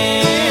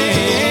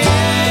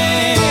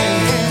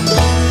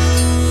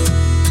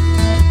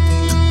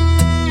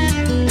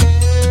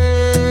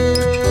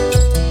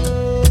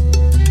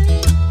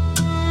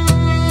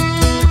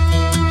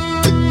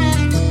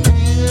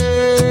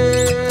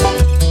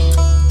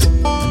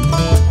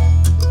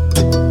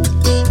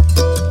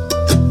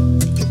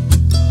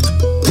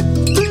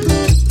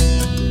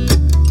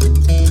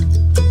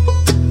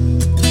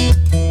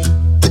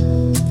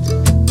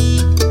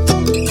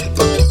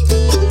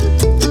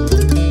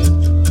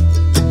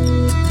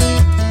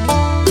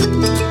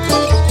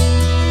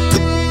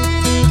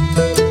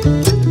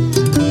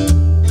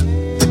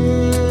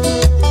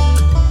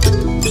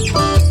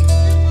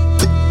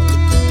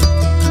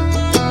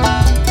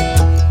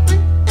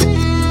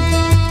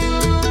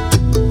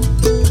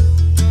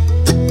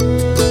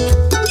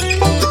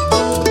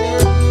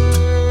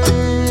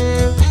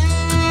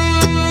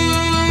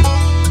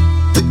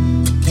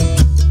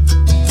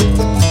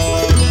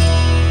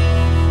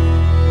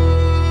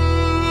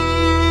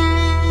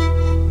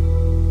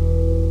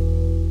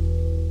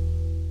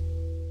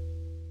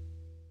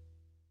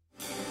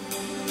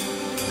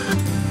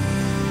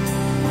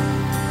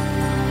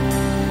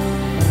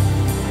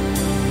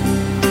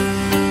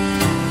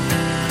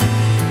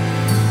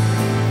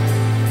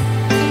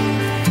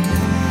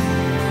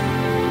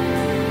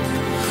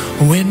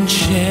 When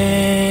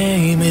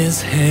shame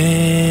is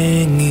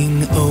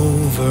hanging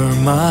over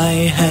my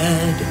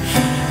head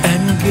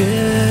and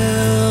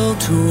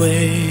guilt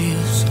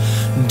weighs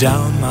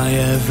down my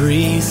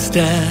every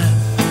step,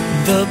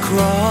 the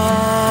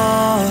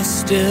cross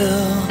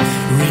still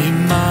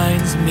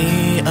reminds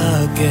me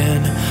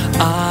again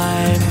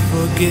I'm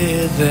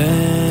forgiven.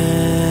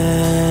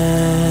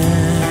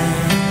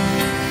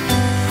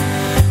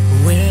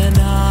 When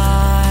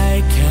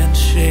I can't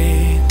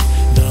shake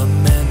the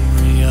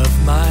memory of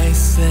my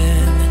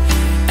sin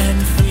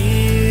and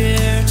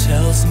fear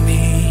tells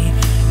me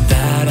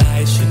that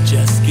I should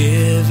just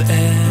give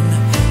in,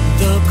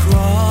 the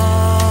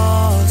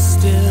cross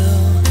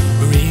still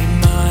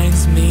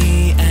reminds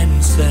me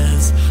and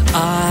says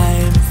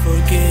I'm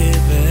forgiven.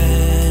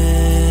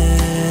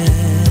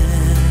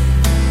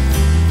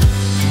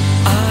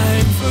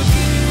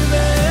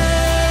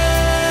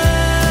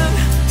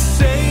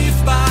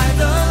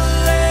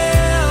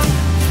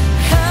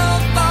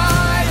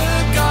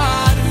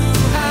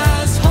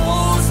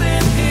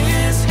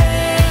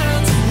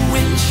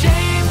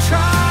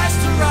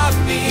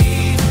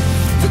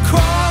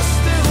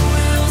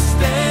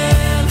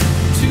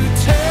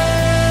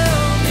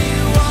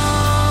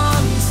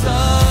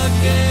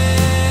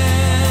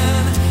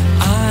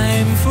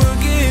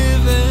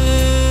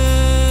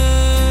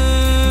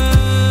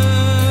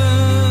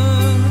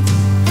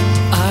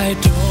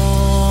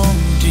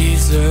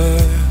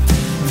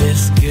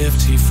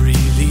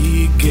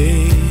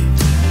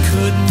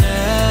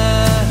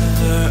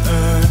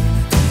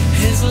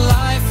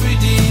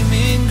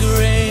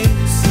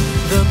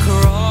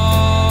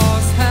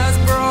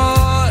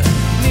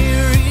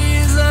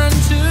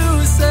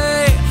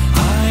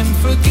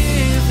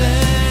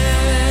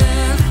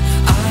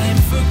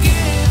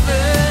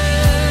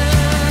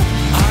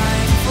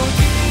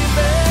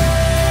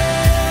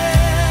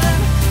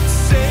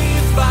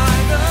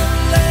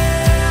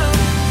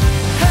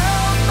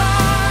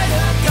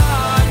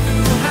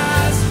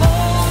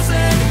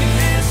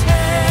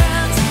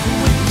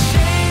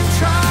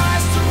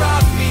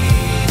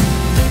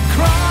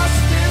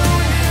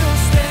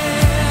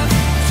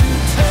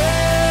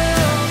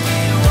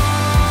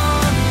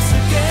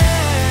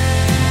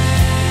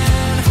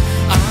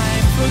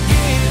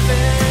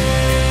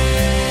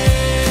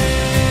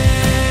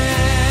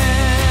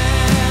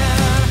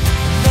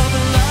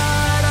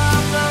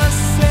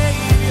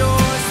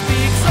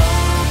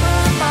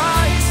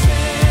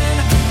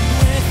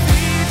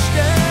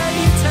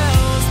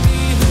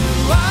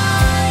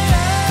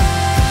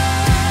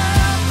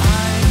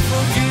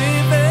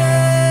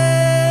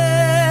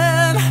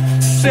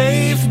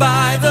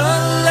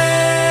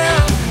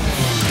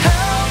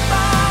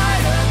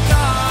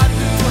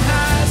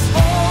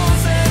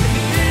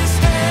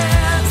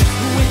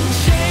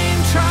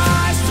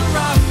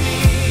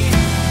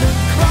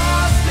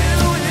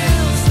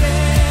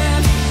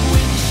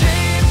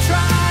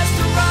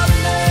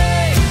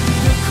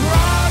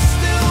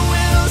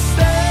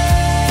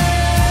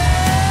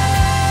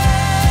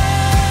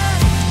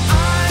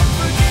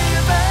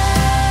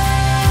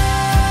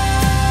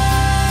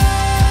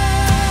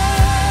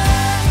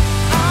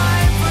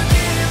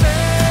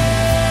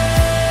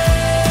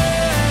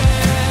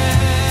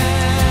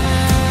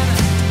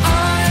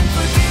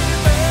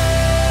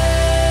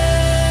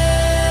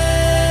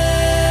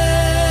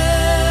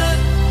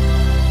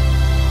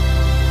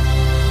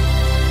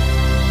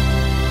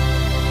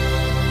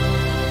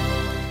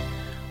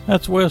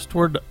 That's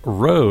Westward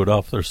Road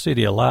off their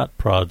City of Light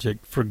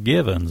project.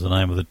 Forgiven's the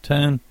name of the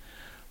tune.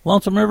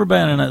 Lonesome River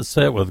Band in that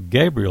set with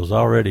Gabriel's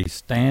Already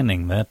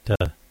Standing. That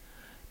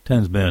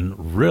tune's been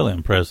really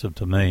impressive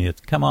to me. It's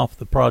come off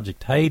the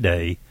project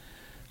Heyday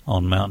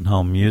on Mountain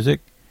Home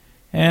Music.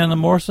 And the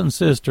Morrison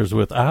Sisters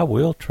with I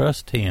Will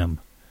Trust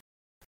Him.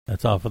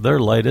 That's off of their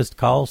latest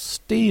called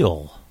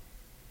Steel.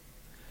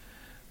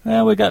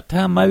 Well, we got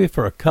time maybe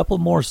for a couple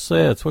more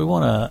sets. We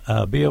want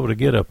to be able to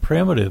get a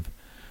primitive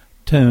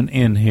tune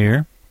in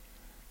here.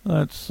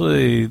 Let's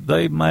see.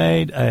 They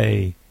made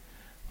a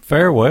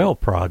farewell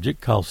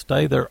project called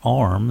Stay Their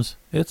Arms.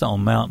 It's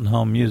on Mountain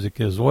Home Music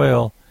as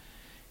well.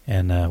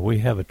 And we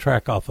have a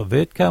track off of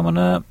it coming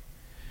up.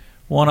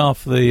 One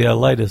off the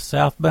latest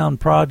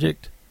Southbound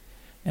project.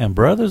 And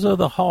Brothers of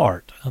the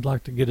Heart. I'd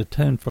like to get a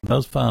tune from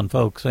those fine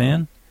folks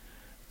in.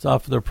 It's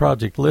off of their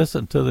project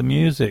Listen to the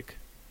Music.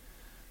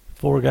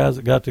 Four guys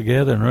that got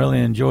together and really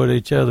enjoyed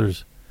each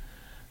other's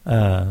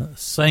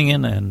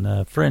singing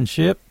and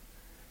friendship.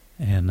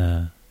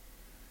 And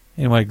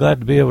anyway, glad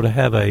to be able to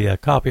have a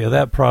copy of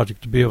that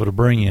project to be able to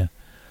bring you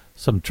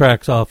some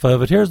tracks off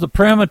of it. Here's the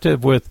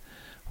primitive with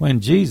When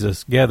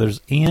Jesus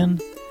Gathers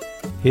in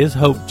His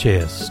Hope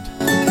Chest.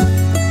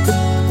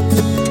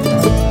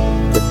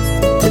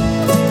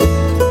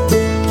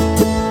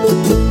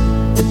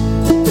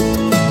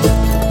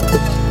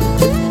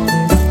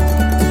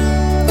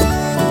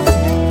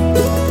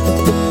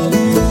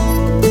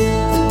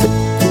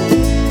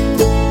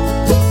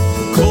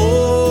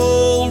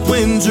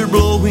 Are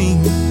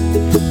blowing,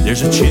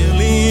 there's a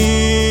chill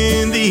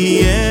in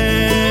the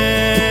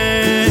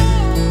air.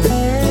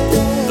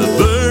 The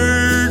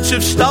birds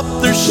have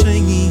stopped their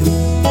singing,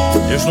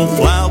 there's no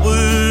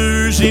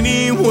flowers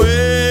anywhere.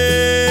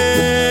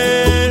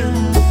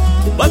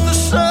 But the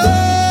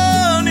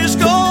sun is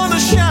gonna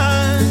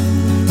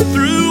shine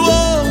through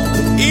all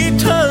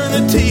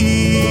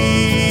eternity.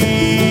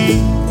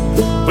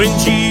 When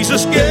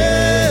Jesus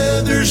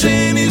gathers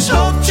in His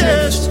hope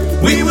chest,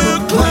 we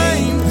will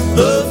claim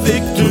the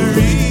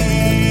victory.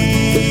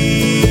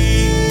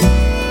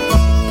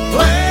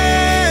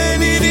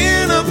 Planted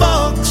in a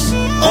box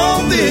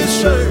on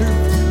this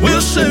earth,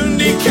 we'll soon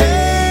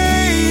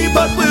decay,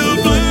 but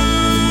we'll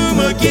bloom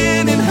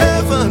again in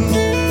heaven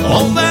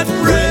on that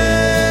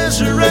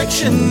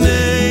resurrection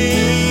day.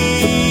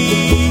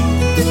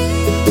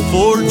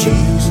 For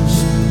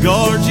Jesus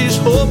guards His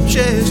hope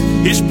chest,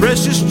 His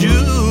precious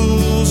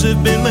jewels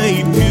have been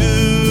made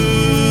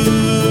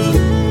good.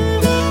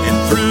 And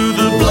through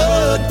the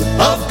blood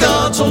of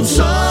God's own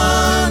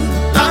Son,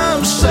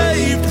 I'm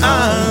saved,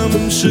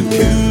 I'm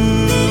secure.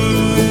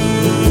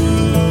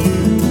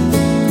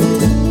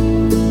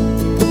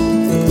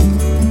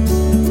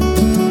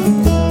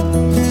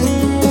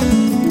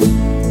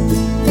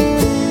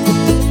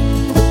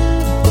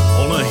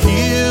 On a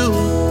hill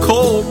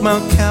called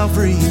Mount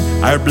Calvary,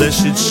 our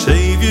blessed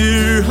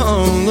Savior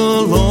hung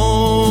alone.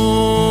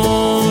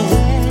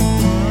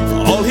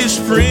 All His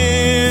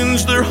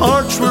friends, their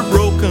hearts were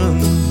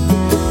broken.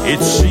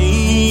 It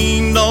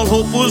seemed all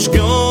hope was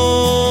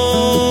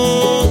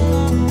gone.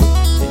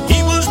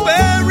 He was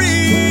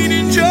buried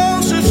in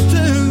Joseph's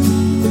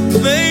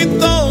tomb. They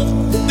thought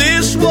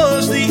this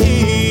was the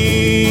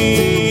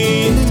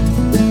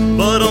end.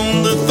 But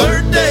on the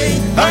third day,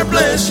 our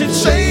blessed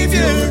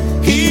Savior,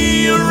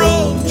 He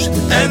arose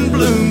and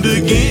bloomed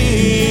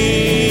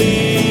again.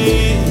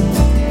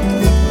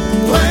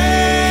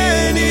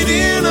 Planted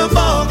in a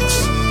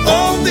box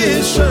on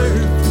this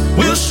earth,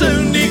 we'll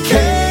soon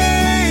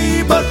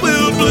decay, but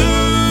we'll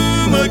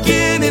bloom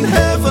again in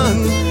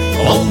heaven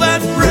on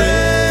that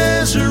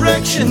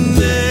resurrection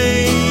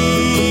day.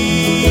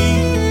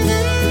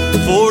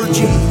 For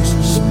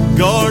Jesus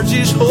guards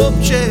His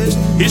hope chest,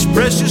 His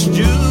precious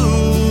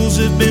jewels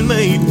have been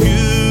made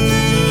good.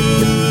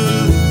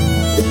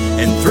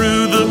 And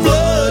through the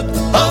blood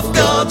of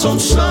God's own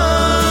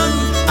Son,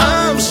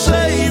 I'm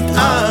saved,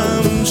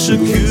 I'm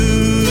secure.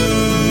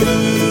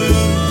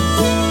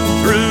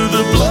 Through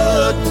the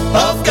blood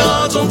of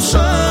God's own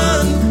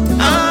Son,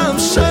 I'm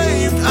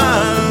saved,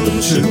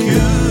 I'm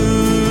secure.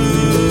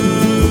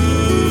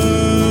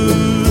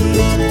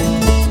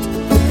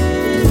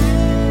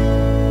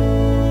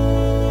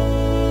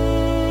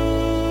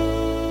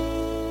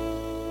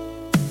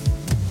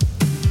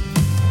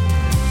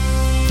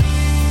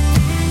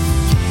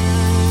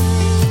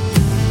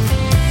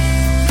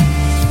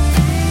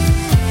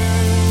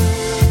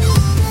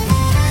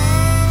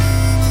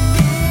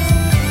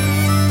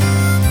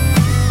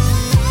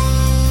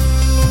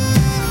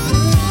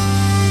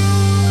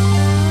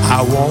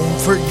 I won't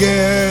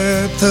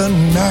forget the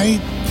night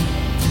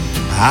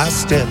I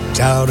stepped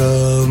out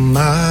of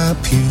my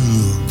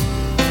pew,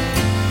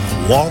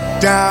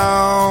 walked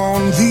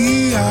down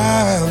the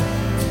aisle,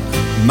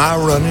 my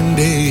running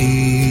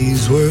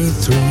days were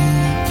through.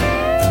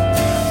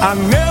 I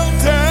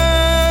knelt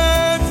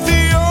at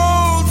the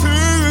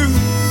altar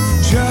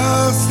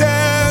just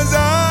as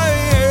I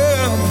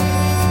am,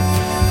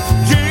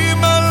 gave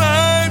my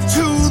life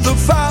to the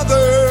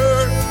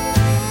Father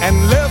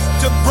and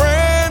left a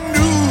brand new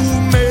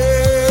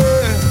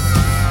man.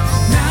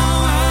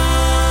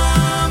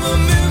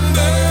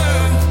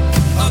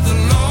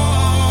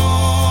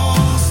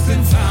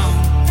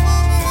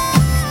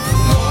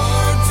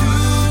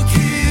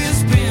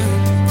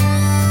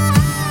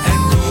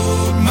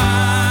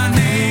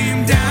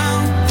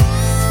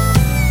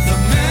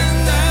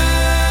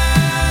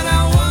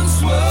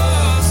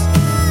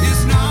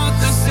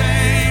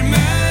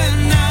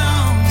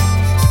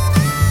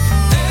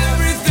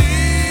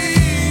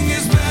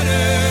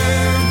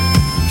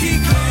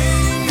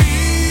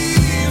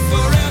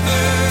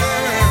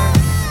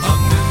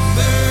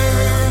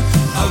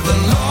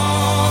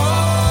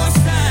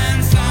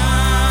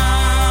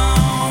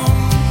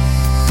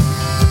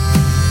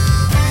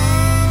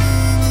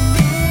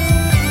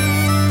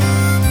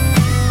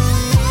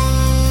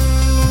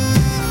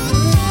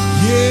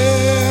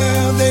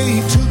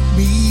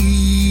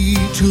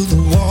 into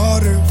the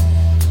water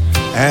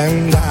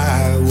and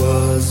I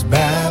was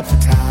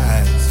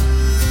baptized.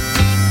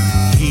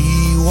 He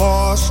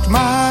washed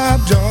my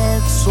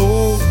dark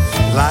soul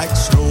like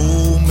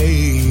snow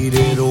made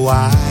it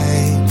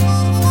white.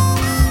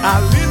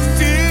 I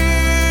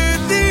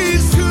lifted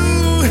these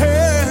two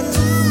hands,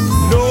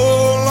 no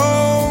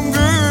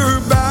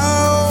longer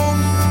bound.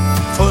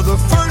 For the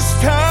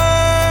first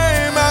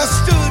time I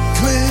stood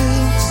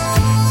cleansed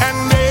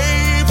and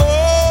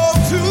able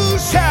to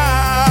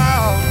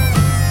shout.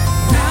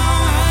 Now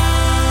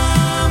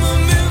I'm a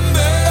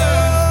member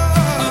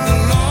of the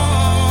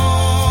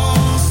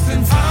lost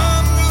and found.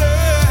 I'm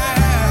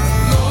glad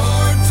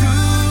Lord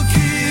took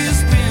his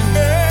pen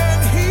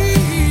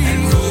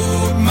and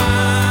wrote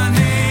my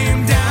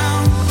name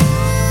down.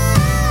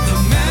 The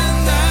man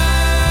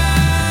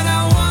that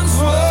I once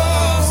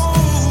was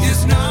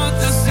is not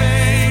the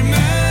same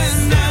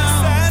man now.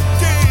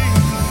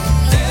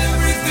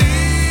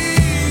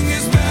 Everything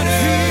is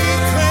better.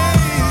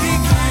 He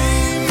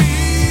claimed me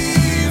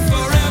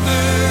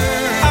forever.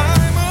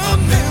 I'm a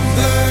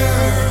member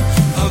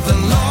of the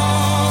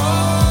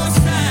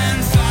lost and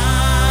found.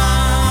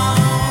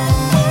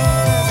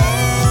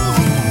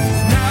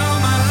 Now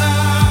my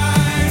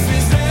life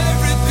is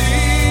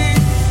everything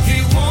he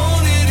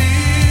wanted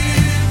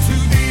it to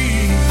be.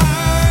 I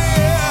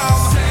am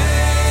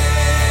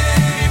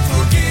saved,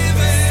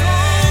 forgiven,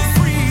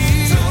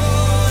 free,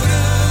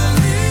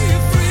 totally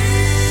free.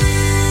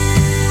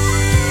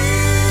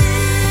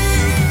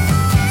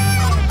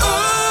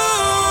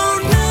 Oh,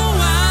 now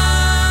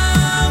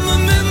I'm a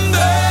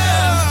member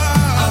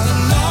of the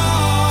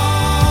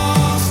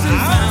lost and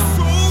found. I'm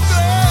so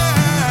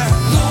glad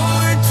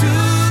Lord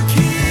took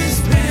his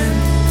pen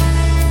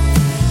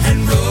and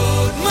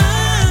wrote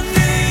my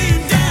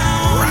name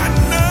down. Right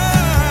now,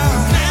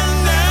 the man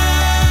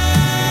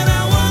that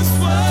I once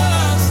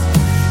was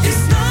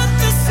is not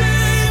the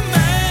same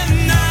man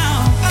now.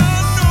 I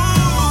know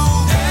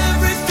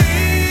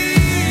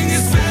everything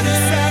is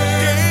better.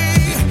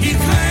 He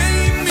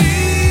claimed me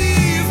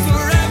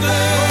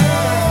forever.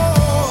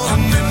 A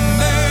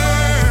member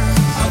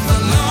of the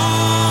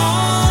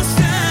lost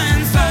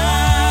and found.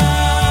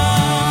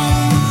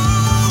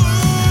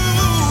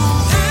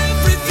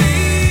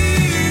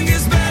 Everything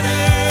is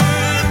better.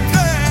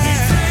 He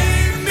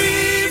claimed me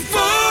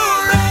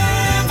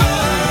forever.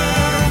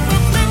 A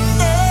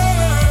member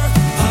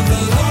of the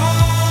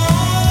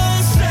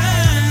lost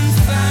and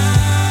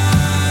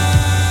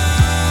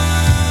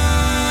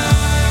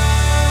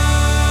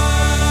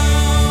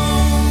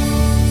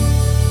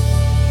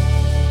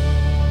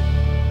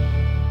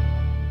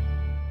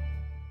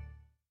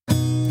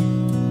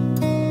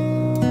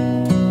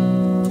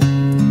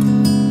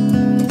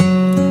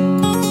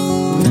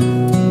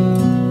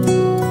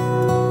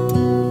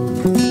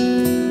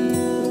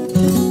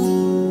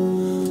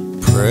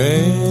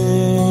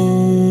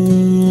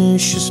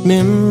Precious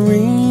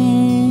memories,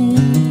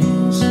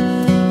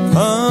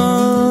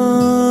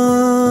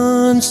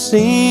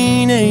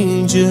 unseen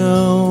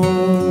angels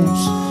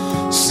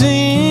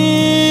sent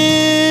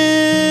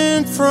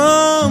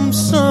from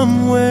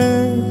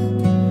somewhere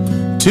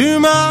to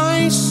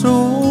my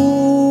soul.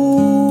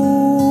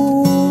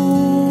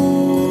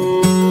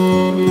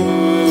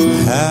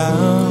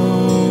 How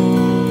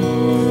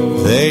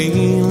they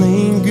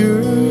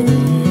linger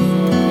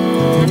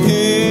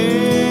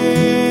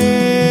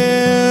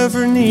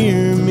ever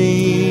near me,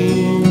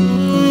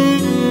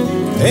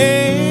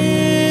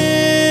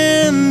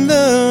 and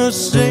the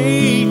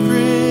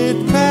sacred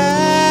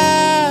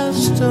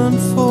past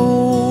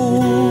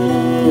unfold.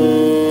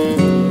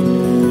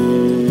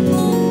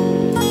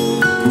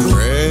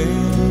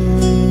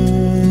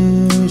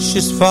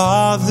 Precious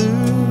Father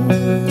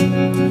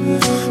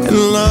and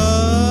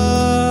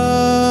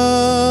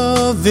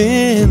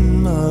loving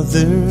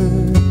Mother,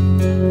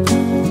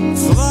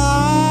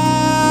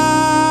 fly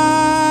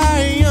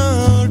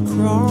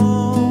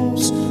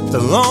across the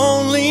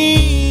lonely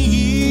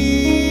years,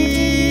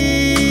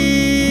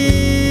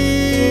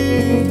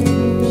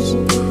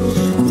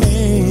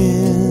 and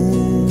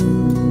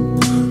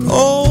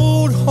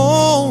old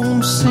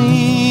home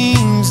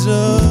sings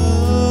of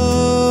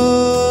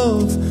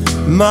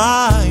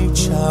my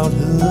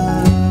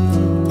childhood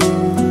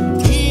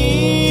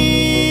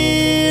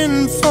in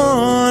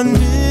fond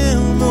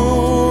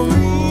memory.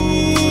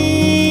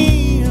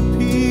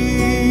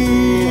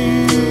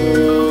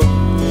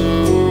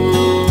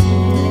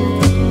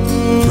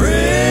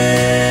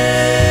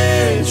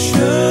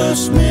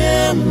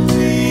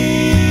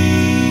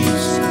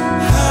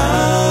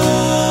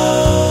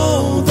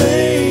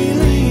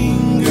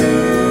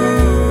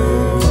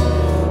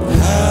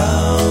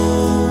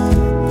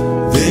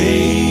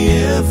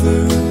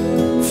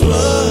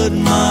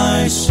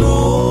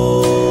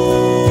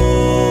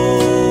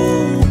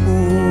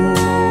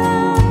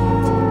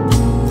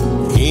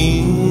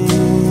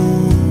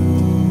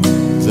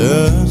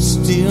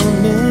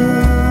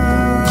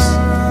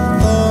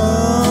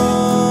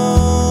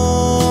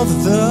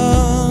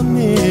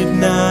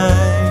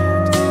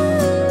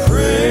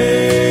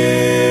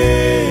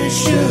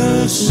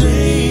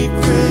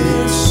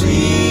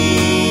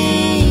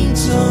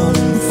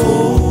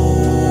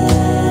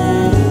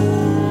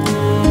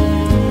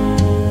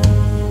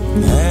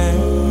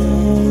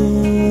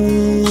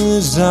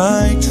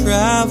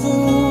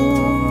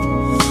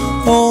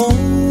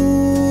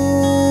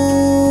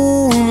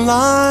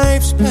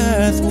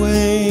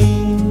 pathway.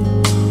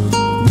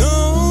 No,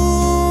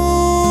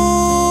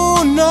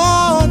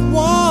 not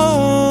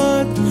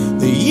what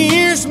the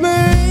years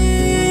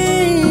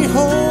may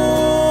hold.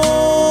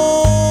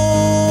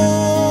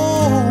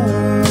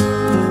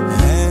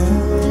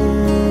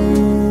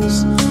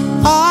 As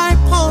I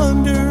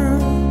ponder,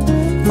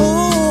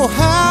 oh,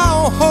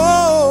 how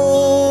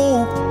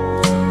hope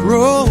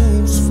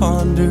grows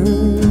fonder.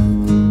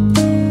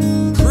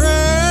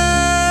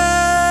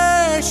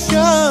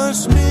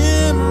 Precious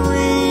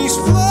memories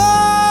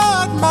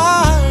flood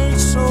my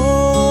soul.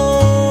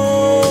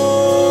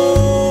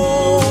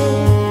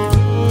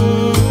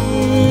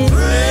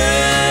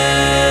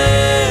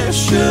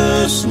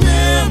 Precious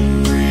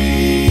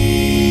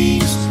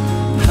memories,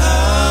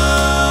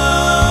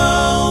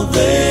 how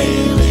they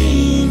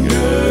linger,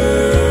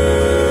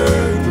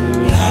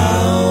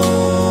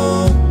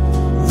 how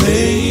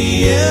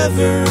they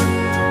ever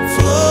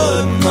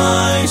flood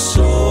my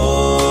soul.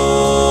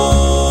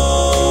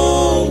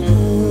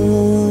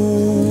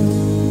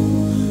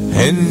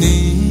 And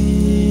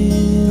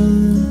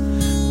in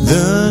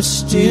the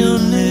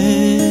stillness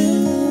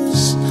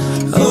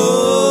of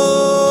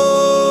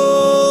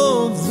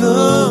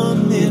the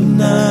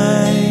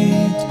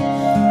midnight,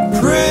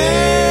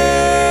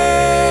 precious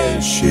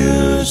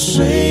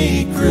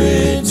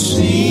sacred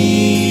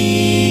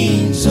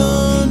scenes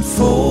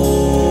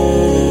unfold.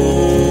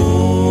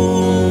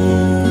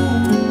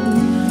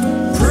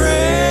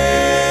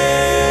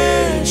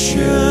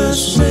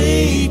 Precious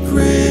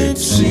sacred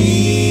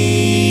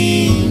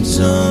scenes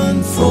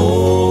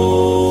unfold.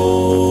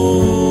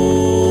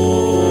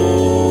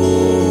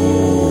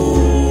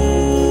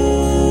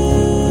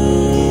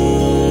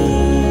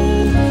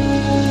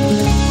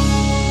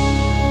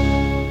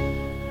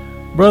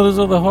 Brothers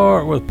of the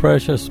Heart with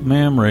Precious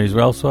Memories.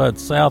 We also had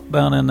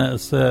Southbound in that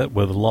set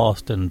with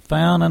Lost and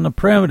Found, and the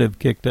Primitive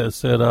kicked that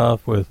set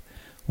off with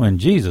When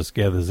Jesus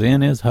Gathers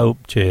in His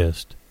Hope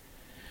Chest.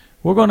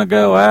 We're going to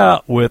go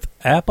out with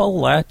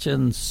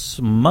Appalachian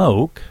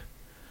Smoke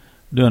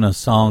doing a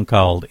song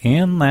called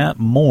In That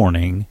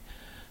Morning.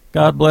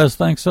 God bless.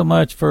 Thanks so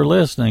much for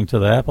listening to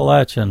the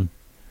Appalachian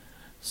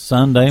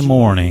Sunday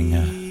Morning.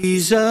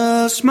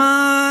 Jesus,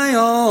 my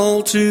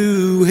all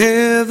to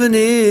heaven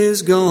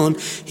is gone,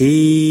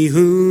 He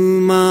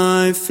whom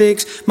I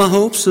fix my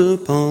hopes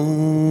upon.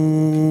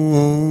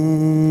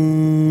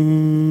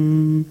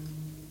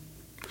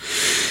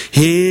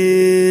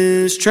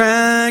 His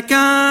track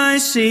I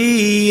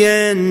see,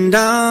 and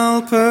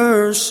I'll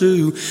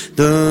pursue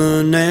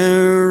the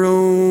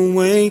narrow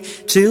way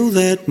till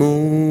that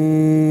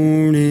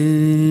morning.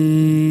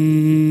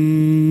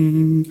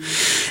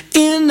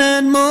 In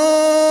that morning,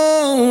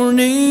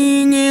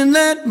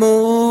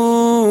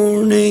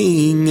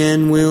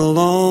 and we'll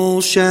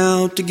all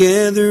shout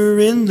together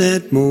in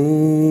that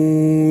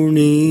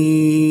morning.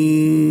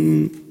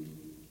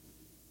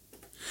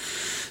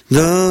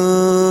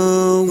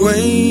 The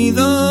way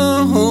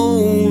the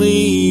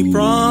holy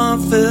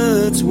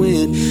prophets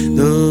went,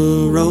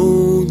 the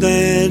road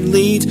that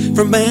leads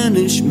from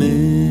banishment,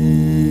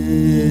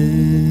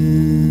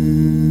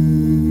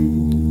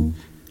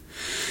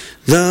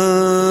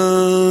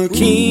 the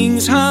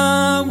King's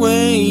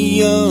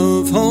highway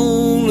of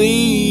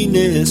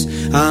holiness,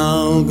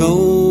 I'll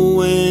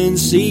go and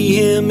see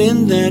Him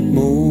in that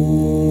morning.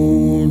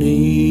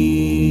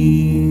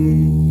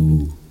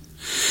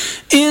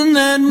 In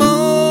that morning,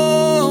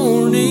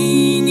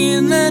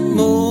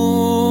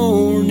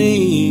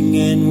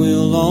 and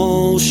we'll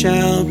all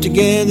shout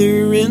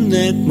together in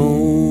that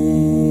morning.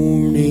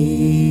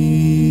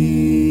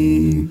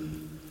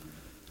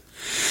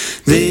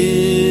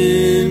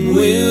 Then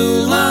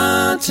will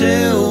I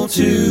tell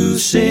to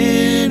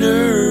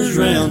sinners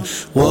round,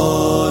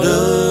 what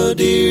a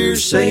dear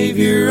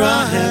Savior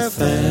I have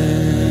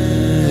found.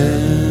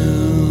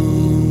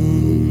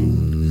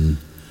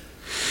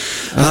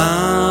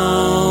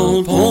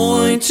 I'll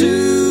point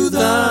to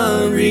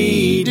Thy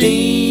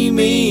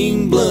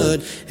redeeming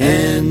blood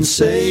and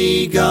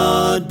say,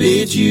 God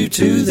bids you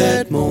to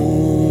that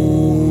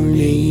morning.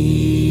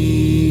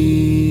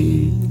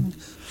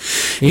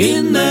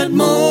 In that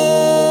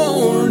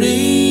morning,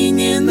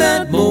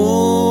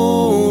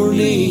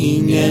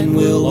 and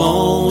we'll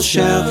all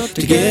shout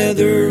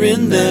together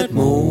in that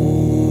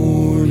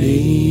morning.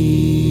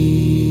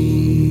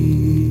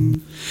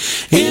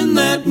 In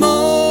that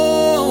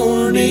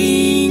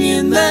morning,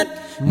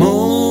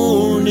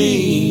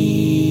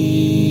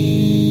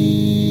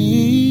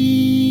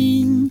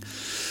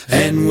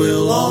 and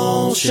we'll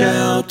all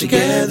shout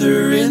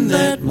together in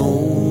that morning.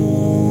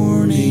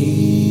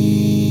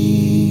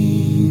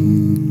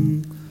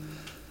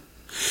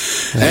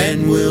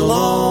 And we'll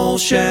all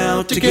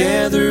shout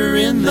together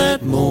in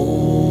that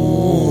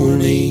morning.